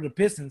to handle the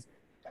Pistons,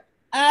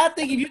 I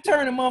think if you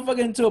turn a motherfucker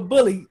into a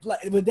bully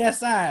like with that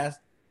size,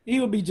 he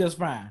would be just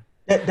fine.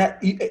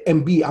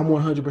 And B, I'm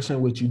 100%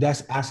 with you.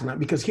 That's asinine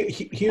because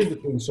here's the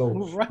thing. So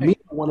Right. me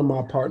and one of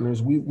my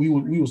partners, we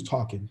was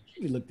talking.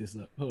 Let me look this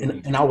up.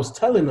 And I was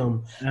telling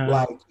them,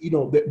 like,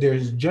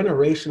 there's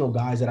generational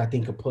guys that I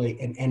think could play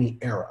in any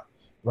era,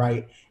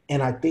 right?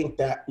 And I think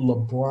that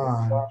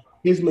LeBron,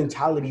 his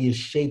mentality is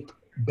shaped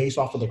based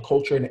off of the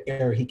culture and the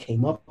era he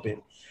came up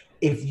in.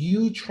 If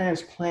you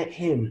transplant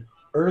him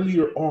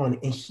earlier on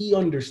and he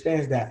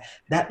understands that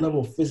that level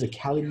of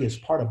physicality is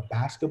part of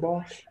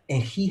basketball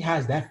and he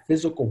has that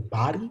physical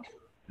body,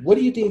 what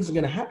do you think is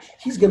going to happen?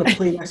 He's going to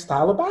play that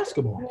style of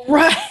basketball.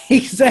 Right,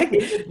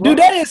 exactly. Dude,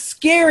 that is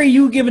scary,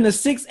 you giving a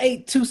 6'8",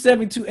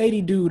 270,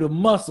 280 dude a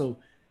muscle,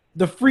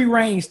 the free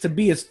range to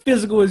be as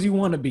physical as you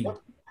want to be.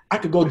 I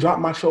could go drop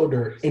my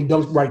shoulder and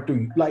dunk right through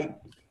you. Like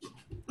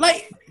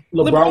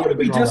LeBron would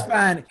be just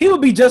fine. He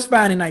would be just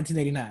fine in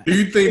 1989. do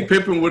you think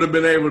Pippen would have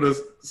been able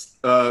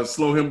to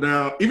slow him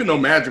down, even though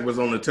Magic was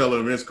on the tail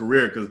of his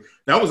career? Because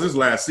that was his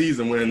last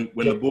season when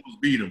the Bulls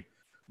beat him.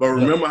 But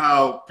remember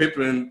how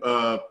Pippen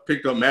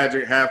picked up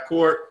Magic half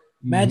court?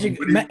 Magic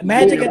at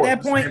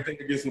that point. Same thing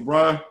against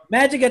LeBron.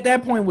 Magic at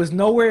that point was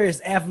nowhere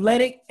as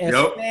athletic, as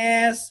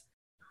fast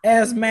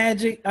as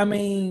Magic. I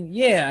mean,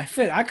 yeah,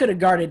 I could have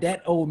guarded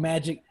that old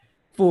Magic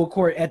full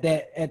court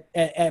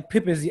at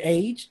Pippen's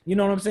age. You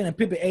know what I'm saying? At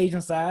Pippen's age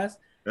and size.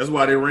 That's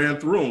why they ran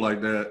through him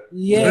like that.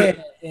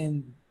 Yeah,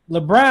 and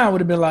LeBron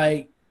would have been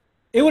like,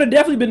 it would have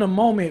definitely been a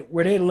moment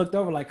where they looked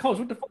over like, Coach,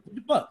 what the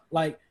fuck?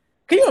 Like,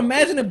 can you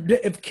imagine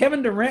if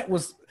Kevin Durant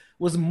was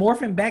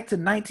morphing back to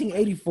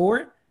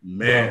 1984?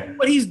 Man,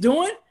 what he's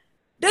doing?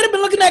 They'd have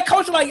been looking at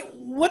Coach like,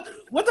 what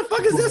the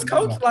fuck is this,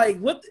 Coach? Like,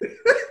 what?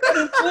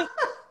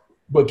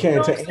 But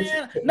Ken,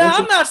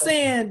 I'm not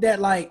saying that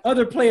like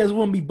other players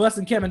wouldn't be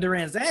busting Kevin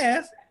Durant's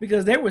ass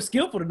because they were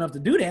skillful enough to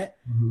do that.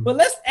 Mm-hmm. But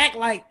let's act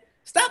like,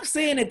 stop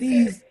saying that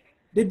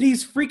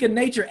these freak of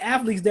nature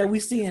athletes that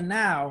we seeing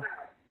now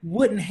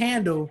wouldn't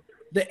handle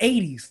the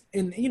 80s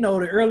and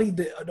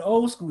the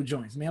old school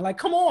joints, man. Like,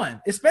 come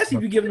on, especially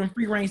if you're giving them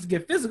free range to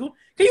get physical.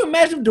 Can you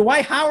imagine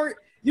Dwight Howard?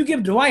 You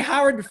give Dwight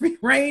Howard the free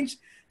range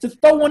to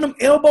throw one of them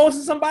elbows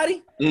at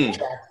somebody? Come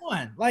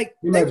on. Like,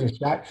 imagine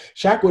Shaq.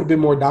 Shaq would have been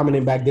more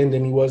dominant back then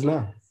than he was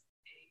now.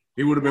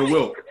 He would have been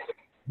Wilt.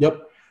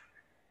 Yep.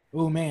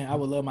 Oh, man, I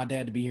would love my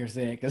dad to be here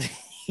saying because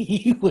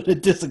he would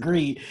have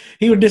disagreed.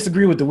 He would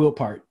disagree with the Wilt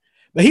part.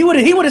 But he would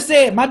have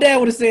said, my dad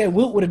would have said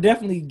Wilt would have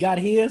definitely got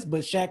his,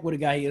 but Shaq would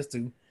have got his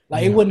too.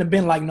 Like, it wouldn't have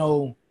been like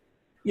no.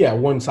 Yeah,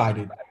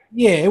 one-sided.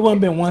 Yeah, it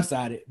wouldn't have been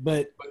one-sided,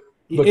 but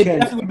it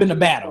definitely would have been a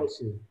battle.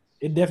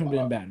 It definitely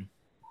been a battle.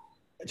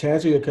 To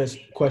answer your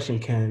question,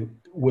 Ken,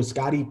 would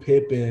Scottie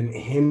Pippen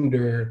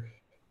hinder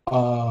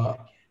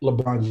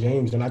LeBron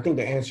James? And I think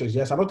the answer is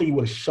yes. I don't think he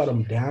would have shut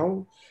him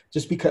down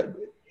just because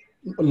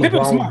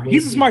Pippen's smart.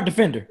 He's a smart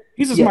defender.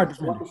 He's a smart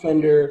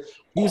defender.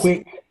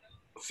 Quick,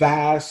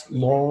 fast,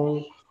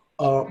 long.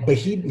 But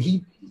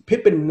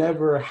Pippen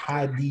never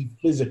had the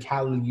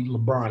physicality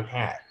LeBron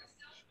had.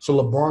 So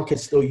LeBron can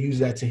still use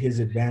that to his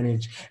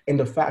advantage. And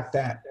the fact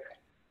that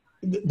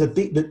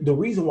the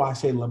reason why I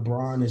say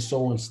LeBron is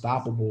so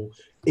unstoppable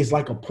is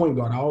like a point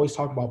guard. I always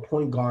talk about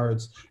point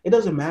guards. It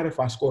doesn't matter if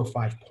I score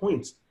 5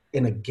 points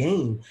in a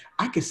game.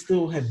 I could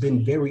still have been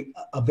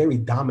a very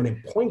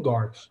dominant point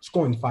guard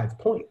scoring 5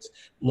 points.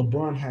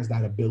 LeBron has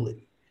that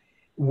ability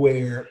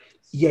where,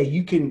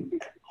 you can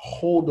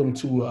hold them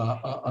to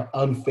a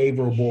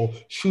unfavorable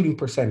shooting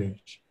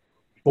percentage.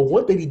 But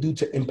what did he do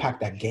to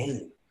impact that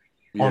game?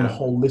 On a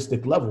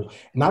holistic level.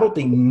 And I don't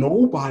think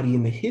nobody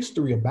in the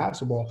history of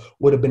basketball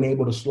would have been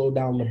able to slow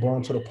down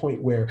LeBron to the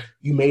point where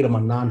you made him a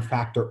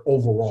non-factor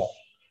overall.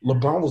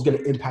 LeBron was going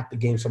to impact the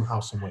game somehow,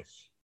 some way.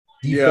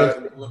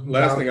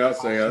 Last thing I'll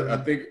say, I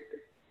think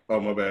 – oh,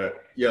 my bad.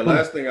 Yeah,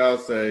 last thing I'll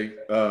say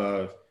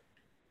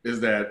is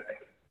that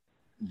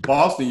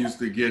Boston used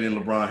to get in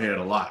LeBron's head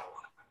a lot.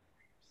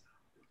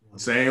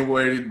 Same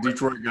way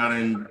Detroit got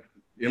in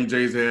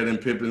MJ's head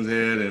and Pippen's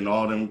head and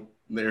all them,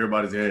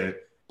 everybody's head.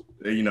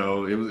 He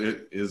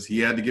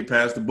had to get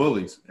past the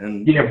bullies.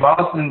 And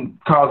Boston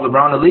caused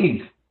LeBron to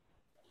leave.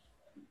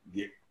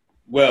 Yeah.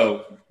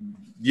 Well,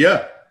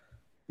 yeah.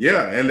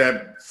 Yeah, and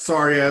that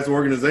sorry-ass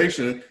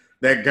organization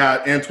that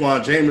got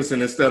Antoine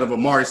Jameson instead of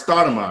Amari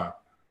Stoudemire.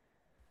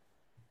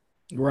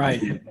 Right.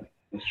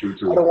 That's true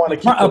too. I don't want to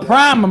keep A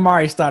prime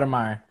Amari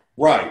Stoudemire.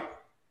 Right.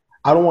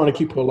 I don't want to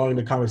keep prolonging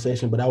the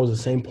conversation, but that was the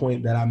same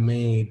point that I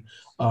made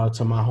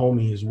to my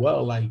homie as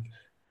well. Like,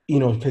 you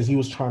know, because he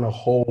was trying to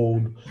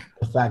hold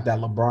the fact that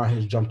LeBron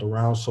has jumped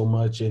around so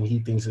much and he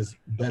thinks it's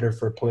better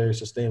for players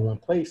to stay in one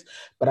place.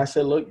 But I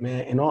said, look,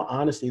 man, in all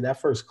honesty,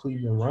 that first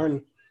Cleveland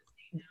run,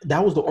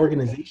 that was the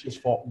organization's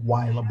fault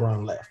why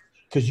LeBron left,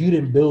 because you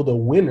didn't build a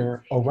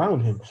winner around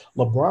him.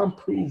 LeBron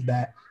proved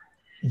that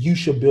you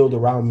should build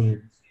around me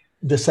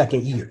the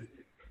second year,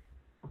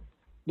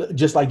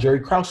 just like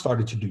Jerry Krause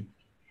started to do.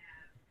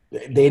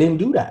 They didn't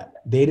do that.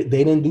 They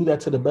didn't do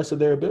that to the best of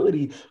their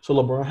ability. So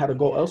LeBron had to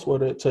go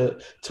elsewhere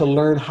to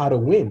learn how to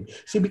win.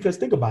 See, because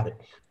think about it.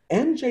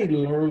 MJ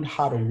learned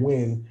how to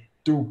win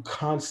through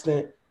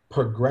constant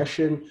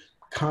progression,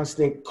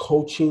 constant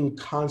coaching,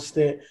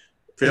 constant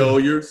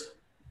Failures.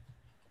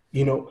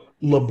 You know,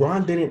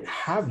 LeBron didn't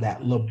have that.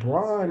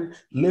 LeBron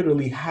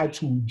literally had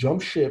to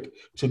jump ship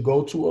to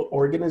go to an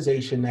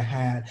organization that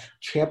had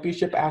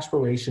championship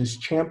aspirations,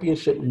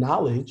 championship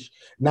knowledge,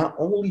 not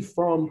only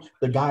from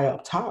the guy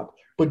up top,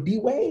 but D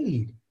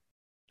Wade.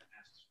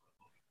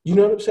 You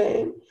know what I'm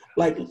saying?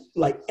 Like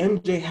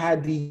MJ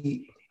had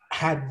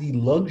the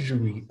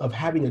luxury of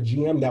having a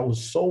GM that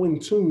was so in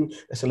tune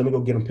that said, let me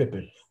go get him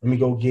Pippen. Let me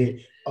go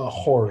get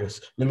Horace.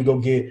 Let me go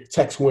get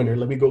Tex Winter.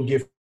 Let me go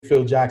get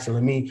Phil Jackson.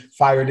 Let me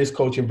fire this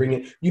coach and bring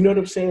it. You know what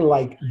I'm saying?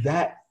 Like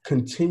that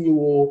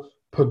continual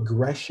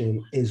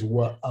progression is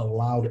what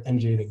allowed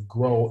MJ to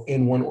grow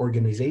in one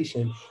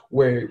organization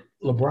where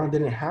LeBron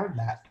didn't have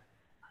that.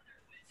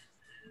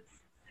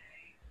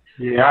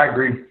 Yeah, I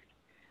agree.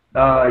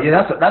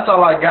 That's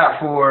all I got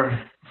for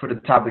the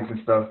topics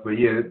and stuff. But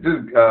yeah,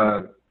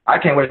 I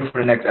can't wait for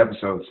the next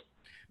episodes.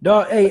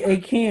 Dog, hey,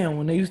 Ken,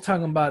 when they was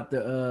talking about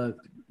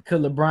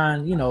could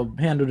LeBron, you know,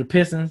 handle the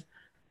Pistons,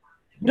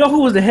 you know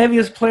who was the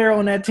heaviest player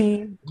on that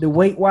team, the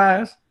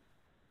weight-wise?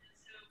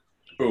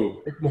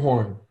 Who? Rick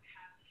Mahorn.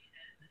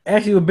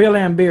 Actually, it was Bill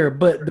Laimbeer,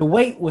 but the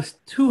weight was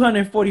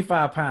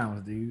 245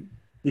 pounds, dude.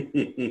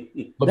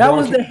 That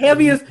was the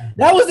heaviest.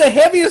 That was the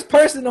heaviest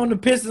person on the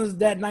Pistons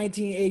that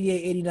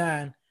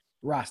 1988-89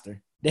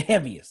 roster. The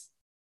heaviest.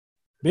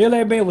 Bill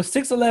Laimbeer was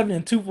 6'11"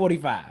 and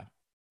 245.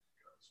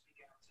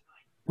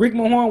 Rick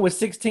Mahorn was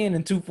 6'10"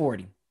 and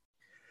 240.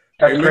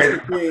 Hey,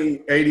 Mr.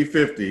 King,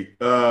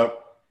 80-50.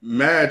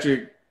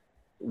 Magic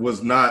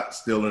was not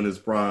still in his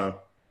prime.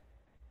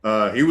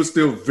 He was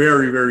still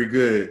very, very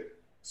good.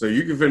 So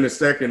you can finish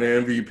second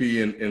in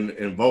MVP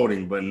in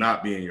voting, but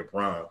not be in your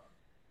prime.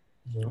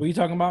 What are you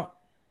talking about?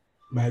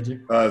 Magic.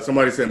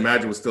 Somebody said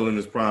Magic was still in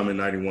his prime in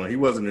 91. He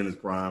wasn't in his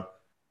prime.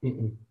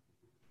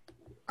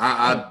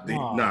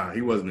 Nah,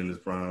 he wasn't in his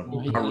prime.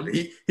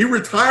 He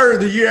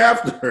retired the year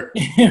after.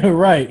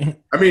 Right.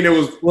 I mean, it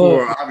was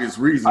for obvious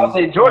reasons. I'll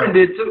say Jordan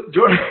did too.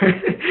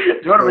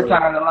 Jordan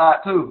retired a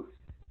lot too.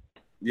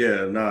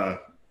 Yeah, nah.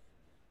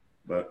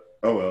 But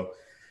oh well.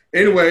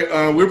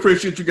 Anyway, we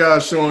appreciate you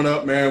guys showing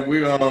up, man.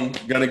 We're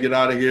gonna get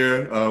out of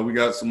here. We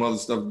got some other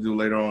stuff to do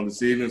later on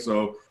this evening,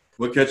 so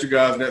we'll catch you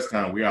guys next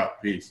time. We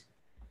out. Peace.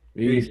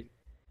 Peace.